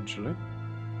 potentially.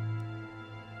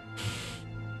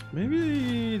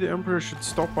 Maybe the Emperor should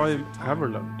stop by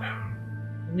Averland.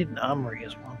 We need an armory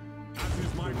as well. That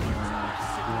is my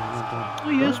right. Oh,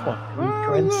 he is one.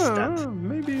 In Grandstadt.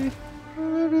 Maybe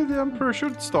the Emperor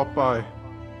should stop by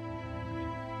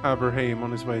Aberheim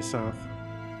on his way south.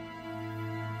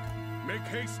 Make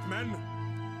haste, men.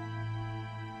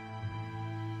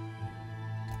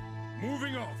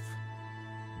 Moving off.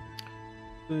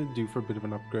 Due for a bit of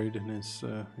an upgrade in his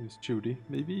Judy.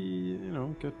 Maybe, you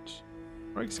know, get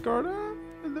Reichsguard.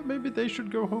 Maybe they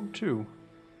should go home too.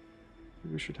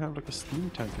 Maybe we should have like a steam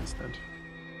tank instead.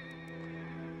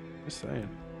 Just saying.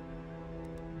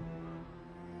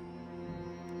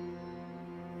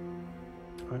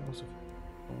 I also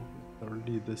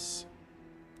thoroughly this.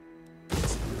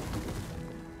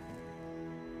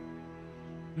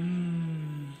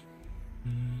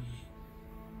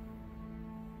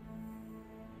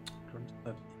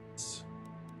 That is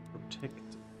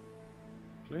protect.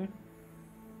 Okay.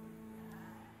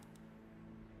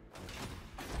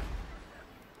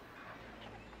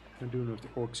 I do know if the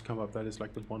orcs come up. That is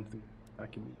like the one thing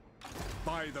attacking me.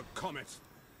 By the comet.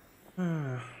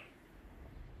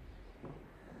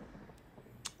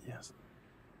 Yes.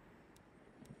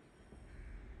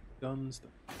 Guns.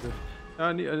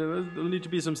 There'll need to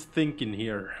be some thinking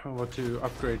here on what to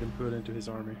upgrade and put into his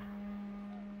army.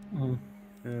 Mm.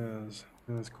 Yes,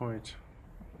 that's quite.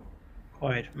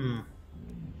 Quite. Mm.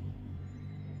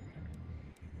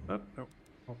 No,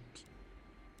 not.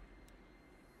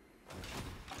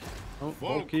 Oh,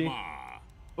 bulky. Volkmar.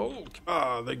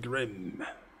 Volkmar the Grim.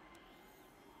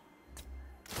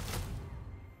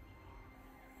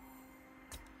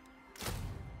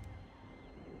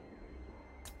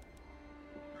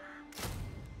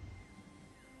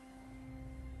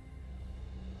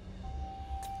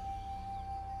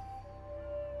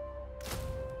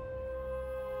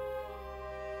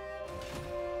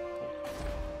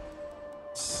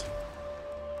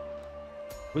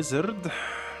 Wizard.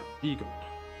 Eagle.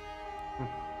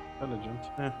 Intelligent.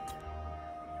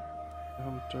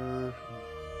 Hunter.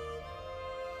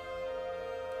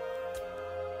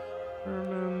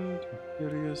 Ireland.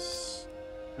 Imperious.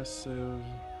 Aggressive.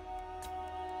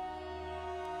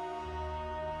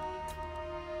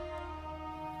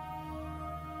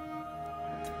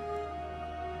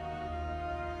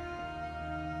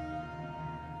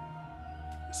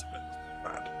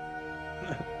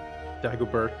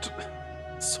 Dagobert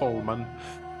Solman,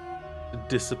 the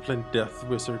disciplined death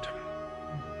wizard.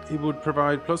 He would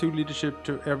provide +2 leadership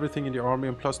to everything in the army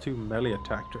and +2 melee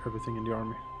attack to everything in the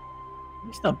army.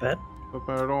 It's not bad. Not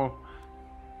bad at all.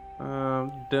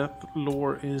 Death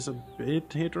lore is a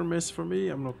bit hit or miss for me.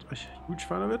 I'm not a huge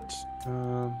fan of it.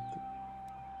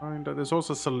 And there's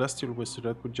also a celestial wizard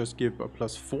that would just give a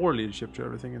 +4 leadership to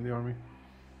everything in the army.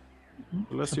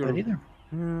 Celestial, not bad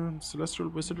either. Celestial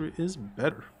wizardry is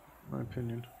better, in my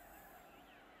opinion.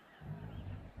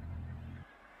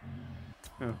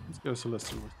 Yeah, let's get a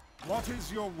celestial wizard. What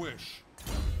is your wish?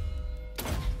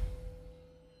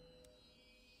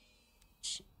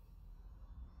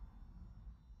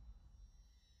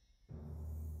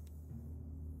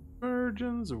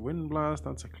 Virgins, Wind Blast,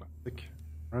 that's a classic.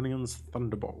 Rannion's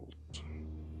Thunderbolt.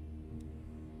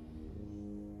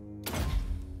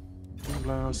 Wind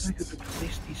Blast. I could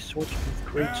replace these swords with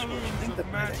great swords. I think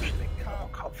that might actually make me more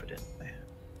confident.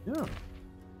 Yeah,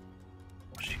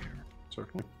 What's here?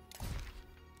 certainly.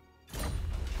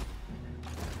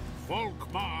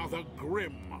 Volkmar the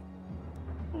Grim.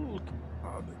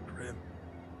 Volkmar the Grim.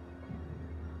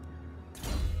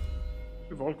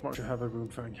 Volkmar should have a rune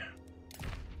fang.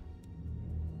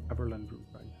 Everland rune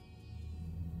fang.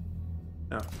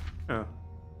 Yeah.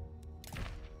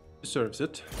 Deserves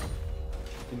it.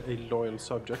 In a loyal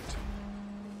subject.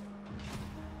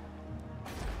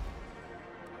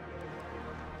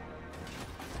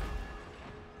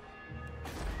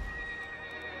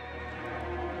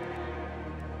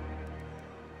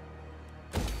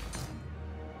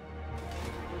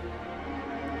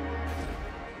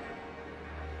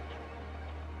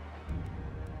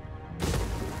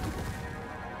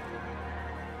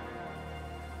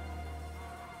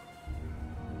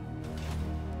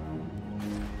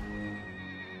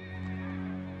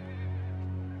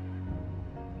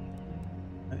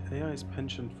 AI's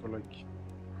penchant for like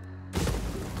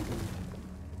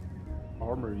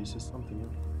armories is something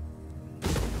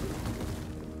else.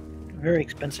 Very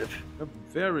expensive.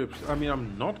 I mean,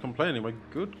 I'm not complaining, but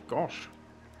good gosh.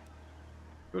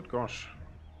 Good gosh.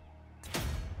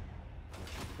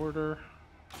 Order.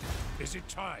 Is it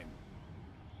time?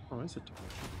 Oh, is it?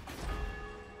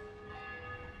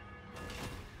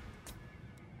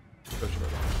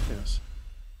 Yes.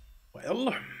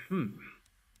 Well,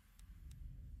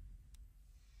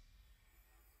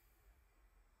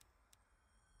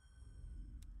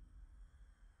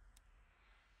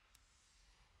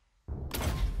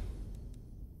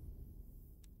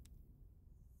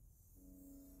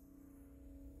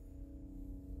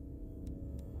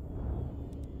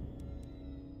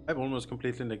 I've almost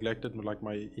completely neglected like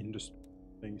my industry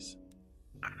things.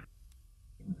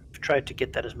 I've tried to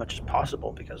get that as much as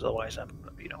possible because otherwise I'm,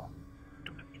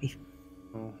 don't have anything.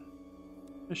 Oh,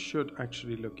 I should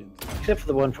actually look into. Except for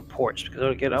the one for ports, because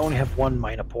I only have one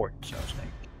minor port, so it's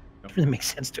like, it really makes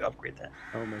sense to upgrade that.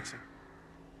 That makes sense.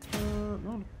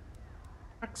 No.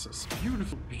 Access.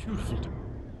 Beautiful, beautiful.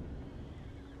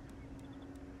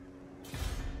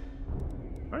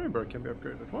 Ironberg can be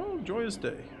upgraded. Well, joyous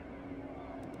day.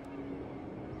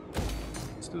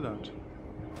 Let's do that.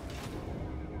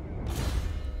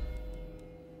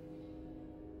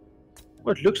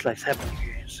 What looks like is happening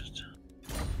here is just...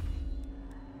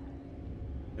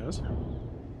 Yes.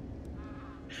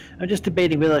 I'm just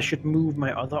debating whether I should move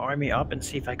my other army up and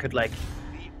see if I could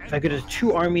if I could have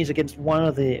 2 armies against one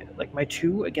of the, my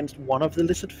 2 against one of the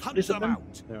lizard men.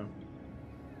 Yeah.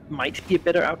 Might be a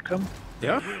better outcome.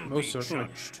 Yeah, most certainly.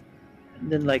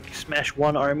 And then smash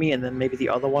one army and then maybe the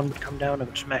other one would come down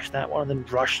and smash that one and then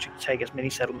rush to take as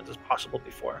many settlements as possible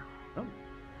before. Oh.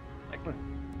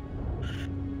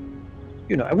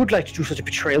 I would like to do such a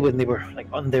betrayal when they were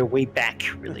on their way back,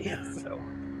 really. So,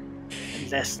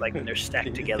 less when they're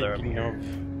stacked together. Thinking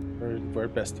of where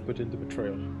best to put in the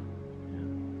betrayal. I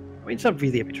mean, it's not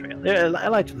really a betrayal. I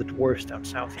like the dwarves down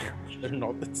south here. They're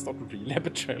not. It's not really a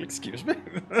betrayal. Excuse me.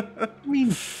 I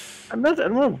mean, I'm not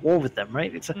at war with them,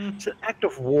 right? It's an act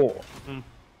of war.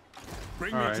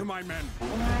 Bring me to my men.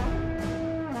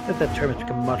 That term has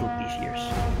become muddled these years.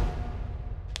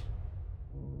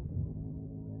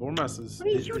 Dormas What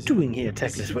are you doing here,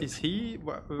 Teclis? Is he?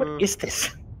 What is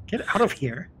this? Get out of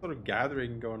here. Sort of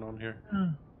gathering going on here.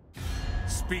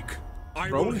 Speak. I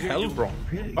will Roll hear you. Hellbrom.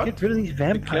 Really? What? Get rid of these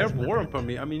Declare vampires. war upon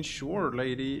me. I mean, sure,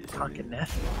 lady. Pocket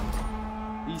nest.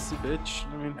 Easy, bitch.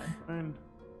 I mean, fine.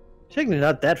 Technically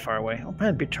not that far away. Oh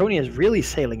man, Bretonia is really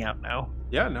sailing out now.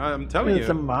 Yeah, no, I'm telling It's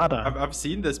you. a Armada. I've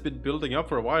seen this been building up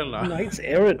for a while now. Knights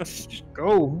Errant, just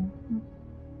go.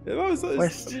 You know,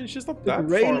 West. I mean, she's not The that far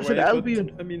rails away, at but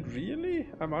Albion. I mean, really?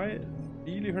 Am I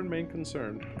really her main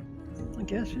concern? I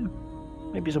guess, yeah.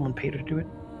 Maybe someone paid her to do it.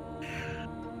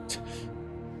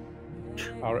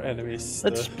 Our enemies.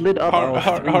 Let's split up our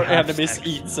our enemies. half-stacks.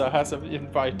 Itza has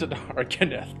invited our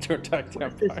Kenneth to attack the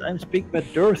What is this? Empire. I'm speaking about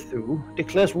Durthu.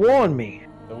 Declares war on me.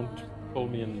 Don't pull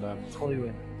me in that. Call you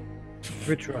in.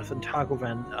 Ritroth and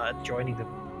Tagovan joining them.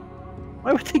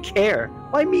 Why would they care?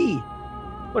 Why me?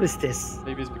 What is this?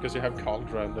 Maybe it's because you have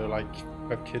Caldra and they're like,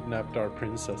 have kidnapped our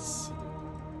princess.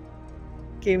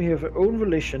 Came here of her own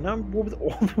volition. I'm war with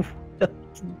all the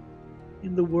wealth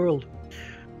in the world.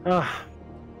 Ah,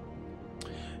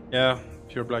 Yeah,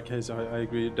 pure black haze. I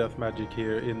agree. Death magic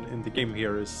here in the game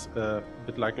here is a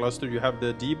bit lackluster. You have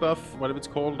the debuff, whatever it's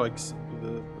called, like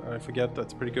I forget.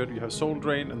 That's pretty good. You have soul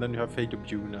drain, and then you have fate of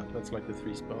Juna. That's like the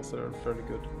 3 spells that are fairly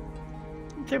good.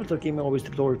 tabletop game always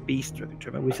the Lord Beast.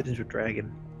 Turn my wizard into a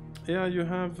dragon. Yeah, you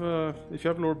have. If you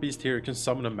have Lord Beast here, you can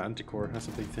summon a Manticore. That's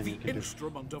a big thing you The can do.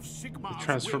 instrument of Sigmar's The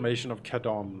transformation of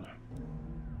Kadon.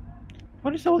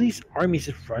 What is all these armies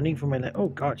just running for my life? Oh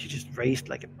god, she just raised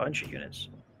like a bunch of units.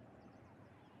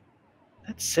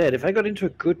 That said, if I got into a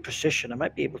good position, I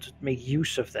might be able to make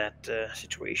use of that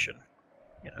situation.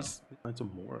 You know. These Knights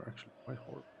of Moor are actually quite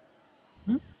horrible.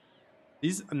 Hmm?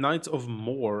 These Knights of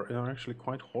Moor are actually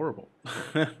quite horrible.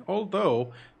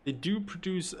 Although, they do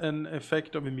produce an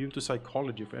effect of immune to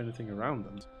psychology for anything around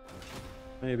them.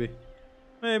 Maybe.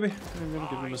 Maybe. I'm gonna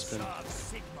give them a spin.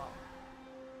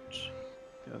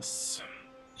 Yes.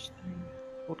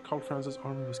 Lord Carl Francis'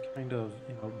 army was kind of,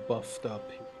 you know, buffed up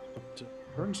here. But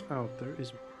turns out there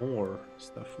is more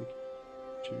stuff we can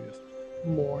choose.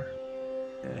 More.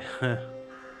 Yeah.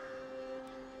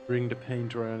 Bring the pain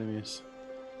to our enemies.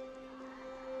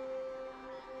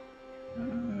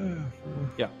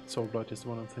 Yeah, Soul Blight is the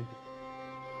one I'm thinking.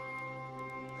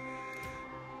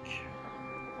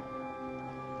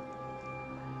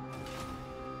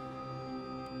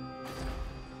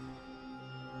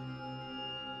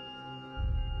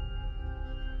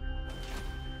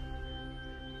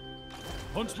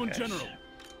 Huntsman General.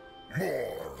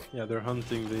 More. Yeah, they're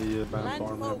hunting the Vamp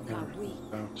army Landfolk here. are weak.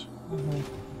 Out.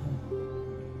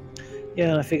 Yeah,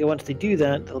 and I figure once they do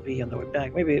that, they'll be on their way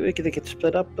back. Maybe they could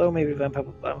split up though. Maybe Vampire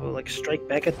will like strike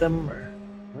back at them, or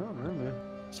Oh, really?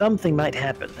 something might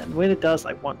happen. And when it does,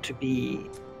 I want to be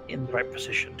in the right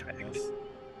position to act. Yes.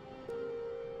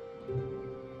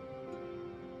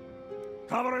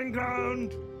 Covering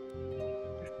ground.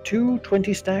 2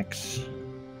 20 stacks.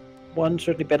 One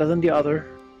certainly better than the other.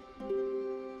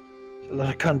 A lot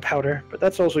of gunpowder, but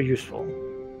that's also useful.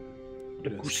 The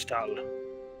It is. Gustal.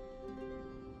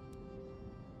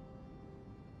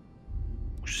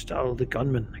 Gustal the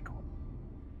gunman, I call him.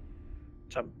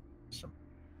 Some.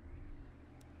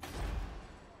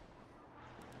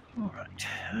 Alright.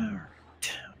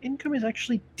 Income is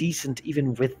actually decent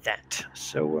even with that.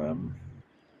 So,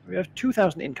 we have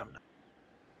 2,000 income now.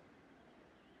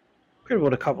 Could have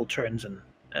got a couple turns and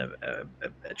a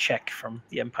check from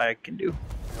the Empire can do.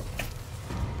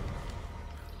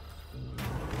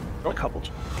 A couple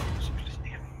turns.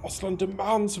 Oslan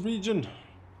demands region.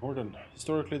 Norden.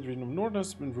 Historically, the region of Norden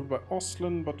has been ruled by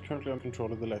Oslan, but currently under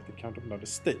control of the elected count of another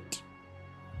state.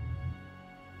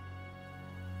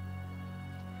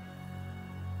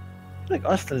 I feel like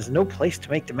Ostland is no place to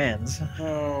make demands.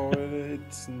 No,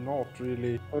 it's not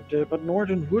really. But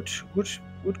Norden would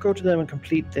go to them and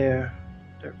complete their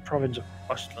province of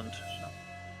Ostland. So.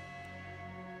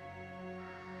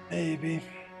 Maybe.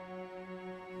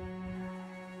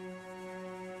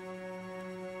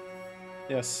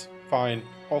 Yes, fine.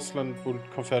 Osland will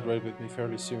confederate with me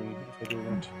fairly soon if they do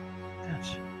that.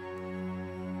 Yes.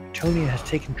 Tonia has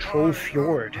taken Troll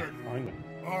Fjord. I know.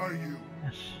 Are you?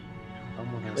 Yes.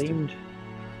 Someone has to. Claimed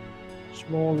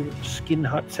small skin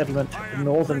hut settlement in the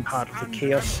northern part of the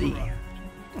Chaos Sea.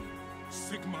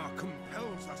 Sigmar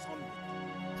compels us on.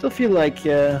 Still feel like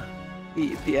the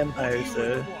Empire's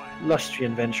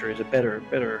Lustrian venture is a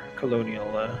better colonial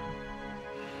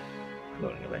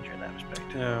venture in that respect.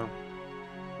 Yeah,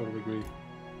 totally agree.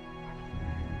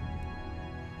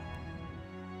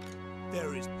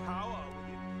 There is power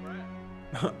within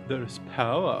prayer. There is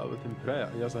power within prayer.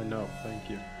 Yes, I know. Thank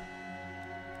you.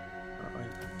 I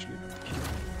actually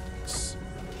it's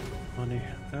money.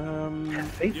 Have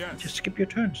faith. Yes. Just skip your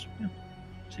turns. Yeah.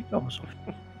 Sigma was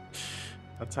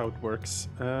That's how it works.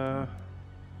 It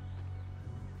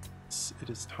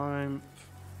is time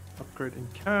upgrade in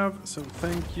Cav. So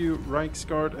thank you,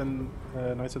 Reiksguard and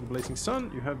Knights of the Blazing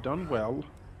Sun. You have done well,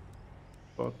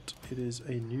 but it is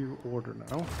a new order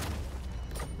now.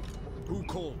 Who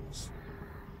calls?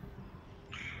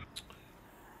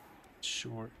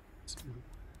 Sure.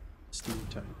 Steam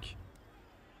tank.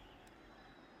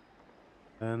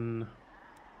 Then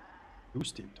 2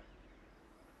 steam tanks.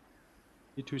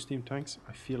 Need 2 steam tanks?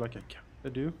 I feel like I kinda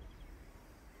do.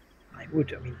 I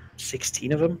would. I mean,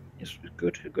 16 of them is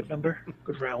good. A good number.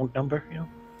 Good round number, you know.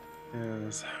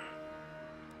 Yes.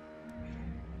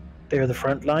 They're the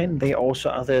front line. They also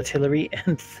are the artillery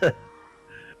and the...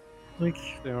 Like...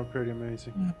 They are pretty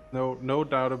amazing. No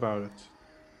doubt about it.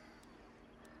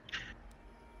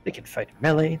 They can fight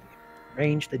melee,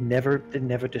 range. They never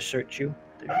desert you.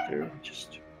 They're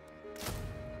just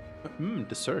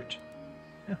Dessert.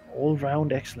 yeah, all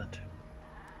round excellent.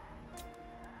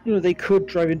 You know, they could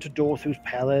drive into Dorthu's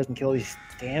palace and kill these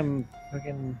damn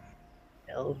fucking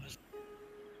elves.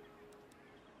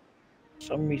 For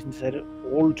some reason decided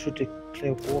all to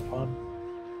declare war upon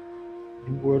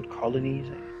New World colonies.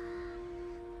 I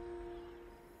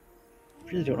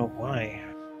really don't know why.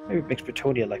 Maybe it makes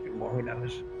Bretonia like it more, who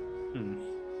knows?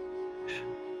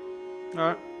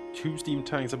 2 steam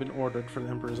tanks have been ordered for the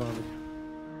Emperor's army.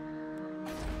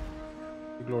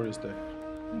 The glorious day.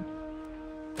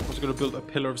 I was going to build a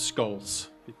pillar of skulls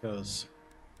because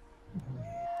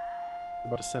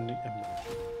about ascending emblem.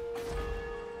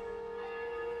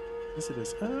 Yes, it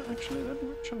is. Actually, that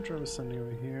direction I was sending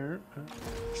over here.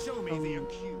 Show me the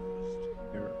accused.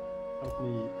 Here, help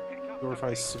me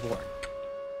glorify Svork.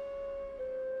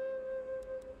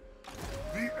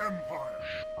 The Empire.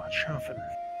 Schaffen.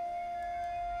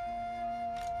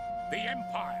 The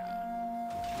Empire.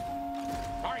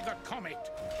 By the comet.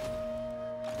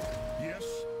 Yes.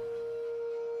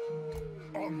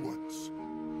 Onwards.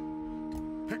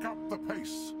 Pick up the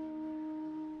pace.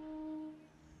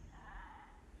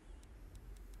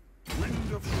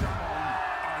 Wind of Sharon,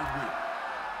 I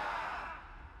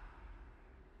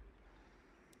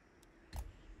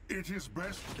will. It is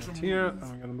best to Here, move.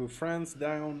 I'm gonna move France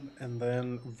down, and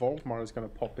then Volkmar is gonna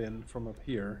pop in from up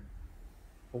here,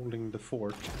 holding the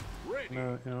fort. Ready.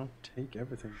 You know, take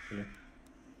everything really.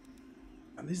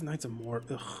 And these knights are more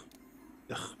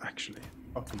actually.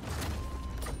 Fuck them.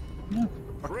 Fuck that.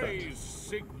 Praise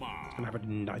Sigmar. Gonna have a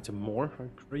knight of more? Are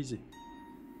you crazy?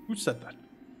 Who said that?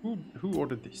 Who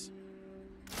ordered these?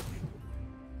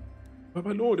 Oh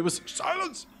my lord, it was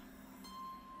silence!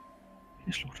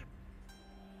 Yes, Lord.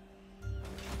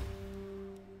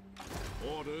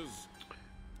 Orders.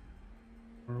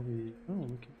 Where are we? Oh,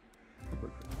 okay.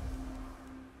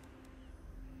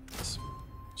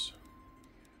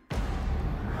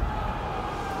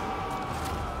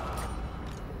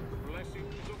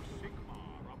 Blessings of Sigmar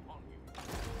upon you.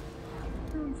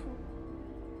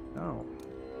 Now.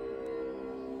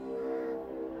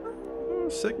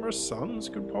 Sigmar's sons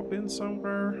could pop in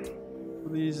somewhere.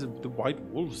 These the White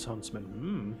Wolves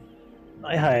huntsmen.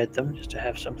 I hired them just to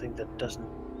have something that doesn't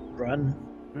run.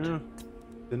 Yeah.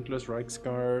 Dintler's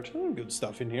Reiksguard. Good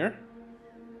stuff in here.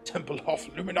 Templehof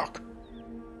Luminok.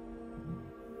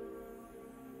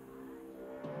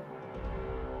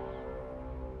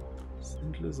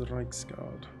 Dintler's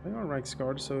Reiksguard. They are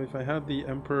Reiksguard, so if I had the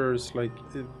Emperor's, like,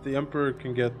 if the Emperor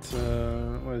can get,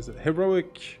 what is it?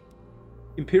 Heroic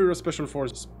Imperial Special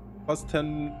Forces. Plus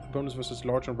 10 bonus versus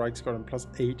large on Reiksguard and plus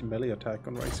 8 melee attack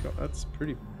on Reiksguard. That's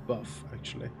pretty buff,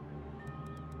 actually.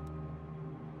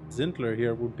 Zintler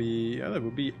here would be, yeah, that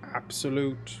would be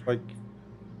absolute, like,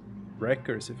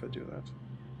 wreckers if I do that.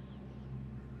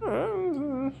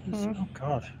 Oh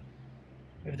god.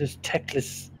 We have this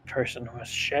techless person who has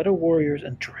shadow warriors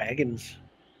and dragons.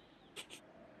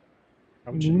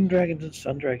 Moon dragons and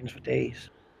sun dragons for days.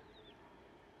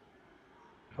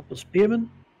 Couple spearmen,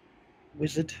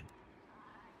 wizard.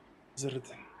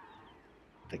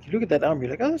 Like you look at that army,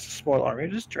 you're like, oh, that's a small army,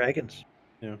 just dragons.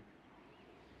 Yeah.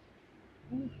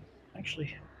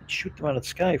 Actually, I'd shoot them out of the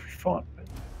sky if we fought, but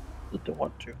I don't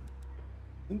want to.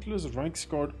 Zintler's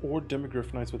Reiksguard or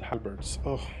Demigryph Knights with halberds.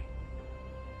 Oh.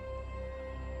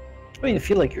 I mean, I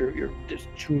feel like there's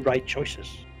 2 right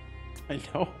choices. I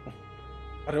know.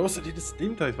 But I also need a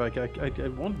steam tank. Like I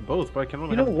want both, but I can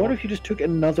only. You know, have what one. if you just took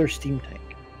another steam tank?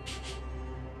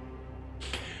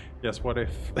 Yes. What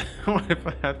if? What if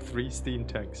I had 3 steam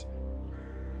tanks?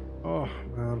 Oh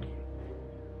man.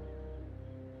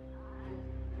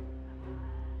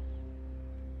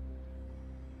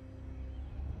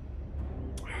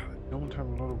 I don't have a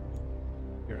lot of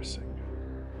piercing.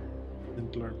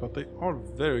 Zintler, but they are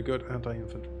very good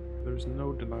anti-infantry. There's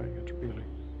no denying it, really.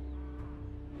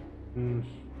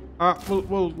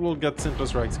 We'll get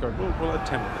Simplest Reiksguard. We'll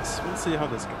attempt this. We'll see how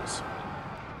this goes.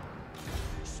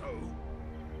 So,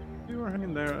 You are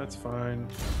hanging there, that's fine.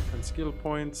 And skill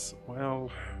points, well...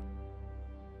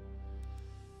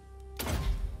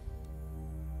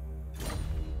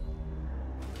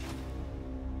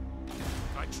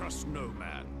 I trust no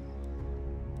man.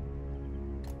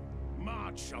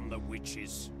 March on the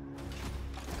witches.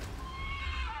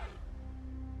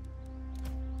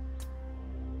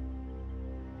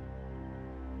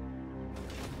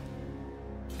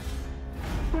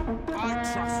 I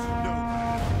trust no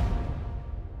man.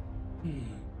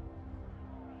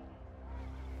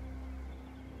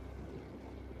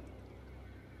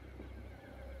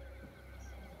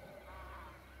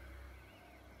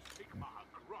 Sigma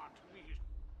grant me.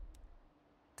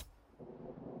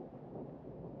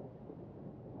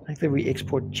 I think that we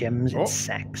export gems Oh. in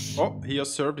sacks. Oh, he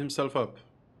has served himself up.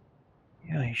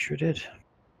 Yeah, he sure did.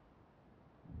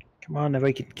 Come on, if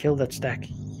I can kill that stack.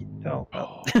 Oh,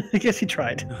 well. I guess he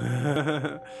tried.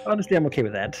 Honestly, I'm okay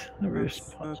with that. No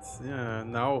response. Yeah,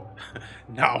 now,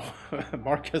 now,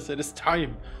 Marcus, it is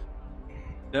time.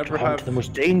 Never Come on to the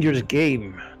most dangerous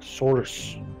game,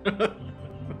 Saurus.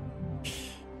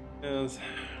 Yes.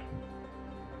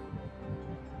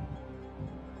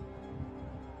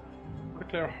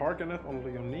 Declare Harganet on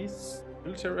Leonis.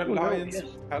 Military Oh, no, alliance, yes.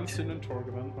 Halcyon and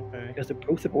Torgvan. Okay. Because they're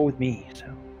both at war with me, so.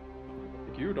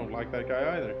 You don't like that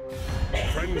guy either.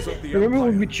 Friends of the Remember when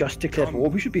Empire. we just declared war?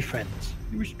 We should be friends.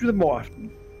 We should do them more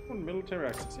often. On military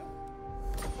access, yeah.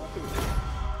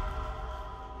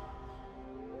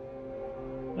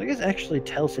 I guess actually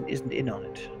Telsin isn't in on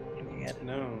it. Looking at it.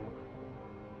 No.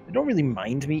 They don't really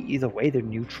mind me either way. They're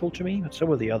neutral to me, but so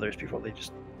were the others before they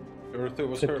just Durthu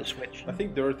was flipped the heard. switch. I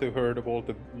think Durthu heard of all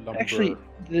the lumber. Actually,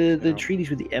 the know. treaties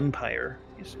with the Empire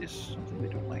is something they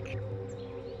don't like.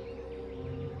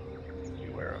 Be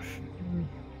aware of.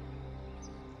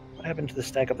 What happened to the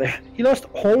stack up there? He lost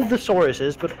all the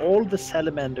Sauruses, but all the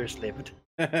Salamanders lived.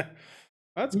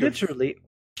 That's good. Literally,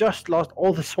 just lost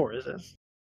all the Sauruses.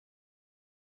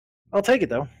 I'll take it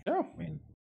though. Yeah. I mean,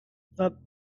 not.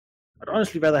 I'd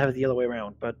honestly rather have it the other way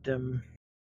around, but you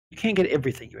can't get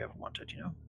everything you ever wanted, you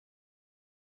know.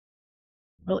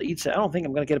 Well, Itza, I don't think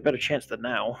I'm going to get a better chance than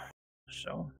now.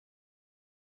 So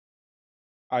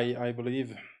I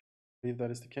believe that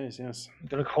is the case. Yes. I'm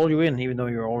going to call you in, even though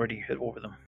you're already hit over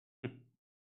them.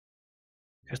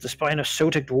 Because the spine of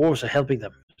Sotek dwarves are helping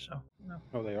them. So no.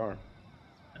 Oh, they are.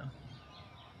 No.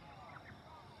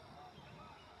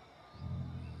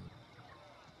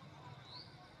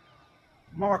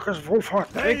 Marcus Wolfhard,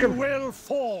 They take him! will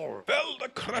fall. Fell the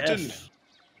cretin. Yes.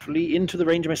 Flee into the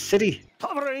range of my city.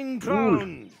 Covering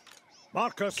ground.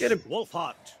 Marcus Get him.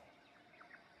 Wolfhard.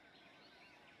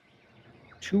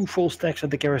 2 full stacks at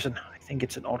the garrison. I think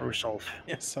it's an auto resolve.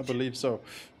 Yes, I believe so.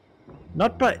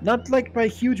 Not like by a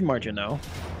huge margin, no.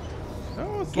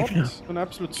 No, it's Give not an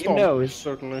absolute Give stop. knows.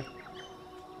 Certainly.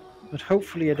 But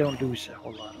hopefully I don't lose a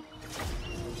whole lot.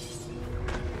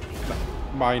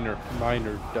 Minor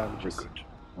damages.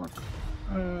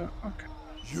 Okay.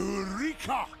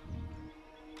 Eureka.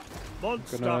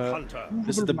 Monster Gonna Hunter.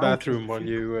 visit the bathroom while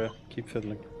you keep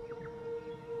fiddling.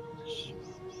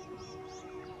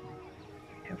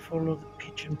 Yeah, follow the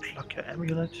pigeon plucker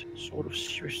amulet, sword of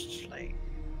Cirrus Slay.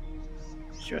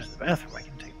 Cirrus in the bathroom I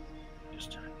can take.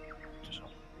 Just over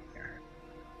here.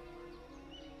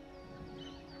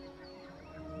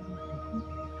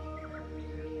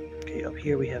 Okay, up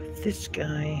here we have this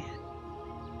guy.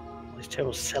 All these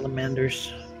terrible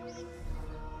salamanders.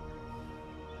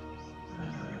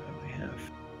 We have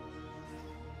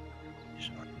this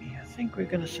army. I think we're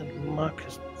gonna send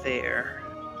Marcus there.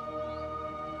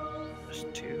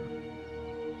 Just to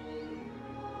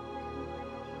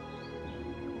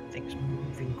things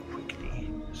moving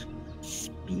quickly.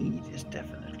 Speed is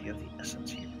definitely of the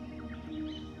essence here.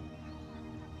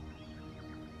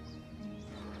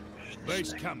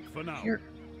 Base camp for now. Here.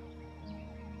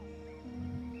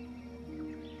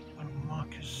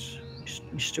 Marcus,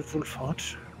 Mr. Wolfhard.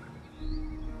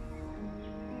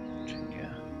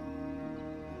 Yeah.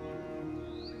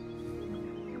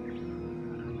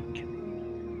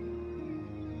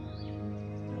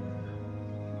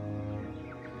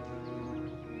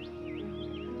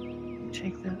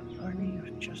 Take that army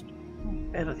of just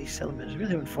better these salamanders.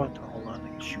 Really haven't fought a whole lot. They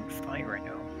can shoot fire, I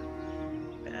know.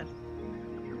 Bad.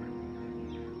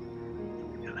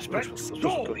 Yeah, I suppose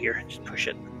we'll go here and just push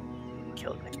it.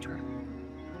 Kill it next turn.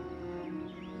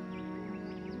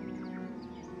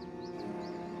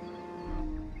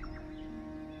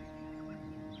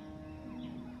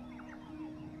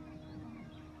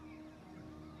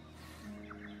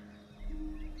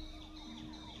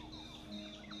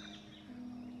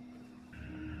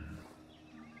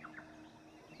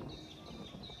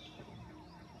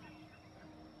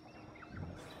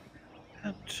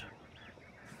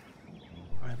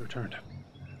 have returned.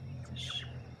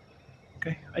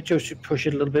 Okay, I chose to push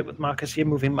it a little bit with Marcus here,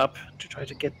 move him up to try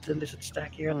to get the lizard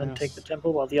stack here, and then take the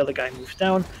temple, while the other guy moves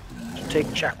down to take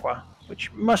Chakwa,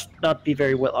 which must not be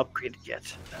very well upgraded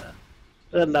yet.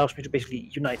 That allows me to basically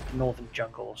unite the northern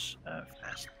jungles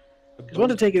fast. Because I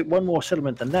want to take it one more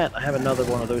settlement than that, I have another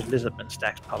one of those lizardmen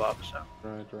stacks pop up. So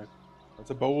Right. That's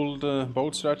a bold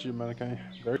strategy, manaki.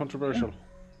 Very controversial.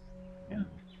 Yeah.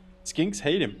 Skinks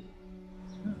hate him.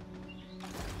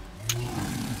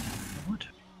 what?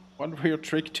 One way your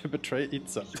trick to betray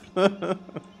Itza.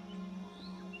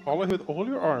 Follow him with all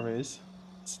your armies,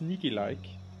 sneaky-like.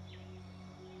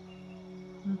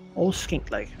 All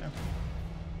skink-like.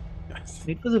 Yes.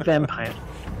 Meet with a vampire.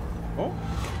 Oh,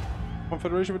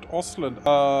 confederation with Ostland.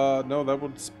 No, that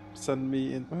would send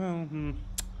me in. Well,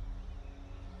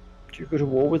 Do you go to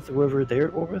war with whoever they're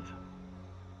at war with?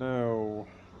 No.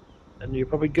 Then you're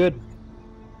probably good.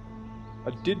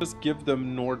 I did just give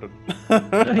them Northern.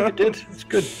 No, you did. It's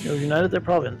good. You united their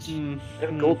province. They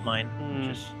have a gold mine,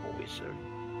 which is always.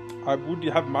 I would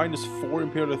have -4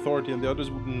 imperial authority, and the others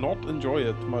would not enjoy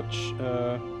it much.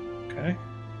 Okay.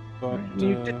 But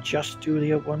You did just do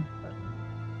the other one.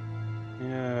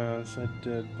 yes, I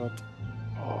did. But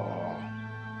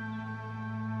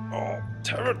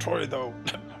territory though.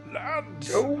 Land.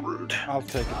 Gold. I'll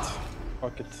take it.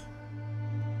 Fuck it.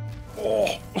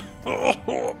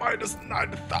 Minus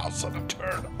 9,000 a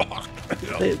turn.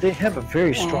 They have a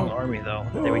very strong army though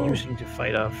that they were using to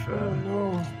fight off.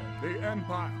 No. The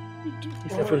Empire.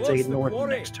 He's definitely taking north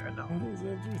next turn though.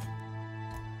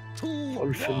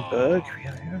 Wolfenberg, we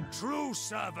have here. True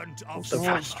servant of The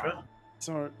Sigmar.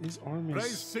 Vastra. His armies.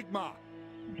 Praise Sigmar.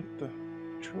 What the?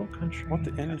 Troll country. What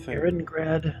the anything?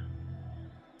 Erengrad.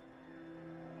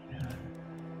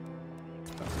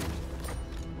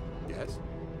 Yes.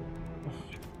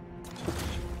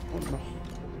 Oh no.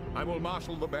 I will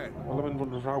marshal the band. Eleven von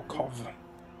Raukov.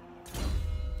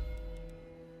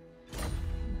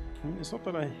 I mean, it's not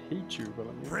that I hate you, but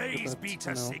I mean, Praise that, be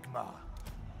to Sigmar.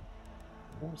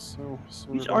 Also,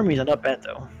 sort These of armies are not bad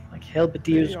though. Like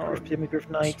Helbediers, They are. Demigriff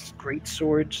Knights, Great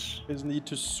Swords, just need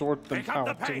to sort them Pick up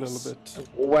the out a little pace. bit.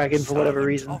 War Wagon for whatever Servant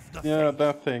reason. of the Yeah, faith.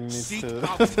 that thing needs Seek to.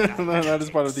 out their That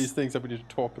is one of pace. these things that we need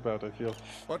to talk about, I feel.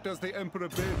 What does the Emperor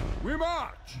bid? We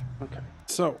march! Okay,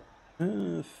 so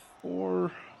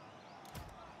 4.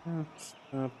 That's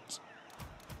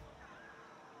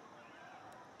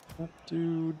that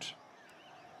dude.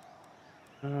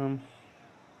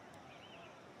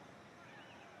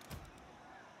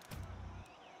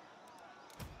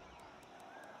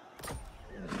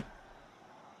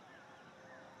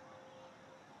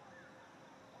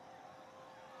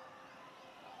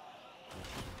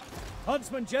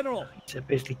 Huntsman General! They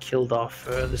basically killed off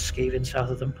the Skaven south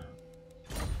of them.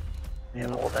 They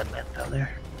have all that land down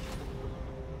there.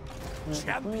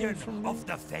 Champion of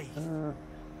the faith.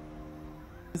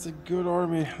 It's a good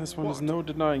army. This one is no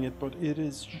denying it, but it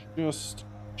is just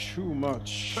too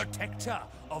much Protector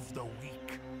of the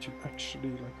weak. to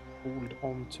actually like hold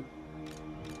on to.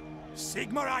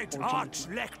 Sigmarite Arch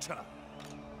Lector.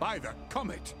 By the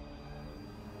comet.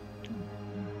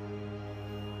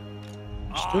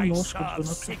 Still I more Scots serve were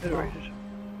not Sigmar. confederated.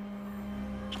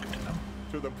 It's good to know.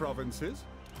 To the provinces.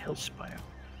 Hellspire.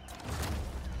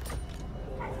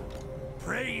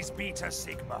 Praise be to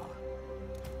Sigmar.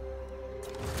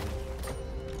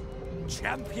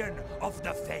 Champion of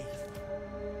the faith.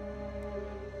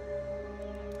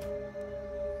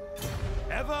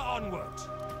 Ever onward.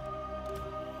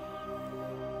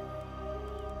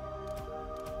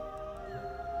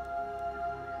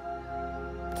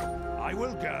 I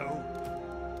will go.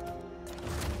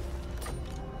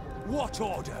 What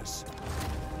orders?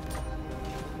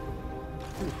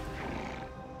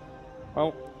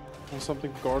 Well,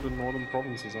 something to guard the northern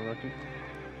provinces, I reckon.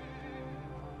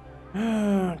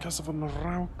 Castle von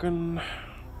Rauken.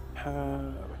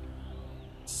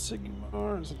 Sigmar.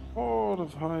 There's a lot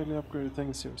of highly upgraded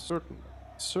things here.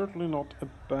 Certainly not a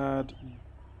bad.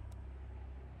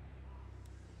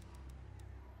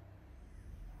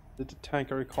 Did the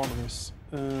tank our economies?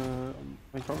 My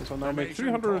economies are now make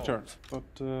 300 returns, but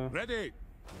Ready.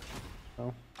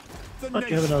 no. The But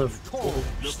you have another nation's call. full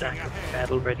Looking stack of ahead.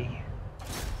 battle ready.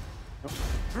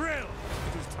 Drill.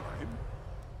 It is time.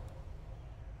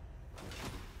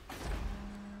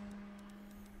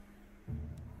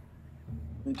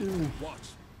 I do. What?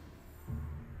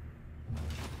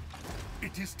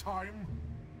 It is time.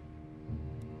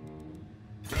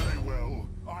 Very well,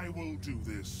 I will do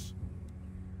this.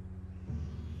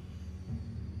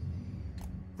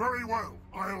 Very well,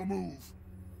 I'll move.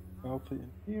 Wealthy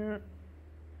in here.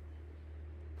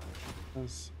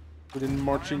 As within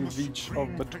marching reach of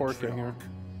Batorka here.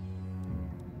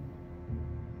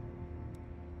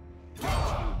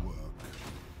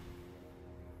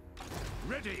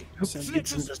 Ready. Hope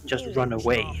Gibson doesn't just run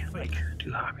away. Like,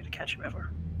 too hard me to catch him ever.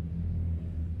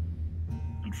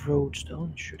 And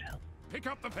Roadstone should help. Pick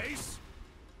up the pace.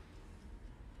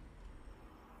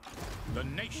 The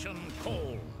nation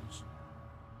calls.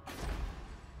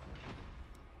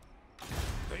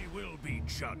 They will be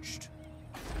judged.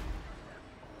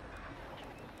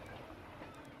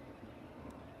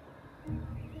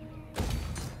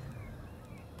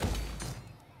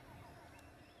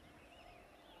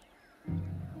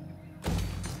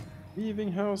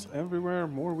 Weaving house everywhere,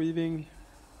 more weaving.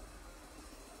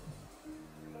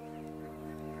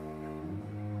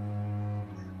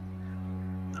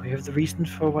 Now we have the reason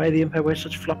for why the Empire wears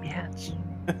such floppy hats.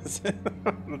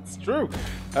 That's true.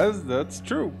 That's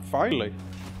true. Finally,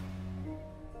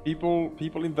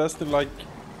 people invest in like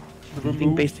the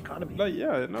Weaving-based economy. Like,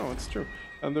 yeah, no, it's true.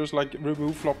 And there's like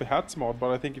remove floppy hats mod,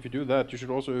 but I think if you do that, you should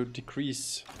also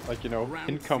decrease, like, you know,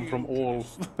 income from all.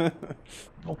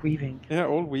 All weaving. Yeah,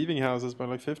 all weaving houses by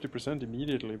like 50%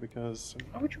 immediately, because.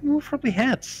 Why would you remove floppy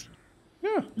hats?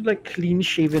 Yeah. Like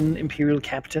clean-shaven Imperial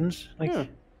captains. Like, Yeah.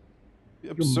 you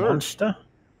Absurd. monster.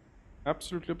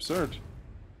 Absolutely absurd.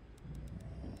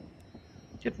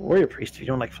 Get warrior priest if you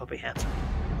don't like floppy hats.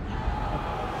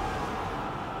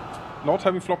 Not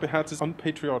having floppy hats is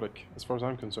unpatriotic, as far as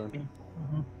I'm concerned.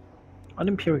 Mm-hmm.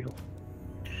 Un-Imperial.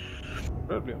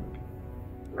 Incredibly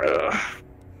unimperial.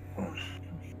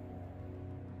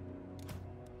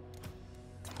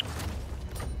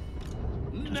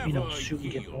 Does mean I'll soon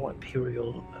get more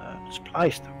Imperial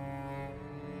supplies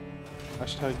though.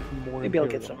 Hashtag more Maybe I'll imperial.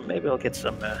 get some. Maybe I'll get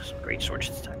some great swords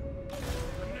this time.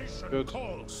 Good.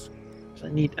 Calls. So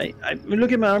I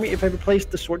look at my army. If I replace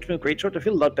the swordsman with great sword, I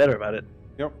feel a lot better about it.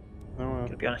 Yep. No,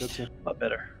 To be honest, a lot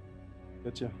better.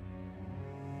 Get you.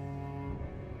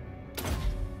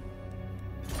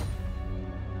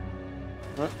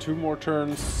 Alright, 2 more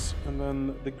turns, and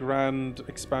then the grand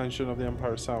expansion of the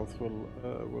Empire South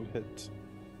will hit.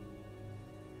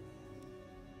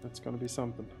 That's gonna be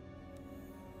something.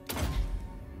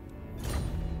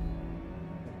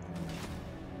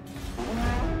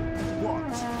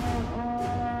 What?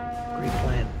 Great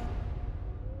plan.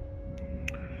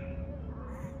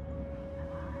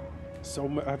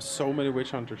 I have so many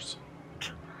witch hunters.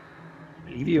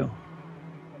 Believe you.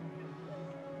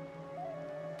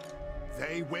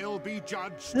 They will be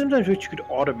judged. Sometimes wish you could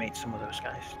automate some of those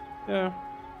guys. Yeah.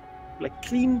 Like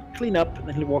clean up, and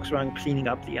then he walks around cleaning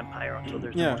up the Empire until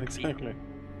there's no Yeah, more to clean up. exactly.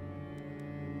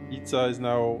 Pizza is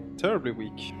now terribly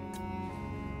weak.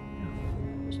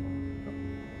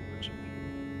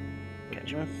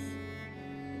 Catch him.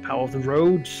 Power of the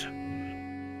roads.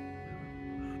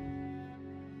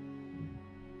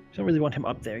 I don't really want him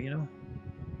up there, you know.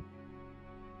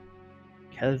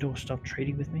 Calador, stop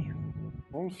trading with me.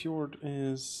 Fjord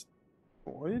is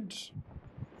void.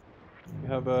 We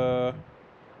have a.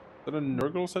 Is that a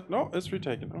Nurgle set? No, it's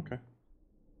retaken. Okay.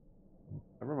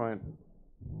 Never mind.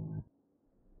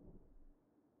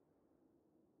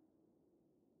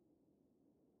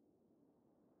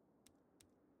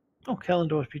 Oh,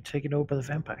 Kalandor's been taken over by the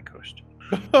Vampire Coast.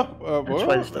 What?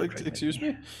 why they stopped trading Excuse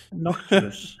with me?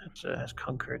 Noctilus has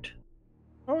conquered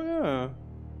Oh yeah.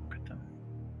 them.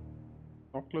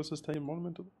 Noctilus has taken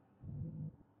monument.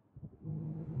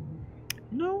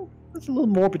 No, that's a little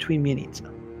more between me and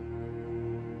Itza.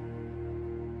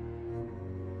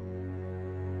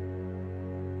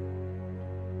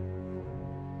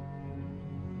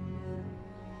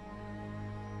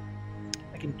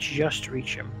 I can just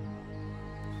reach him.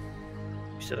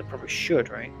 You said I probably should,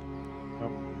 right?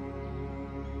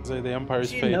 Say the Empire is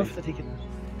Is he fading. enough that he can?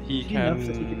 He is he enough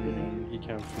that he can can. He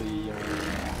can flee.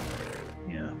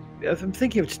 Yeah. I'm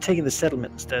thinking of just taking the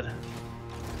settlement instead.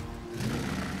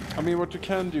 I mean, what you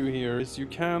can do here is you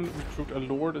can recruit a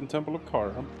Lord in Temple of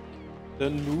Kara,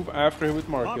 then move after him with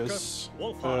Marcus,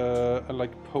 and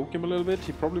like poke him a little bit.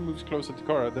 He probably moves closer to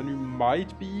Kara. Then you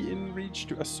might be in reach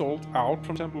to assault out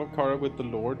from Temple of Kara with the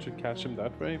Lord to catch him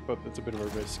that way, but it's a bit of a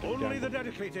risk. Only the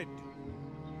dedicated.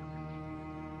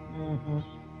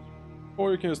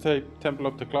 Or you can just take Temple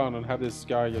up to Clan and have this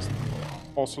guy just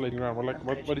oscillating around. Well, like,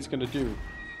 what he's gonna do?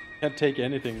 Can't take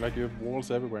anything. Like, you have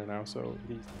walls everywhere now, so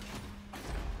he's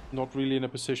not really in a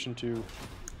position to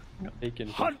take anything.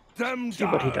 Hunt them See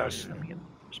down. what he does. Then we can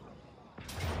respond.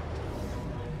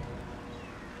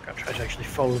 Gotta try to actually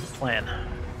follow the plan.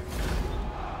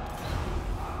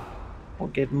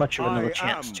 Won't get much of another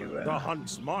chance to the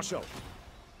Hunts Marshal.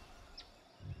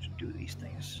 do these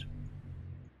things.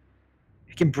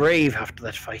 You can brave after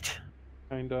that fight.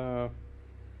 Kinda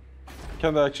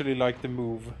actually like the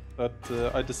move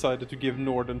that I decided to give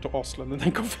Norden to Ostland and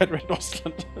then Confederate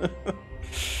Ostland.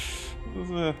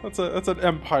 That's an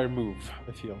Empire move,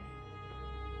 I feel.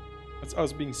 That's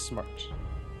us being smart.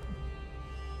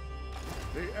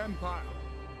 The Empire.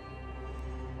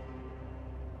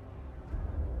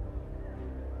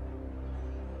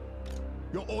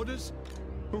 Your orders?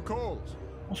 Who calls?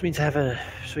 Also means I have a,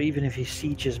 so even if he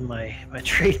sieges my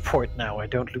trade port now, I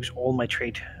don't lose all my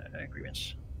trade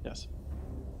agreements, Yes.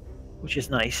 which is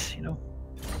nice, you know.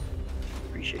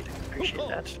 Appreciate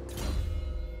that.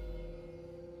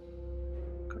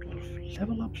 Got a lot of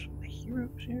level ups from the heroes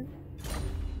here.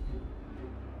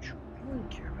 I don't really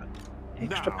care about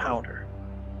extra Now. powder.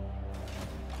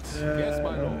 Yes,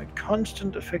 my lord.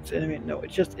 Constant affects enemy. No,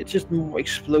 it's just more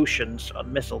explosions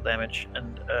on missile damage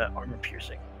and armor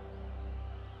piercing.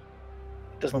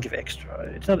 It doesn't give extra.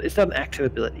 It's not an active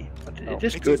ability, but it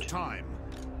is It good. is time.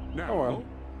 Now. Oh well.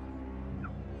 Oh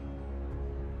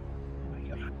my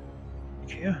god.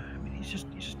 Yeah, I mean he just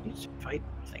needs to fight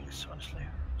things, honestly.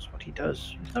 That's what he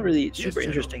does. He's not really super General.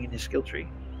 interesting in his skill tree.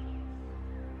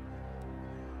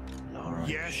 Alright,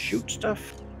 Yes. shoot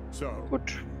stuff. So.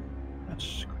 Good.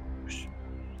 That's good news.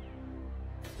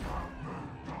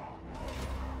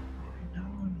 No,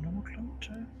 Nordland.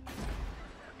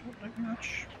 Don't like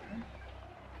much.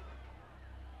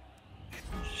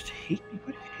 You just hate me.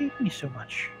 Why do you hate me so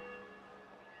much?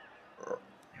 I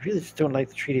really just don't like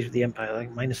the treaties with the Empire. Like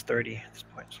 -30 at this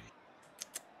point.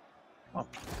 Come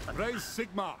on. Raise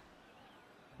Sigma.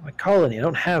 My colony. I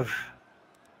don't have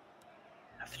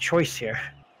the choice here.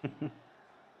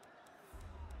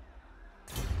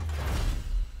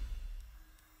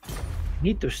 I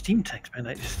need those steam tanks, man.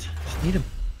 I just need them.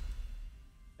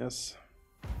 Yes.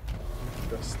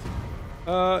 Best.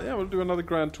 Yeah, we'll do another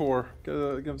grand tour.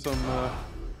 Give some.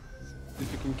 See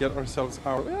if we can get ourselves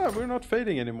out. Yeah, we're not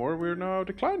fading anymore. We're now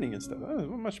declining instead.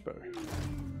 Much better.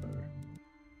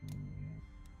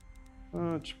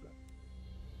 Much better.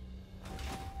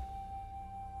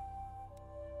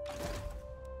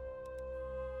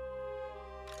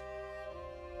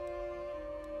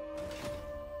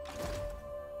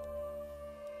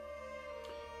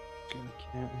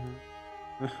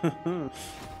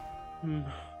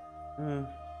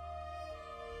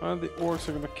 And the orcs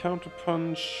are gonna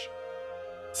counterpunch.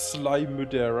 Sly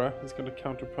Mudera is gonna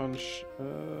counterpunch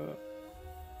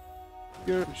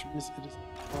here, which means it is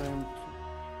time for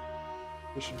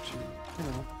mission to, you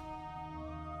know,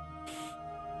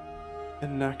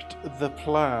 enact the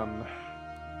plan.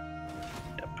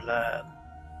 The plan.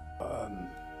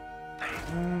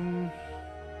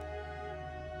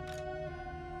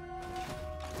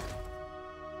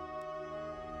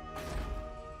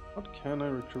 What can I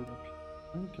recruit up here?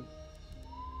 I can...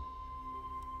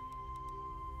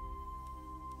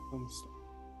 some stuff.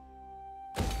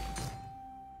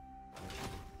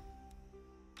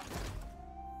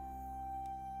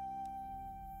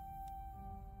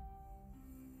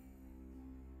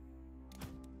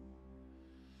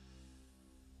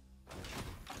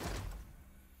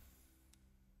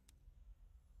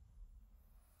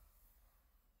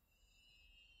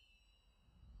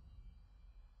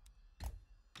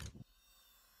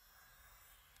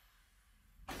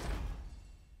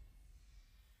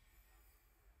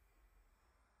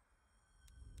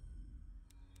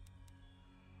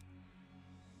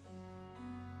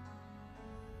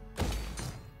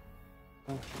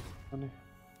 Oh, funny.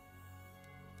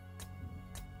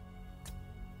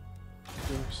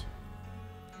 Oops.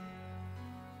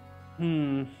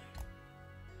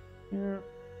 Here.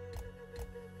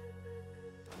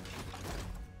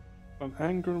 I'm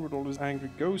angry with all these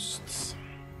angry ghosts.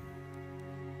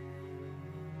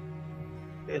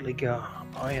 Elector,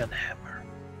 Iron Hammer.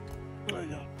 Oh,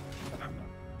 yeah.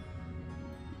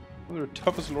 One of the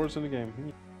toughest lords in the game.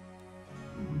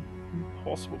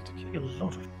 Impossible to kill. A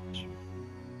lot of it.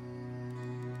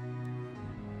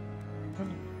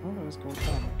 Oh, that is going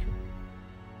down.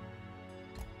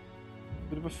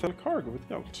 Bit of a fell cargo with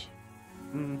Hjalt.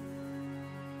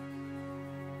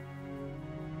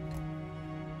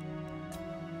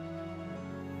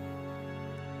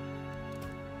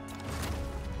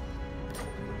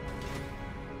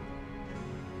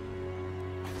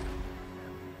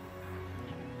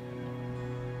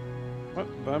 What?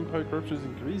 Vampire corruption is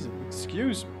increasing.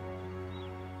 Excuse me.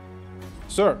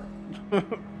 Sir.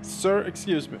 Sir,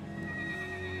 excuse me.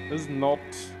 This is not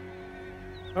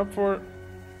up for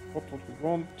what we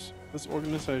want. This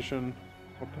organization.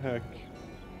 What the heck?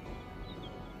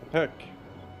 What the heck?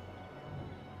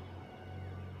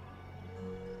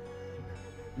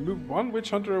 Move one witch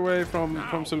hunter away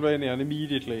from Sylvania and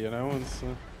immediately, you know, it's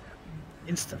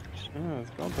Instantly. Yeah, it's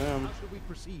goddamn. How should we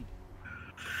proceed?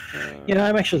 You know,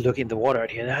 I'm actually looking at the water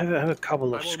out here. I have a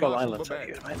couple of I will Skull marshal Islands the out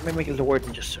band. here. I might make a lord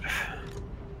and just sort of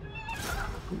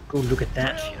go look at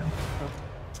that, you know.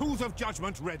 Tools of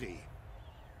judgment ready.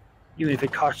 Even if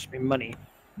it costs me money.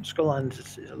 Skull Islands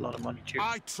is a lot of money too.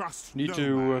 I trust Need no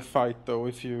to man. fight though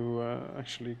if you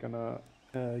actually gonna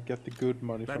get the good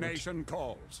money The from it nation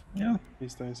calls. Yeah.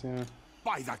 these days. Yeah.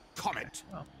 By the comet.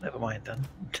 Well, never mind then.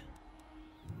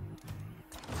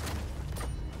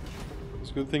 It's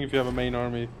a good thing if you have a main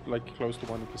army like close to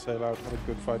one, you can sail out, have a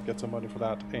good fight, get some money for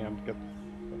that, and get.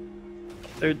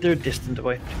 They're distant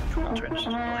away. 2 turns.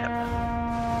 I'll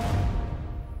have that.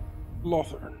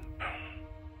 Lothern.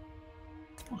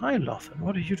 Oh, hi, Lothan.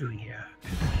 What are you doing here?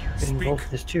 You're getting involved in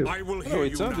this too. I will Oh, hear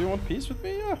it's you do you now. want peace with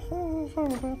me? Yeah, I'm fine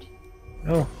with that.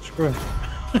 Oh, screw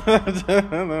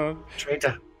him. No,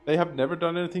 Traitor. they have never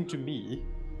done anything to me.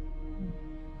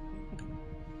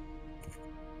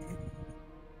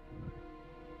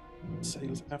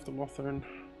 Sails after Lothern.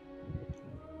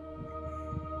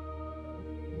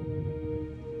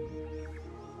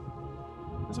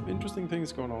 There's some interesting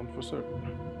things going on for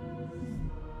certain.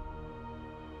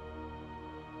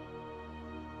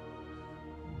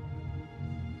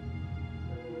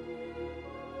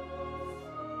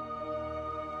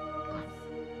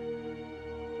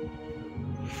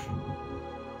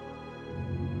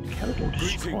 Capital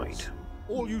destroyed. Greetings.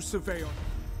 All you surveyor.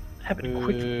 Happened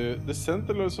quickly. The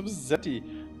Sentinels of Zeti.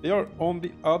 They are on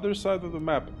the other side of the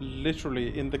map,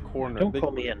 literally in the corner. Don't call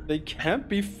me in. They can't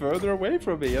be further away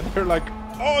from me, and they're like,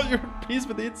 "Oh, you're at peace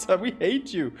with the inside. We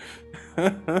hate you."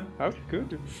 How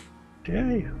good.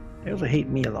 Dare you? They also hate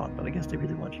me a lot, but I guess they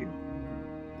really want you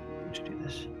to do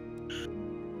this.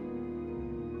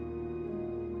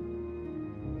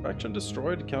 Faction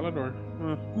destroyed, Calidor.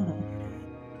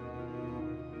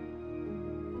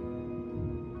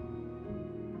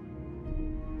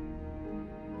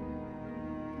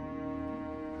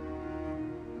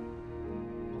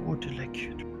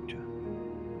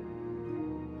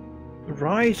 The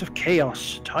rise of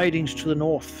chaos, tidings to the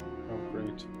north. Oh,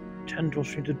 great. Tendrils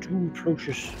from the doom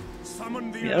approaches.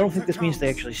 Summon the I don't think this means they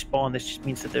Elector actually spawn. This just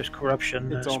means that there's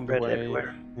corruption It's on the spread way.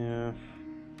 everywhere. Yeah.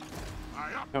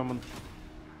 Aye up. Come on.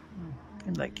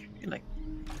 In like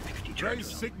 50 Raise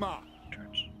turns. Sigma.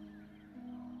 turns.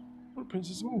 Our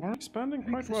princes are expanding Take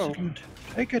quite this well. settlement.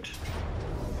 Take it.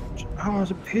 It's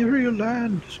ours, imperial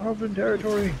land, sovereign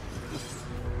territory.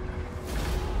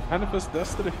 Manifest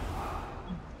destiny.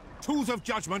 Tools of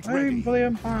judgment Claim ready. for the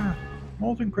empire.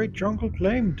 Northern Great Jungle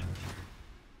claimed.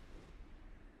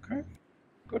 Okay,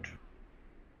 good.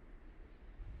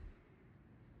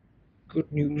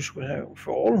 Good news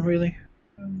for all, really.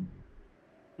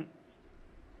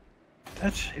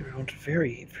 That's everyone's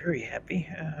very, very happy.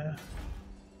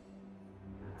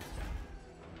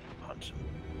 On some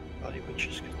bloody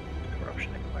witches,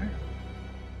 corruption everywhere.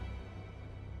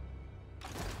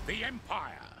 The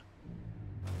Empire.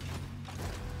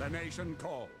 The nation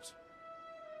calls.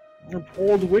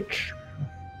 Pour the witch.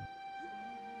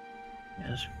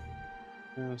 Yes.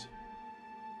 Yes.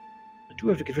 I do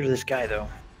have to get rid of this guy, though.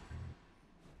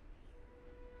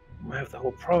 I have the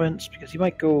whole province, because he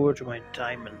might go to my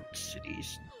diamond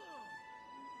cities.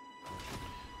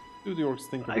 Do the orcs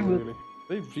think of I me, will- really?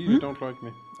 They really don't like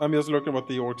me. I'm just looking at what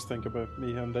the orcs think about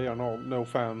me, and they are no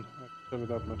fan. I can tell you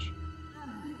that much.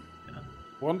 Yeah.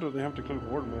 Wonder they have to clear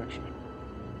war me, actually.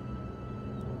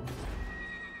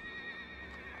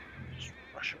 Just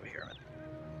rush over here.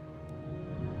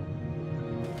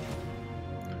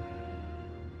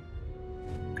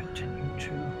 Continue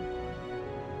to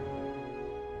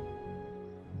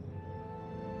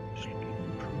just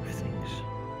improve things.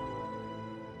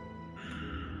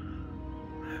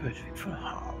 Waiting for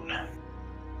Hall.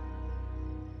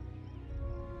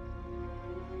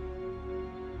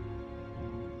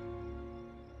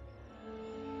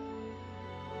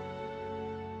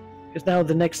 Because now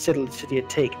the next city I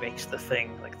take makes the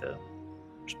thing, like the...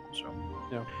 So,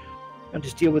 Yeah. I'll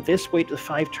just deal with this, wait the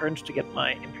 5 turns to get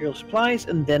my Imperial supplies,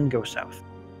 and then go south.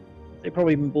 They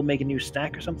probably will make a new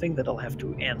stack or something that I'll have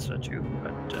to answer to,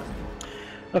 but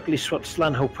luckily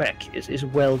Slanhopek is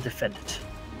well defended,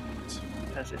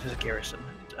 as it is a garrison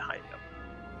to hide up.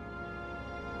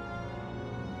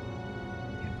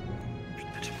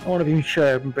 I want to be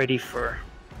sure I'm ready for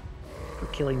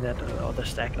killing that other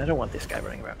stack, and I don't want this guy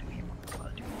running around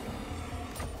anymore.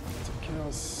 It's a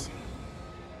chaos.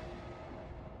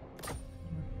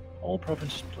 All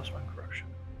provinces plus 1 corruption.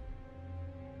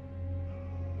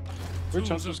 Witch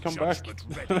Tools hunters of come back.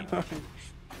 judgment ready.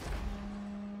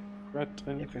 Rat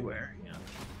anything. Everywhere,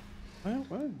 yeah.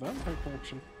 Well, vampire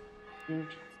corruption. Good.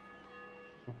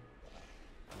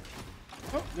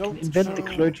 Oh, no, Invent the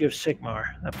clergy of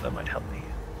Sigmar. That might help me.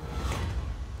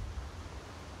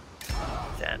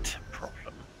 That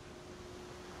problem.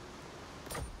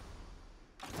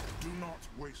 Do not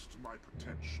waste my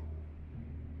potential.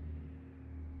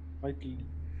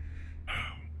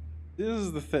 This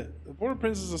is the thing. The Border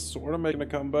Princes are sort of making a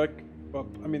comeback, but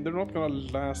I mean, they're not gonna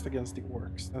last against the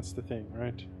orcs. That's the thing,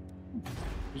 right?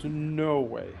 There's no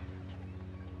way.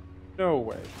 No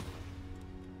way.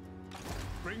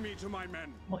 Bring me to my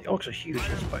men. Well, the orcs are huge at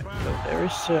this point. So there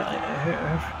is.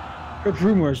 I've heard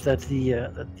rumors that the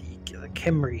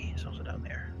Khemri is also down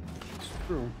there, It's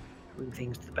true. doing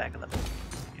things to the back of them.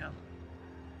 Yeah.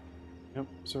 Yep,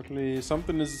 certainly.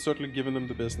 Something is certainly giving them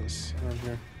the business around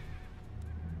here.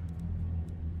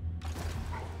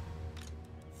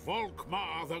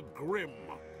 Volkmar the Grim.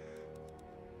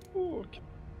 Ooh, okay.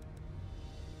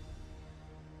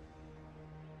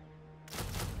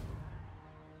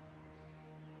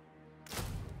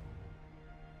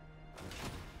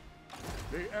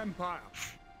 The Empire.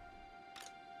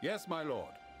 Yes, my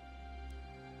lord.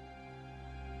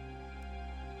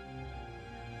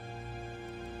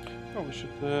 Oh, we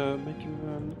should make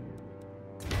him.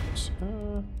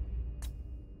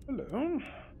 Hello.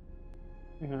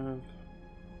 We have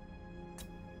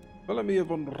Valamir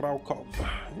von Raukov.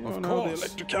 You are now the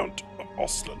Elector Count of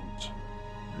Ostland.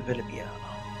 Velimir.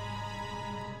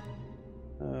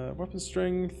 Weapon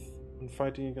strength when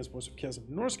fighting against Warriors of Chaos and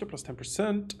Norska plus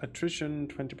 10%, attrition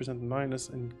 20% minus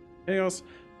in Chaos,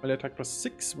 melee attack plus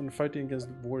 6 when fighting against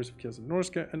Warriors of Chaos and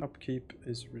Norska, and upkeep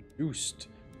is reduced.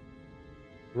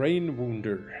 Brain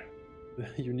Wounder,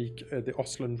 the unique, the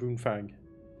Ostland Runefang.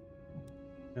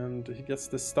 And he gets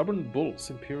the Stubborn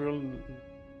Bulls, Imperial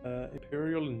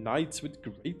Knights with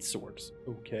Great Swords.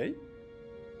 Okay.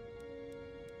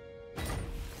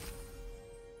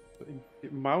 So,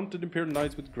 mounted Imperial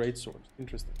Knights with Great Swords.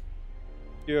 Interesting.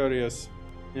 Curious.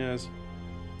 Yes.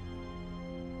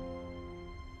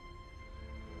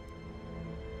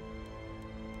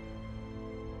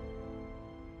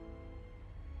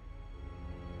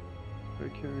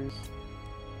 Very curious.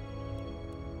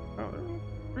 Oh,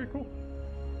 very cool.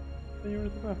 The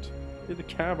unit of that. Yeah, the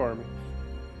Cav army.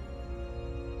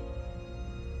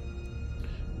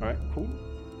 Alright, cool.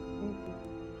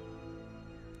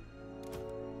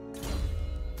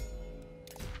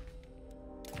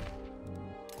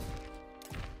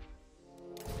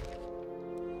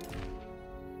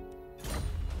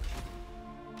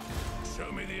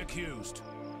 Show me the accused.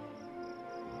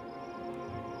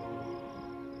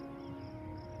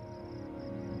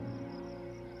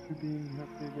 Being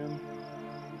happy again.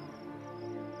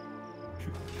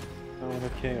 Now we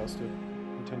have chaos to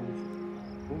contend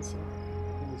with. Also,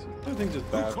 I think just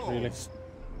bad, really.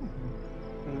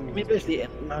 I mean, basically, it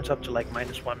mounts up to like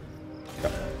 -1.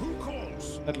 Who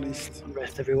calls? At least.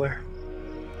 Rest everywhere.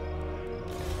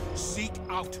 Seek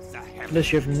out the heavens.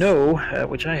 Unless you have no,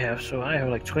 which I have, so I have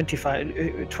like 20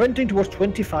 towards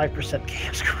 25%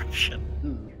 chaos corruption.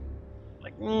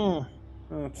 Like,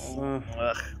 That's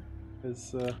ugh.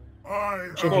 it's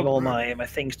Changing all my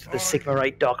things to the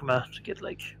Sigmarite dogma to get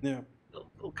like yeah,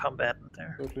 little combat in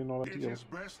there. totally not It ideal. is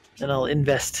best Then I'll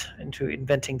invest into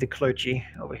inventing the clergy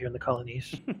over here in the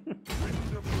colonies. Wind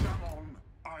of Shammon,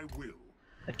 I will.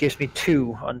 That gives me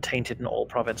 2 untainted in all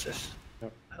provinces.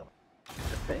 Yep. Oh,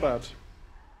 Not bad.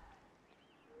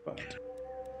 Bad.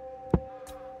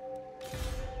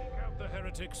 Seek out the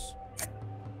heretics.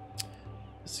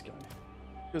 This guy.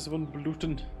 Lucas von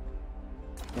Bluten.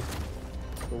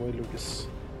 Go away, Lucas.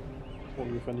 Call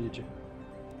you if I need you.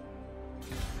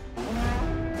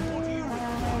 What do you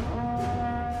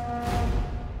require?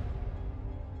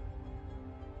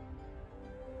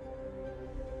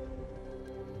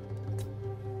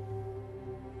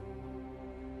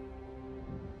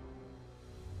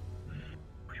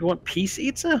 You want peace,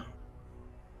 Itza?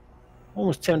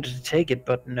 Almost tempted to take it,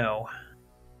 but no.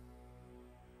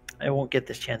 I won't get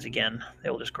this chance again. They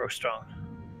will just grow strong.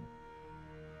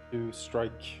 To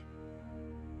strike.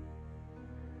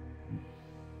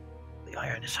 The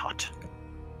iron is hot.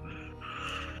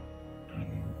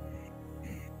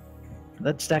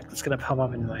 That stack that's gonna pop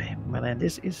up in my land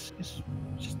is just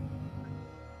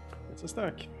It's a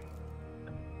stack.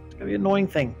 it's gonna be an annoying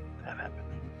thing to have happen.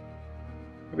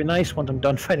 It'll be nice once I'm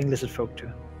done fighting lizard folk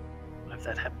too. I'll have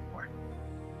that happen more.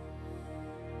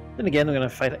 Then again, I'm gonna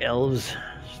fight elves.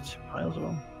 Just piles of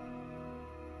them.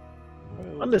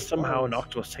 Well, Unless somehow well,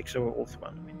 Noctis takes over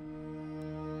Ulthman. I mean,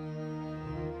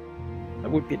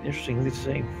 that would be an interesting thing to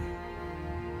say.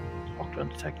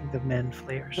 Noctis attacking the men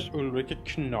flayers. Ulrike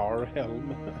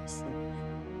Knarhelm.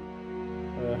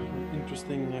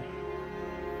 Interesting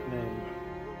name.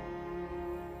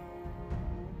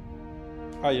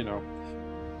 you know,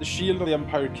 the shield of the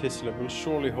Empire Kislev will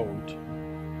surely hold.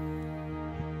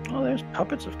 Oh, there's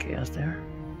puppets of chaos there.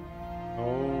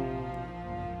 Oh,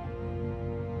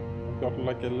 I've gotten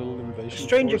like a little invasion. A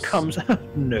stranger force. comes.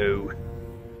 No.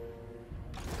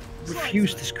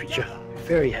 Refuse this creature.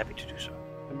 Very happy to do so.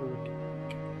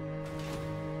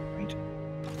 Right.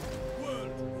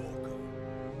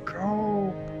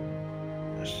 Go.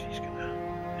 Yes, he's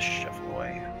gonna shuffle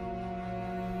away.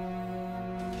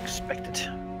 Expect it.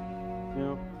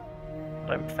 Yeah.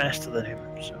 But I'm faster than him,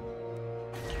 so.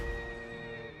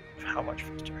 How much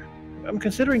faster? I'm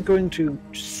considering going to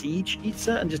siege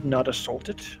Itza and just not assault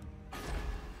it.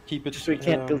 Keep it. Just so we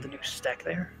can't build a new stack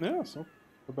there. Yeah, so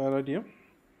a bad idea.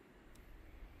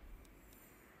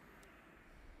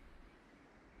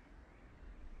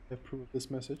 I approve of this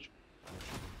message.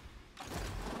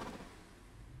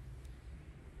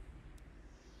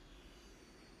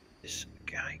 This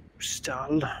guy,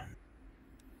 Stahl.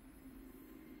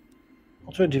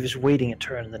 Alternative is waiting a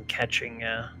turn and then catching.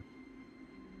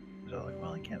 So,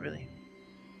 well, I can't really.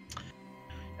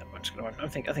 Yeah, I'm just gonna. I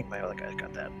think my other guy's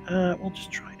got that. We'll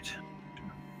just try it.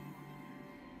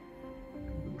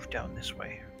 Move down this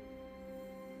way.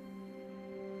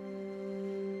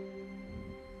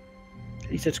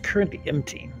 He says it's currently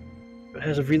empty, but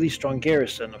has a really strong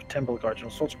garrison of temple guards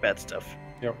and all sorts of bad stuff.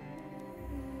 Yep.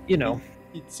 You know.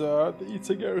 It's a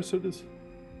garrison is.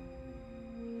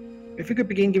 If we could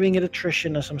begin giving it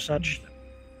attrition or some such,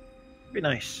 it'd be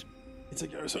nice. It's a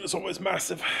garrison is always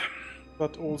massive,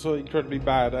 but also incredibly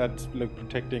bad at like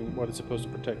protecting what it's supposed to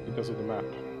protect because of the map.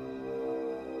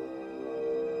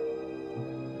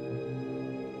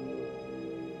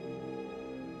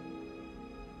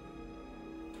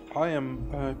 I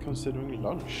am considering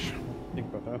lunch.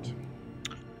 Think about that.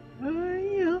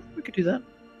 Yeah, we could do that.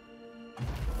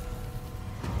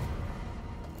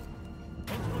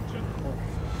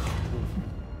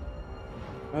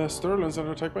 Stirland's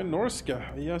under attack by Norska.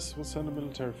 Yes, we'll send a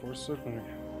military force, certainly.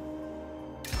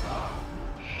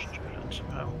 Stirland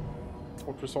somehow.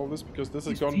 Hope to solve this because this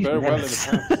has These gone very well in the mammoths.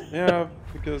 past. Yeah,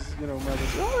 because, you know,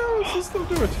 madness. Oh, let's still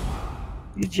do it.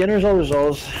 These generous all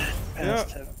resolves. Yeah,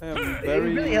 Past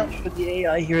very... It really helps with the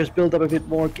AI here has built up a bit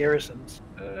more garrisons.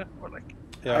 Or like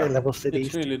higher level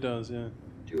cities. It really does, yeah.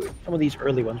 Do it. Some of these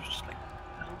early ones were just like.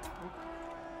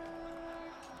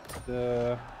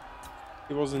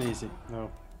 It wasn't easy, no.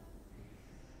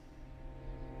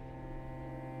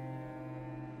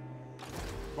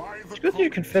 It's good that you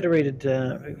confederated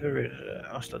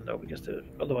Ostland though, because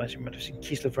otherwise you might have seen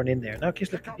Kislev run in there. Now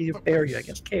Kislev can be a barrier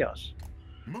against chaos.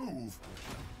 Move.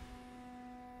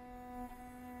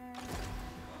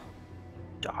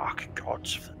 Dark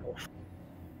gods of the north.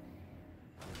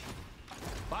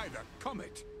 By the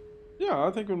comet. Yeah,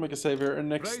 I think we'll make a save here. And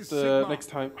Raise next Sigma. next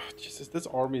time, Jesus, this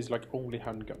army is like only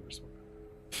handgunners.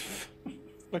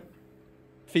 Like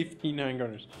 15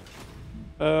 handgunners.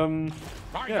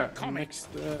 By Yeah, the comet.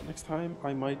 next time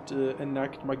I might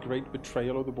enact my great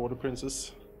betrayal of the Border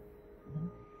Princes.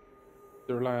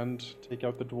 Their land, take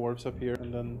out the dwarves up here,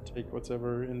 and then take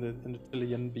whatever in the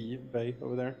Chilean Bay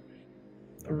over there.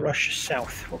 The rush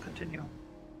south will continue.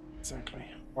 Exactly.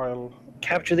 While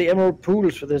Capture the emerald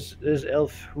pools for this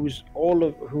elf whose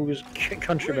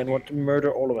countrymen want to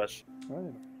murder all of us.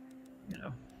 You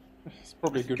know. it's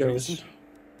probably a good goes. reason.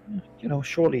 You know,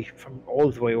 surely from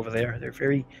all the way over there, they're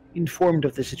very informed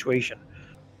of the situation.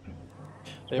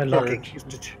 They've By heard locking,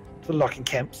 isn't it? The locking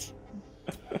camps.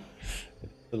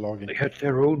 the logging. They heard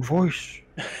their own voice.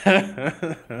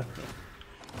 The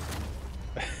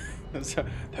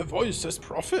voice says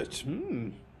prophet.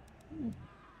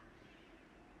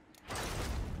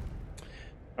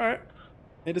 Alright.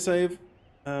 Made a save.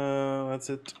 That's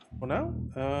it for now.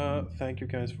 Thank you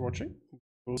guys for watching.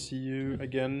 We'll see you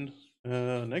again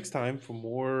next time for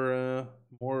more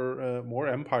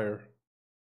Empire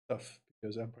stuff.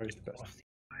 Because Empire is the best.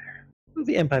 Will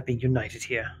the Empire be united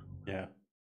here? Yeah.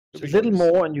 So a little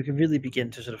more and you can really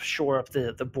begin to sort of shore up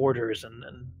the borders and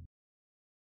It's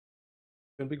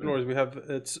gonna be glorious. We have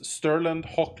it's Stirland,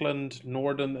 Hockland,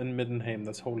 Norden, and Middenheim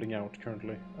that's holding out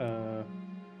currently.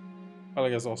 I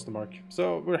guess Ostermark.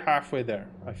 So we're halfway there,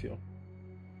 I feel.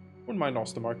 Wouldn't mind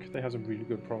Ostermark. They have some really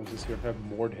good provinces here. They have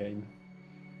Mordheim.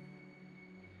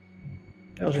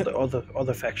 also the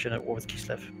other faction at war with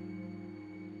Kislev.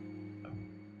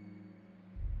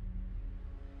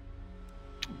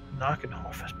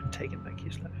 Narkenhof has been taken by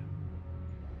Kislev.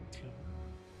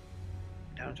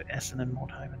 Down to Essen and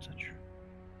Mordheim and such.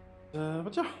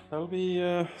 But yeah, that'll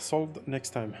be solved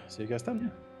next time. See you guys then. Yeah.